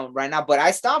drink some right now, but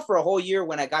I stopped for a whole year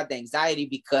when I got the anxiety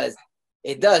because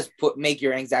it does make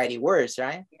your anxiety worse,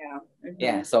 right? Yeah.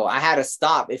 Yeah. So I had to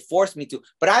stop. It forced me to,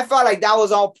 but I felt like that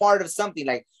was all part of something.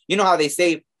 Like, you know how they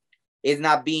say it's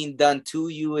not being done to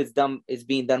you, it's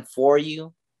being done for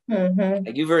you.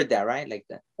 Like you've heard that, right? Like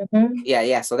that.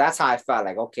 Yeah. So that's how I felt.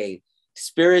 Like, okay,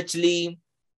 spiritually.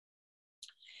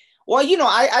 Well,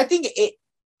 I think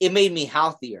it made me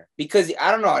healthier because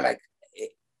I don't know, like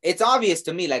it's obvious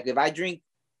to me, like if I drink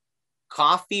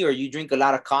coffee or you drink a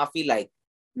lot of coffee, like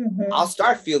I'll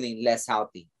start feeling less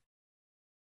healthy.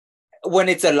 when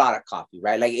it's a lot of coffee,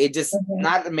 right? Like it just Mm-hmm.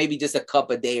 not maybe just a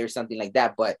cup a day or something like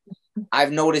that, but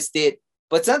I've noticed it.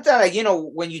 But sometimes, like, you know,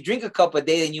 when you drink a cup a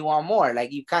day, then you want more.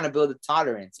 Like you kind of build a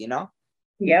tolerance, you know?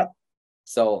 Yep.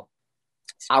 So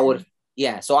I would,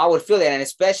 yeah. So I would feel that, and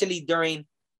especially during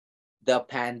the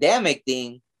pandemic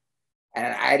thing, and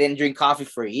I didn't drink coffee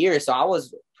for a year, so I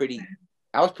was pretty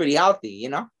healthy, you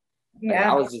know. Like I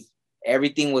Yeah. was just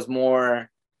everything was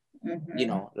more, you Mm-hmm.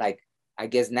 know, like I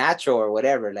guess natural or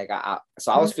whatever. Like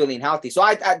so I Mm-hmm. was feeling healthy. So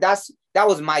I that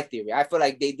was my theory. I feel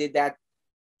like they did that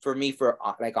for me for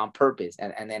like on purpose,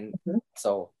 and then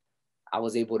so I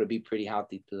was able to be pretty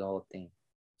healthy through the whole thing.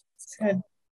 So Good.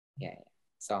 yeah.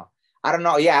 So I don't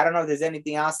know. Yeah, I don't know if there's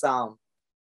anything else.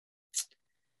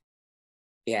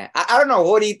 Yeah, I don't know.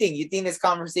 What do you think? You think this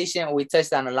conversation we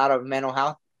touched on a lot of mental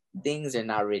health things or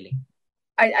not really?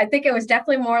 I think it was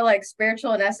definitely more like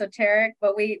spiritual and esoteric,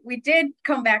 but we did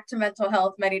come back to mental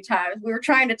health many times. We were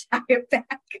trying to tie it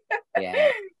back.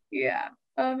 Yeah. Yeah.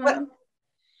 But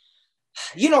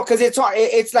you know, because it's hard.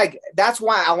 It's like that's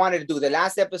why I wanted to do the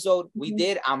last episode we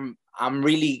did. I'm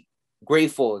really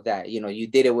grateful that you know you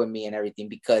did it with me and everything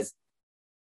because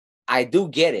I do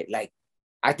get it. Like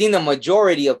I think the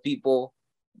majority of people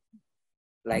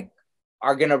like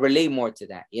are gonna relate more to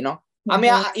that. You know, I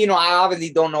mean, you know, I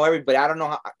obviously don't know everybody. I don't know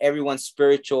how everyone's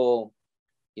spiritual,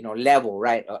 you know, level,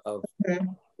 right, of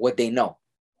what they know.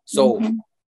 So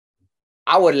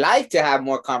I would like to have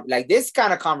more like this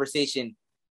kind of conversation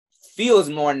feels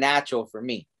more natural for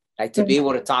me, like to be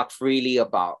able to talk freely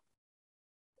about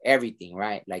everything,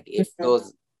 right? Like it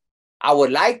feels. I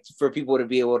would like for people to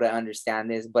be able to understand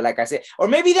this, but like I said, or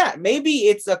maybe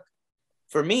it's a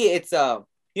for me, it's a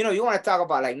you know, you want to talk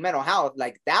about like mental health,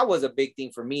 like that was a big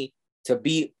thing for me to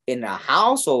be in a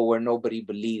household where nobody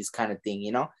believes kind of thing,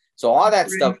 you know? So all that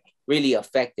stuff really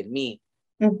affected me.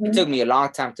 It took me a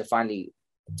long time to finally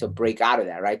to break out of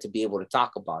that, right? To be able to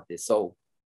talk about this. So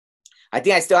I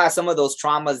think I still have some of those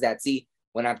traumas that see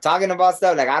when I'm talking about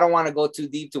stuff, like I don't want to go too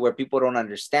deep to where people don't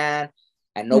understand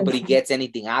and nobody gets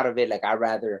anything out of it. Like I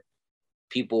rather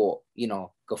people, you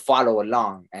know, could follow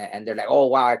along and they're like, oh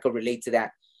wow, I could relate to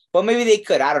that. But maybe they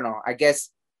could. I don't know. I guess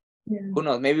who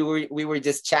knows? Maybe we were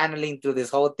just channeling through this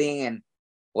whole thing and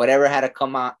whatever had to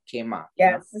come out came out.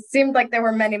 Yes, it seemed like there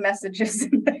were many messages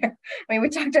in there. I mean, we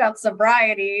talked about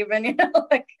sobriety, even, you know,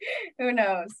 like who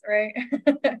knows, right?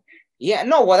 Yeah,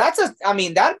 no, well, I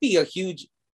mean, that'd be a huge,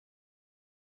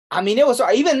 I mean, it was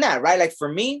even that, right? Like for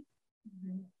me,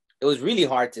 it was really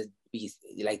hard to be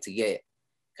like to get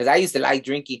because I used to like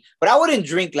drinking, but I wouldn't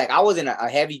drink like I wasn't a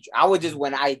heavy. I would just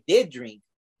when I did drink,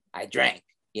 I drank.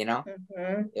 You know,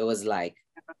 it was like,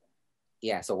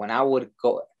 yeah. So when I would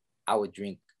go, I would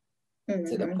drink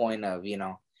to the point of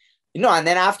and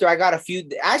then after I got a few.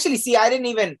 Actually, see, I didn't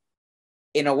even,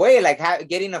 in a way, like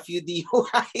getting a few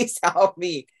DUIs helped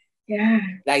me. Yeah,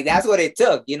 like that's what it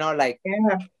took. Like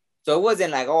yeah. So it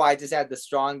wasn't like, oh, I just had the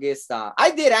strongest.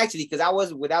 I did actually, because I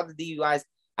was without the DUIs,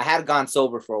 I had gone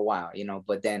sober for a while,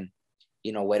 but then,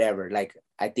 whatever. Like,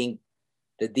 I think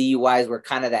the DUIs were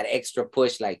kind of that extra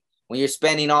push. Like when you're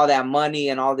spending all that money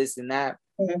and all this and that,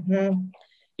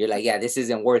 you're like, yeah, this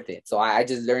isn't worth it. So I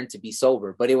just learned to be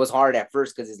sober, but it was hard at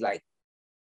first because it's like,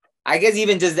 I guess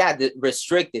even just that,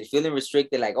 feeling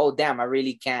restricted, like, oh, damn, I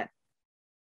really can't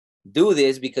do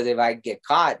this because if I get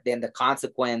caught, then the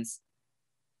consequence.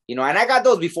 And I got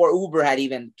those before Uber had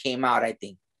even came out, I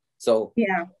think. So,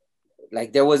 yeah,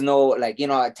 like, there was no, like,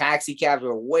 taxi cabs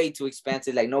were way too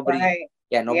expensive. Like, nobody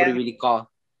really called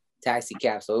taxi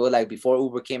cabs. So, it was like before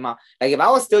Uber came out. Like, if I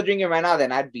was still drinking right now,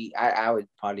 then I would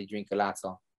probably drink a lot.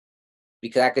 So,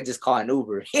 because I could just call an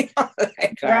Uber,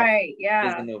 like, right,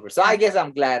 yeah. An Uber. So, I guess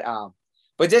I'm glad.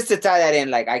 But just to tie that in,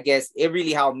 like, I guess it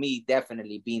really helped me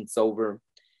definitely being sober,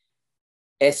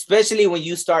 especially when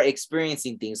you start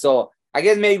experiencing things. So, I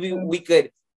guess maybe we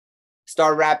could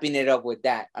start wrapping it up with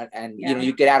that, and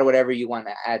you could add whatever you want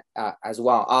to add as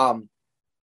well.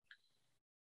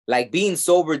 Like being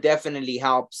sober definitely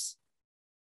helps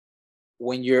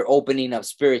when you're opening up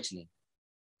spiritually,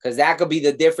 because that could be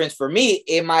the difference. For me,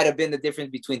 it might have been the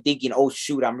difference between thinking, oh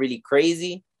shoot, I'm really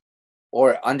crazy,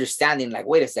 or understanding like,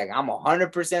 wait a second, I'm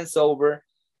 100% sober.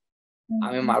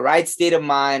 I'm in my right state of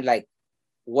mind. Like,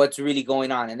 what's really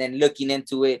going on? And then looking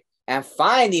into it and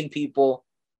finding people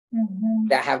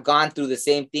that have gone through the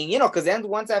same thing, because then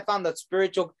once I found the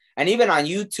spiritual, and even on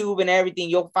YouTube and everything,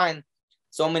 you'll find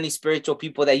so many spiritual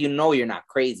people that you're not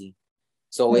crazy.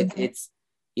 So it's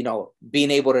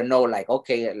being able to know, like,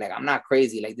 okay, like I'm not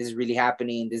crazy, like this is really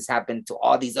happening. This happened to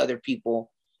all these other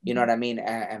people, you know what I mean?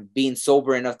 And being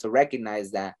sober enough to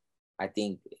recognize that, I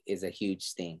think, is a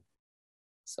huge thing.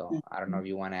 So I don't know if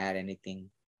you want to add anything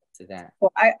to that.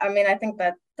 Well, I mean, I think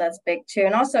that that's big too.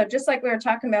 And also, just like we were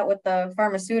talking about with the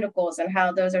pharmaceuticals and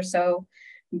how those are so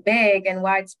big and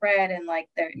widespread, and like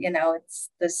they're, it's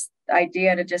this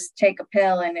idea to just take a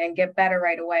pill and get better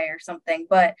right away or something.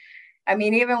 But I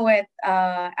mean, even with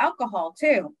alcohol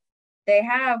too, they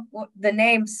have the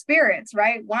name spirits,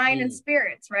 right? Wine and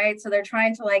spirits, right? So they're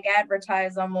trying to like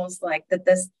advertise almost like that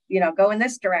this, go in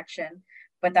this direction,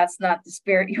 but that's not the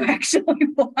spirit you actually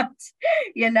want,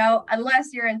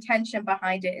 unless your intention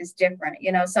behind it is different.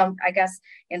 Some, I guess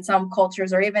in some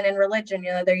cultures or even in religion,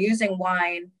 they're using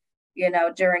wine,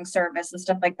 during service and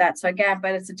stuff like that. So again,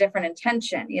 but it's a different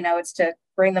intention, it's to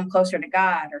bring them closer to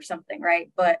God or something,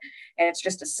 right? And it's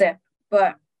just a sip.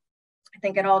 But I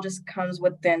think it all just comes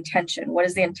with the intention. What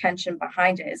is the intention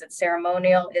behind it? Is it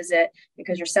ceremonial? Is it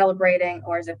because you're celebrating,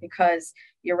 or is it because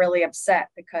you're really upset?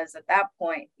 Because at that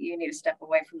point, you need to step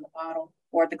away from the bottle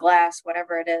or the glass,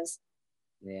 whatever it is.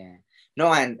 Yeah.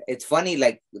 No, and it's funny,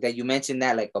 like, that you mentioned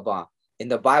that, like, about in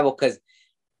the Bible, because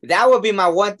that would be my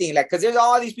one thing, like, because there's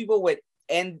all these people with,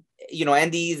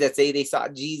 NDEs that say they saw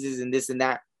Jesus and this and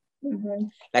that. Mm-hmm.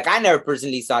 Like, I never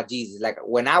personally saw Jesus. Like,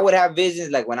 when I would have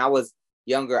visions, like, when I was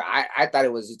younger, I thought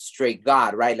it was straight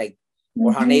God, right? Like,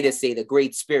 or how natives say the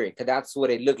Great Spirit, because that's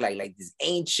what it looked like this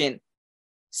ancient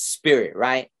spirit,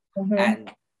 right?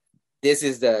 And this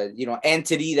is the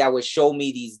entity that would show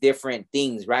me these different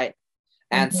things, right?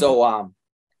 And so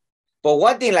but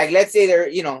one thing, like, let's say there,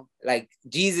 like,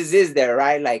 Jesus is there,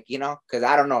 right? Like, because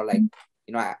I don't know, like,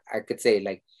 I could say,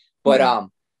 like, but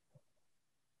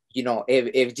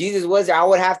if Jesus was there, I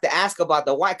would have to ask about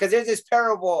the wine, because there's this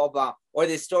parable about, or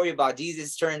this story about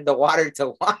Jesus turned the water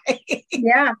to wine.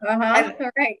 Yeah,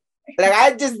 right. Like,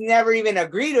 I just never even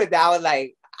agreed with that. I was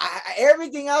like,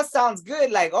 everything else sounds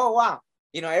good. Like, oh, wow.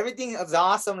 Everything is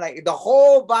awesome. Like, the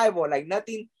whole Bible, like,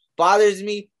 nothing bothers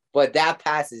me, but that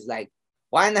passage, like,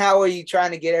 why in the hell are you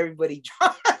trying to get everybody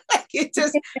drunk? Like, it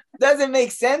just doesn't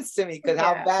make sense to me, because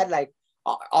how bad, like,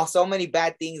 so many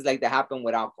bad things, like, that happen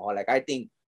with alcohol. Like, I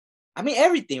mean,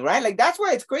 everything, right? Like, that's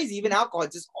why it's crazy. Even alcohol,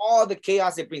 just all the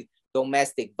chaos it brings.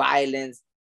 Domestic violence,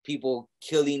 people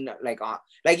killing, like, at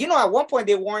one point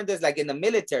they warned us, like, in the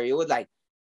military, it was like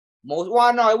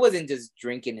it wasn't just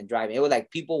drinking and driving. It was like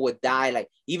people would die, like,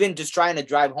 even just trying to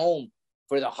drive home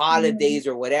for the holidays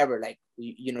or whatever. Like,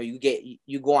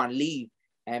 you go on leave,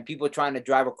 and people trying to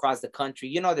drive across the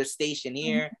country, they're stationed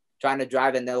here trying to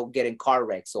drive, and they'll get in car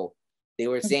wrecks. So they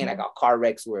were saying like our car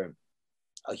wrecks were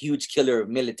a huge killer of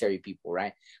military people,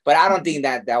 right? But I don't think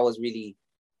that was really,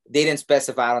 they didn't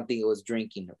specify. I don't think it was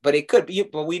drinking, but it could be.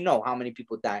 But we know how many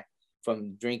people die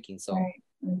from drinking. So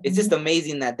it's just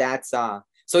amazing that's so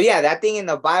yeah, that thing in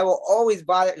the Bible always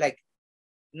bothered, like,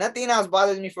 nothing else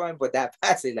bothers me from it but that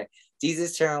passage. Like,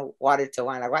 Jesus turned water to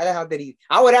wine. Like, why the hell did he?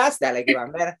 I would ask that, like, if I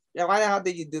met him, why the hell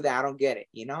did you do that? I don't get it,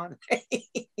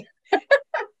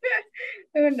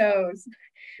 Who knows?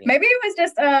 Maybe it was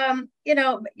just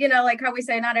like how we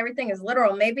say not everything is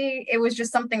literal. Maybe it was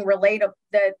just something relatable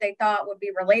that they thought would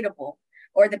be relatable,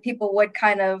 or that people would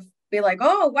kind of be like,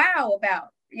 oh wow, about,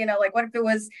 like, what if it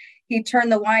was he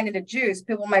turned the wine into juice?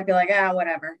 People might be like,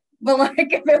 whatever. But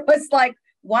like, if it was like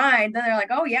wine, then they're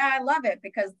like, oh yeah, I love it,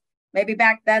 because maybe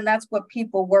back then that's what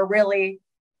people were really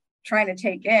trying to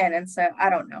take in. And so I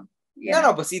don't know.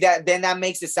 No, but see, that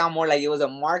makes it sound more like it was a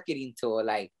marketing tool.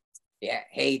 Like, yeah,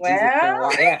 hey, Jesus turned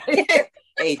water. Yeah.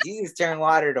 Hey, Jesus turned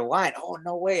water to wine. Oh,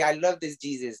 no way. I love this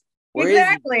Jesus. Where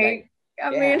exactly. Is he? Like,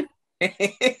 I mean,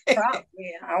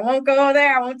 probably, I won't go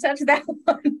there. I won't touch that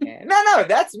one. Yeah. No,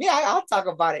 that's me. I'll talk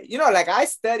about it. Like, I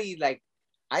study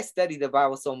the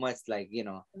Bible so much, like,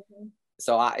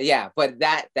 so but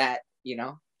that,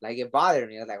 like, it bothered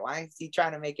me. I was like, why is he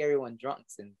trying to make everyone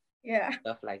drunks and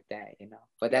stuff like that,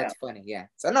 but that's funny. Yeah.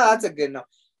 So no, that's a good note.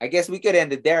 I guess we could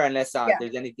end it there, unless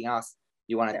there's anything else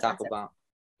you want to talk about.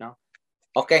 No?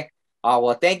 Okay.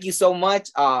 Well, thank you so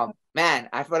much. Man,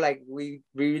 I feel like we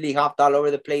really hopped all over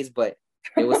the place, but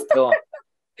it was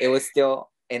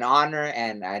still an honor,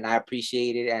 and I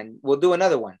appreciate it. And we'll do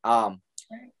another one.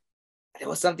 There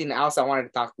was something else I wanted to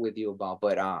talk with you about,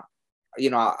 but I'll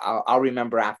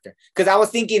remember after. Because I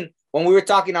was thinking when we were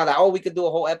talking, I was like, oh, we could do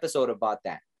a whole episode about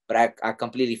that, but I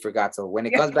completely forgot. So when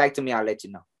it comes back to me, I'll let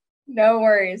you know. No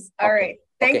worries. All right.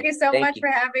 Thank you so much for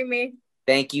having me.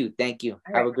 Thank you.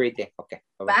 Have a great day. Okay.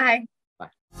 Bye. Bye.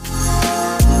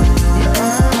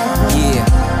 Yeah.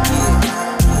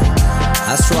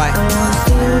 That's right.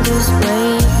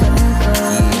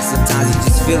 Yeah, sometimes you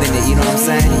just feeling it, you know what I'm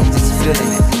saying? You just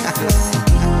feeling it.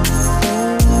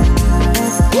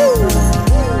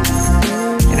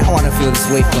 And I want to feel this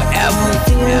way forever.